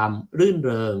ความรื่นเ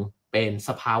ริงเป็นส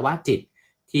ภาวะจิต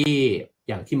ที่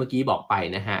อย่างที่เมื่อกี้บอกไป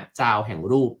นะฮะเจ้าแห่ง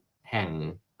รูปแห่ง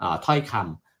ถ้อยค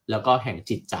ำแล้วก็แห่ง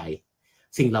จิตใจ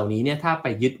สิ่งเหล่านี้เนี่ยถ้าไป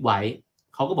ยึดไว้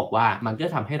เขาก็บอกว่ามันก็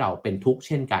ทำให้เราเป็นทุกข์เ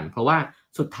ช่นกันเพราะว่า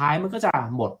สุดท้ายมันก็จะ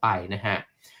หมดไปนะฮะ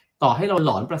ต่อให้เราห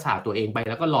ลอนประสาทตัวเองไป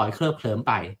แล้วก็ลอยเคลิบเคลิ้ม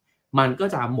ไปมันก็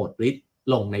จะหมดฤทธิ์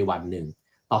ลงในวันหนึ่ง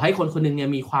ต่อให้คนคนนึงเนี่ย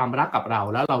มีความรักกับเรา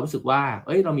แล้วเรารู้สึกว่า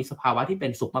เรามีสภาวะที่เป็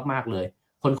นสุขมากๆเลย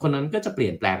คนคนนั้นก็จะเปลี่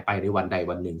ยนแปลงไปในวันใด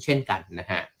วันหนึ่งเช่นกันนะ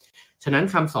ฮะฉะนั้น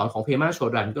คำสอนของเพมาโช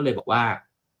ดันก็เลยบอกว่า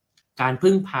การ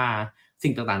พึ่งพาสิ่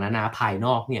งต่างๆนานาภายน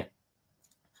อกเนี่ย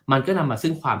มันก็นำมา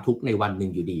ซึ่งความทุกข์ในวันหนึ่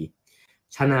งอยู่ดี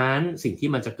ฉะนั้นสิ่งที่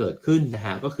มันจะเกิดขึ้นนะฮ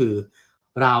ะก็คือ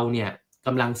เราเนี่ยก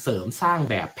ำลังเสริมสร้าง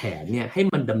แบบแผนเนี่ยให้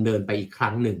มันดำเนินไปอีกค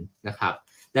รั้งหนึ่งนะครับ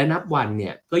และนับวันเนี่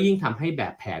ยก็ยิ่งทำให้แบ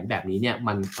บแผนแบบนี้เนี่ย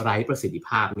มันไร้ประสิทธิภ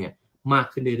าพเนี่ยมาก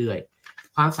ขึ้นเรื่อย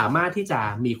ๆความสามารถที่จะ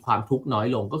มีความทุกข์น้อย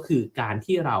ลงก็คือการ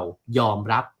ที่เรายอม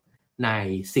รับใน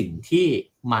สิ่งที่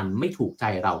มันไม่ถูกใจ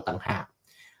เราต่างหาก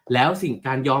แล้วก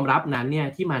ารยอมรับนั้นเนี่ย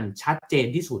ที่มันชัดเจน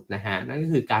ที่สุดนะฮะนั่นก็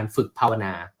คือการฝึกภาวน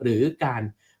าหรือการ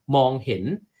มองเห็น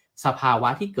สภาวะ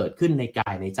ที่เกิดขึ้นในกา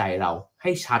ยในใจเราใ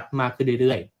ห้ชัดมากขึ้นเ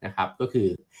รื่อยๆนะครับก็คือ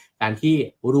การที่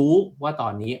รู้ว่าตอ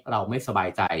นนี้เราไม่สบาย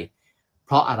ใจเพ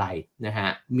ราะอะไรนะฮะ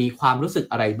มีความรู้สึก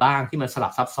อะไรบ้างที่มันสลั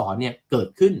บซับซ้อนเนี่ยเกิด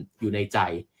ขึ้นอยู่ในใจ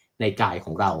ในกายข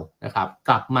องเรานะครับก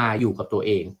ลับมาอยู่กับตัวเ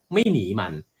องไม่หนีมั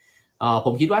นผ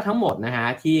มคิดว่าทั้งหมดนะฮะ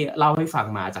ที่เล่าให้ฟัง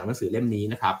มาจากหนังสือเล่มนี้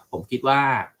นะครับผมคิดว่า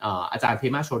อาจารย์เพ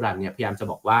มาโชรันเนี่ยพยายามจะ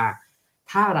บอกว่า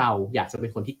ถ้าเราอยากจะเป็น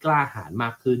คนที่กล้าหาญม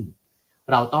ากขึ้น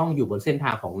เราต้องอยู่บนเส้นท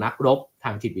างของนักรบท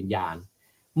างจิตวิญญาณ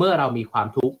เมื่อเรามีความ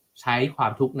ทุกข์ใช้ควา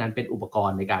มทุกข์นั้นเป็นอุปกร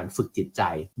ณ์ในการฝึกจิตใจ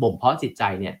บ่มเพาะจิตใจ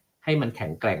เนี่ยให้มันแข็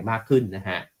งแกร่งมากขึ้นนะฮ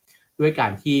ะด้วยกา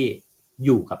รที่อ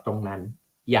ยู่กับตรงนั้น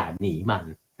อย่าหนีมัน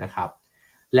นะครับ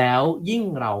แล้วยิ่ง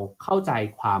เราเข้าใจ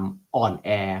ความอ่อนแอ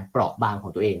เปราะบางขอ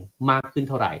งตัวเองมากขึ้น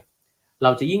เท่าไหร่เร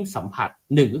าจะยิ่งสัมผัส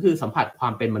หนึ่งก็คือสัมผัสควา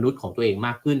มเป็นมนุษย์ของตัวเองม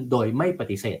ากขึ้นโดยไม่ป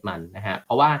ฏิเสธมันนะฮะเพ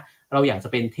ราะว่าเราอยากจะ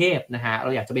เป็นเทพนะฮะเร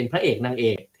าอยากจะเป็นพระเอกนางเอ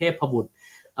กเทพบุตร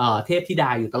เทพธิดา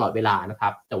อยู่ตลอดเวลานะครั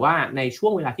บแต่ว่าในช่ว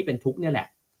งเวลาที่เป็นทุกข์เนี่ยแหละ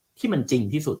ที่มันจริง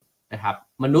ที่สุดนะครับ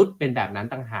มนุษย์เป็นแบบนั้น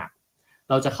ต่างหาก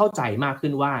เราจะเข้าใจมากขึ้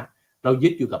นว่าเรายึ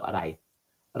ดอยู่กับอะไร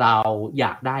เราอย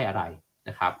ากได้อะไร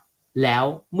นะครับแล้ว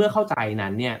เมื่อเข้าใจนั้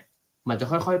นเนี่ยมันจะ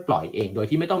ค่อยๆปล่อยเองโดย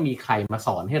ที่ไม่ต้องมีใครมาส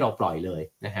อนให้เราปล่อยเลย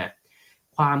นะฮะ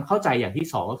ความเข้าใจอย่างที่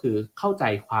สองก็คือเข้าใจ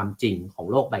ความจริงของ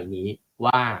โลกใบนี้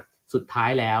ว่าสุดท้าย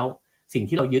แล้วสิ่ง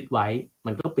ที่เรายึดไว้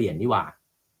มันก็เปลี่ยนนี่หว่า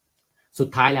สุด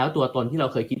ท้ายแล้วตัวตนที่เรา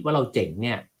เคยคิดว่าเราเจ๋งเ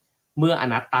นี่ยเมื่ออ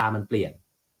นัตตามันเปลี่ยน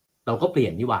เราก็เปลี่ย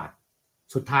นนี่หว่า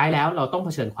สุดท้ายแล้วเราต้องเผ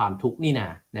ชิญความทุกข์นี่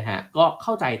นะฮะก็เ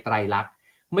ข้าใจไตรลักษณ์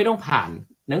ไม่ต้องผ่าน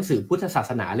หนังสือพุทธศา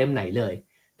สนาเล่มไหนเลย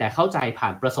แต่เข้าใจผ่า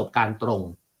นประสบการณ์ตรง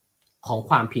ของ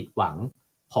ความผิดหวัง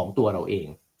ของตัวเราเอง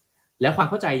และความ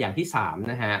เข้าใจอย่างที่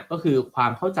3นะฮะก็คือควา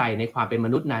มเข้าใจในความเป็นม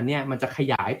นุษย์นั้นเนี่ยมันจะข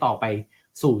ยายต่อไป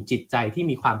สู่จิตใจที่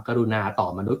มีความกรุณาต่อ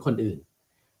มนุษย์คนอื่น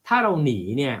ถ้าเราหนี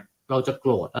เนี่ยเราจะโก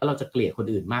รธแล้วเราจะเกลียดคน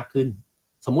อื่นมากขึ้น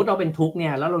สมมุติเราเป็นทุกข์เนี่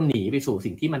ยแล้วเราหนีไปสู่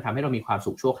สิ่งที่มันทำให้เรามีความ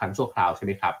สุขชั่วครั้งชั่วคราวใช่ไห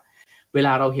มครับเวล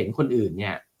าเราเห็นคนอื่นเนี่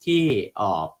ยที่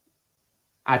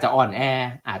อาจจะอ่อนแอ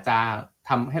อาจจะท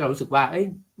ำให้เรารู้สึกว่าเอ้ย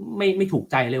ไม่ถูก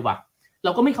ใจเลยว่ะเร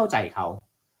าก็ไม่เข้าใจเขา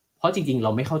เพราะจริงๆเร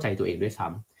าไม่เข้าใจตัวเองด้วยซ้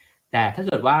ำแต่ถ้าเ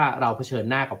กิดว่าเราเผชิญ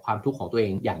หน้ากับความทุกข์ของตัวเอ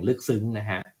งอย่างลึกซึ้งนะ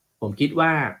ฮะผมคิดว่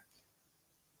า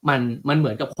มันเหมื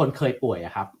อนกับคนเคยป่วยอ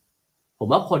ะครับผม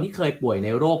ว่าคนที่เคยป่วยใน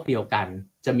โรคเดียวกัน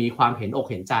จะมีความเห็นอก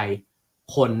เห็นใจ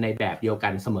คนในแบบเดียวกั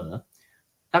นเสมอ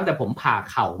ตั้งแต่ผมผ่า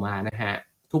เข่ามานะฮะ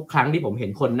ทุกครั้งที่ผมเห็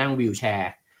นคนนั่งวีลแช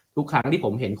ร์ทุกครั้งที่ผ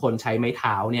มเห็นคนใช้ไม้เ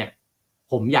ท้าเนี่ย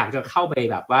ผมอยากจะเข้าไป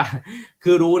แบบว่า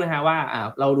คือรู้นะฮะว่า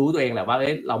เรารู้ตัวเองแหละว่า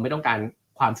เราไม่ต้องการ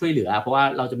ความช่วยเหลือเพราะว่า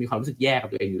เราจะมีความรู้สึกแย่กับ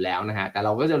ตัวเองอยู่แล้วนะฮะแต่เร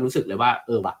าก็จะรู้สึกเลยว่า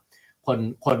ว่ะ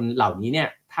คนเหล่านี้เนี่ย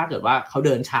ถ้าเกิดว่าเขาเ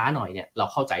ดินช้าหน่อยเนี่ยเรา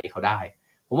เข้าใจเขาได้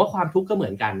ผมว่าความทุกข์ก็เหมื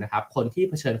อนกันนะครับคนที่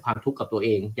เผชิญความทุกข์กับตัวเอ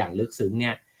งอย่างลึกซึ้งเ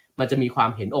นี่ยมันจะมีความ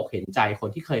เห็นอกเห็นใจคน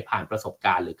ที่เคยผ่านประสบก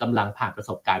ารณ์หรือกำลังผ่านประ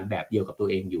สบการณ์แบบเดียวกับตัว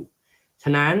เองอยู่ฉ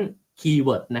ะนั้นคีย์เ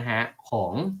วิร์ดนะฮะขอ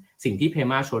งสิ่งที่เพ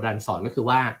มาโชรันสอนก็คือ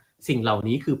ว่าสิ่งเหล่า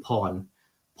นี้คือพ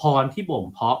รที่บ่ม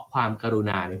เพาะความกรุ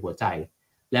ณาในหัวใจ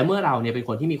และเมื่อเราเนี่ยเป็นค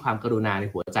นที่มีความกรุณาใน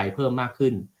หัวใจเพิ่มมาก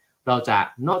ขึ้นเราจะ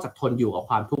นอกจากทนอยู่กับ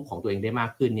ความทุกข์ของตัวเองได้มา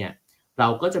กขึ้นเนี่ยเรา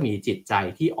ก็จะมีจิตใจ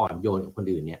ที่อ่อนโยนกับคน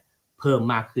อื่นเนี่ยเพิ่ม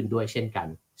มากขึ้นด้วยเช่นกัน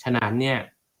ฉะนั้นเนี่ย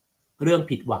เรื่อง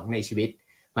ผิดหวังในชีวิต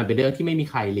มันเป็นเรื่องที่ไม่มี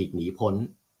ใครหลีกหนีพ้น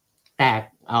แต่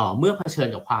เมื่อเผชิญ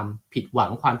กับความผิดหวั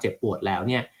งความเจ็บปวดแล้ว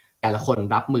เนี่ยแต่ละคน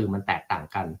รับมือมันแตกต่าง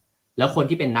กันแล้วคน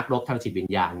ที่เป็นนักรบทางจิตวิญ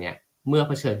ญาณเนี่ยเมื่อเ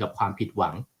ผชิญกับความผิดหวั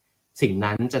งสิ่ง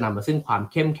นั้นจะนำมาซึ่งความ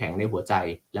เข้มแข็งในหัวใจ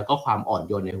แล้วก็ความอ่อน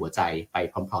โยนในหัวใจไป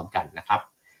พร้อมๆกันนะครับ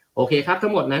โอเคครับทั้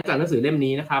งหมดนั้นจากหนังสือเล่ม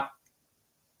นี้นะครับ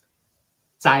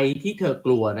ใจที่เธอก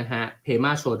ลัวนะฮะเพม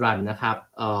าโชรันนะครับ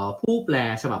ผู้แปล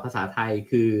ฉบับภาษาไทย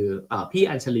คือพี่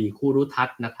อัญชลีคูรุทัศ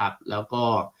น์นะครับแล้วก็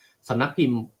สำนักพิ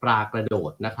มพ์ปลากระโด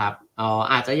ดนะครับ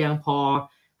อาจจะยังพอ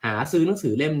หาซื้อหนังสื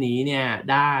อเล่มนี้เนี่ย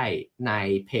ได้ใน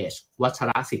เพจวัช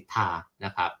รศิทธาน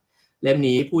ะครับเล่ม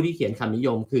นี้ผู้ที่เขียนคำนิย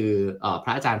มคือพร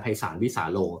ะอาจารย์ไพศาลวิสา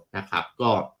โลนะครับ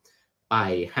ก็ไป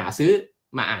หาซื้อ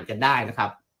มาอ่านกันได้นะครั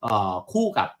บคู่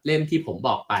กับเล่มที่ผมบ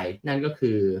อกไปนั่นก็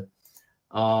คือ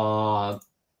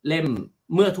เล่ม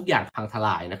เมื่อทุกอย่างพังทล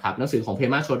ายนะครับหนังสือของเพ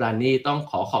มาโชรันนี่ต้อง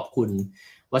ขอบคุณ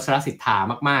วัชรศิทธา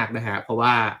มากๆนะฮะเพราะว่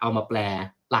าเอามาแปล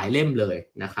หลายเล่มเลย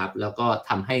นะครับแล้วก็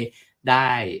ทำให้ไ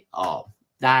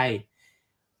ด้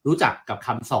รู้จักกับค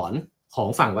ำสอนของ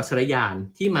ฝั่งวัชรยาน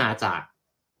ที่มาจาก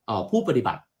ผู้ปฏิ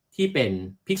บัติที่เป็น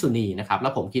ภิกษุณีนะครับแล้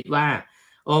วผมคิดว่า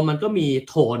มันก็มี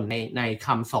โทนในค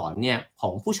ำสอนเนี่ยขอ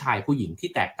งผู้ชายผู้หญิงที่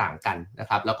แตกต่างกันนะ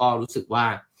ครับแล้วก็รู้สึกว่า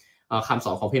คำส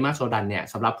อนของเพมาโชดันเนี่ย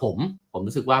สำหรับผม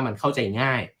รู้สึกว่ามันเข้าใจ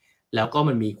ง่ายแล้วก็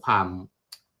มันมีความ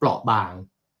เปราะบาง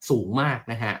สูงมาก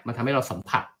นะฮะมันทำให้เราสัม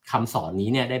ผัสคำสอนนี้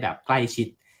เนี่ยได้แบบใกล้ชิด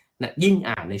นะยิ่ง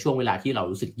อ่านในช่วงเวลาที่เรา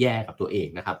รู้สึกแย่กับตัวเอง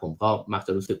นะครับผมก็มักจ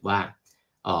ะรู้สึกว่า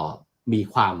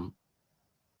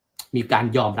มีการ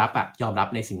ยอมรับ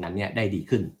ในสิ่งนั้นเนี่ยได้ดี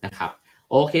ขึ้นนะครับ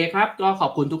โอเคครับก็ขอ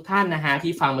บคุณทุกท่านนะฮะ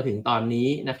ที่ฟังมาถึงตอนนี้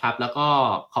นะครับแล้วก็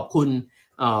ขอบคุณ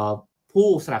ผู้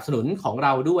สนับสนุนของเร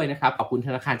าด้วยนะครับขอบคุณธ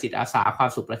นาคารจิตอาสาความ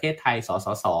สุขประเทศไทยสส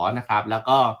สนะครับแล้ว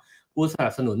ก็ผู้สนั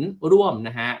บสนุนร่วมน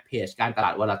ะฮะเพจการตลา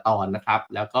ดวลตอนนะครับ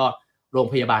แล้วก็โรง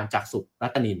พยาบาลจักษุรั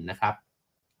ตนินนะครับ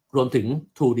รวมถึง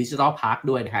True Digital Park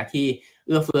ด้วยนะฮะที่เ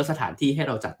อื้อเฟื้อสถานที่ให้เ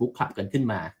ราจัดบุ๊กคลับกันขึ้น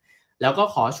มาแล้วก็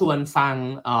ขอชวนฟัง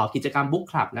กิจกรรมบุ๊ก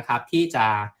คลับนะครับที่จะ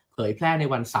เผยแพร่ใน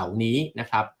วันเสาร์นี้นะ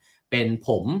ครับเป็นผ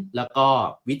มแล้วก็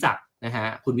วิจักรนะฮะ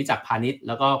คุณวิจักรพานิชแ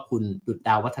ล้วก็คุณดุจด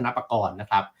าววัฒนประกรณ์นะ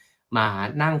ครับมา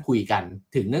นั่งคุยกัน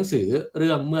ถึงหนังสือเ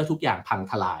รื่องเมื่อทุกอย่างพัง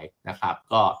ทลายนะครับ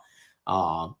ก็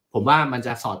ผมว่ามันจ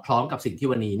ะสอดคล้องกับสิ่งที่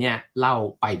วันนี้เนี่ยเล่า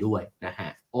ไปด้วยนะฮะ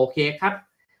โอเคครับ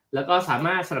แล้วก็สาม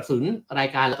ารถสนับสนุนราย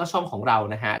การแล้วก็ช่องของเรา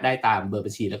นะฮะได้ตามเบอร์บั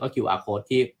ญชีแล้วก็ QR code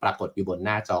ที่ปรากฏอยู่บนห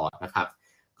น้าจอนะครับ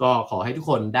ก็ขอให้ทุก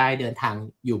คนได้เดินทาง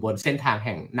อยู่บนเส้นทางแ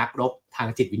ห่งนักรบทาง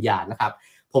จิตวิญญาณนะครับ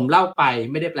ผมเล่าไป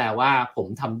ไม่ได้แปลว่าผม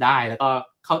ทำได้แล้วก็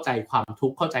เข้าใจความทุ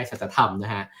กข์เข้าใจสัจธรรมน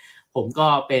ะฮะผมก็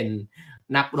เป็น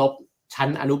นักรบชั้น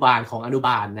อนุบาลของอนุบ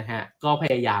าลนะฮะก็พ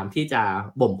ยายามที่จะ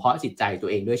บ่มเพาะจิตใจตัว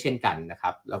เองด้วยเช่นกันนะค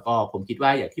รับแล้วก็ผมคิดว่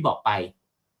าอย่างที่บอกไป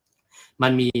มั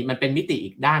นเป็นมิติ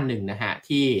อีกด้านหนึ่งนะฮะ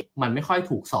ที่มันไม่ค่อย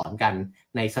ถูกสอนกัน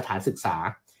ในสถานศึก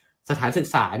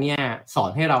ษาเนี่ยสอ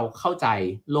นให้เราเข้าใจ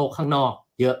โลกข้างนอก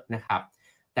เยอะนะครับ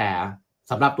แต่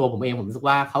สำหรับตัวผมเองผมรู้สึก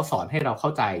ว่าเขาสอนให้เราเข้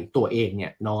าใจตัวเองเนี่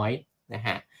ยน้อยนะฮ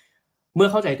ะเมื่อ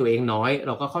เข้าใจตัวเองน้อยเ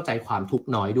ราก็เข้าใจความทุกข์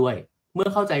น้อยด้วยเมื่อ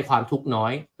เข้าใจความทุกข์น้อ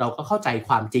ยเราก็เข้าใจค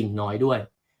วามจริงน้อยด้วย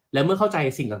และเมื่อเข้าใจ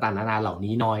สิ่งต่างๆนานาเหล่า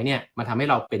นี้น้อยเนี่ยมันทำให้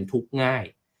เราเป็นทุกข์ง่าย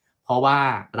เพราะว่า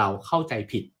เราเข้าใจ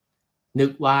ผิดนึ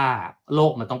กว่าโล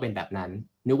กมันต้องเป็นแบบนั้น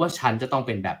นึกว่าฉันจะต้องเ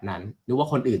ป็นแบบนั้นนึกว่า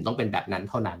คนอื่นต้องเป็นแบบนั้น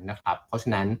เท่านั้นนะครับเพราะฉะ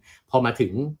นั้นพอมาถึ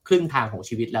งครึ่งทางของ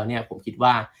ชีวิตแล้วเนี่ยผมคิดว่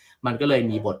ามันก็เลย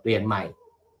มีบทเรียนใหม่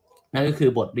นั่นก็คือ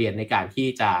บทเรียนในการที่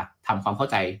จะทำความเข้า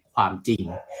ใจความจริง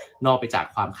นอกไปจาก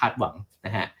ความคาดหวังน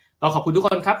ะฮะก็ขอบคุณทุกค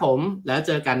นครับผมแล้วเ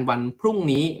จอกันวันพรุ่ง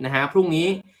นี้นะฮะพรุ่งนี้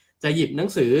จะหยิบหนัง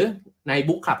สือใน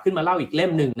บุ๊กคลับขึ้นมาเล่าอีกเล่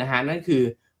มหนึ่งนะฮะนั่นคือ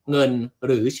เงินห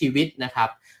รือชีวิตนะครับ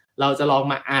เราจะลอง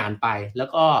มาอ่านไปแล้ว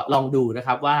ก็ลองดูนะค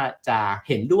รับว่าจะ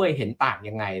เห็นด้วยเห็นต่าง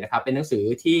ยังไงนะครับเป็นหนังสือ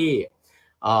ที่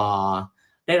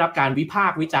ได้รับการวิพา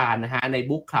กษ์วิจารณ์นะฮะใน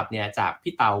บุ๊กคลับเนี่ยจาก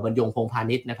พี่เต๋าบรรยงพงษ์พา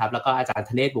ณิชย์นะครับแล้วก็อาจารย์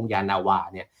ธเนศวงศ์ยานาวา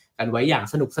เนี่ยกันไว้อย่าง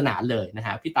สนุกสนานเลยนะฮ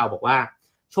ะพี่เต๋าบอกว่า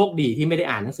โชคดีที่ไม่ได้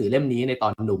อ่านหนังสือเล่มนี้ในตอ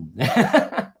นหนุ่ม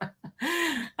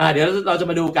เดี๋ยวเราจะ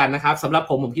มาดูกันนะครับสำหรับ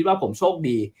ผมคิดว่าผมโชค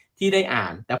ดีที่ได้อ่า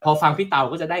นแต่พอฟังพี่เต๋า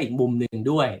ก็จะได้อีกมุมนึง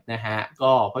ด้วยนะฮะ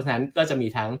ก็เพราะฉะนั้นก็จะมี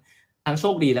ทั้งโช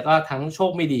คดีแล้วก็ทั้งโช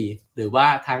คไม่ดีหรือว่า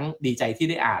ทั้งดีใจที่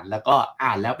ได้อ่านแล้วก็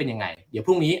อ่านแล้วเป็นยังไงเดี๋ยวพ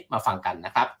รุ่งนี้มาฟังกันน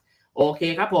ะครับโอเค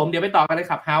ครับผมเดี๋ยวไปต่อกันใน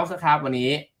Clubhouseนะครับวันนี้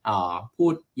พู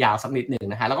ดยาวสักนิดหนึ่ง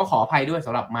นะฮะแล้วก็ขออภัยด้วยส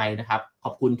ำหรับไมค์นะครับข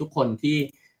อบคุณทุกคนที่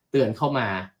เตือนเข้ามา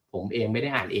ผมเองไม่ได้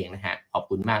อ่านเองนะฮะขอบ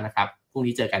คุณมากนะครับพรุ่ง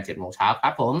นี้เจอกัน 7:00 น.ค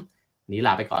รับผมนี้ล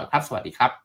าไปก่อนครับสวัสดีครับ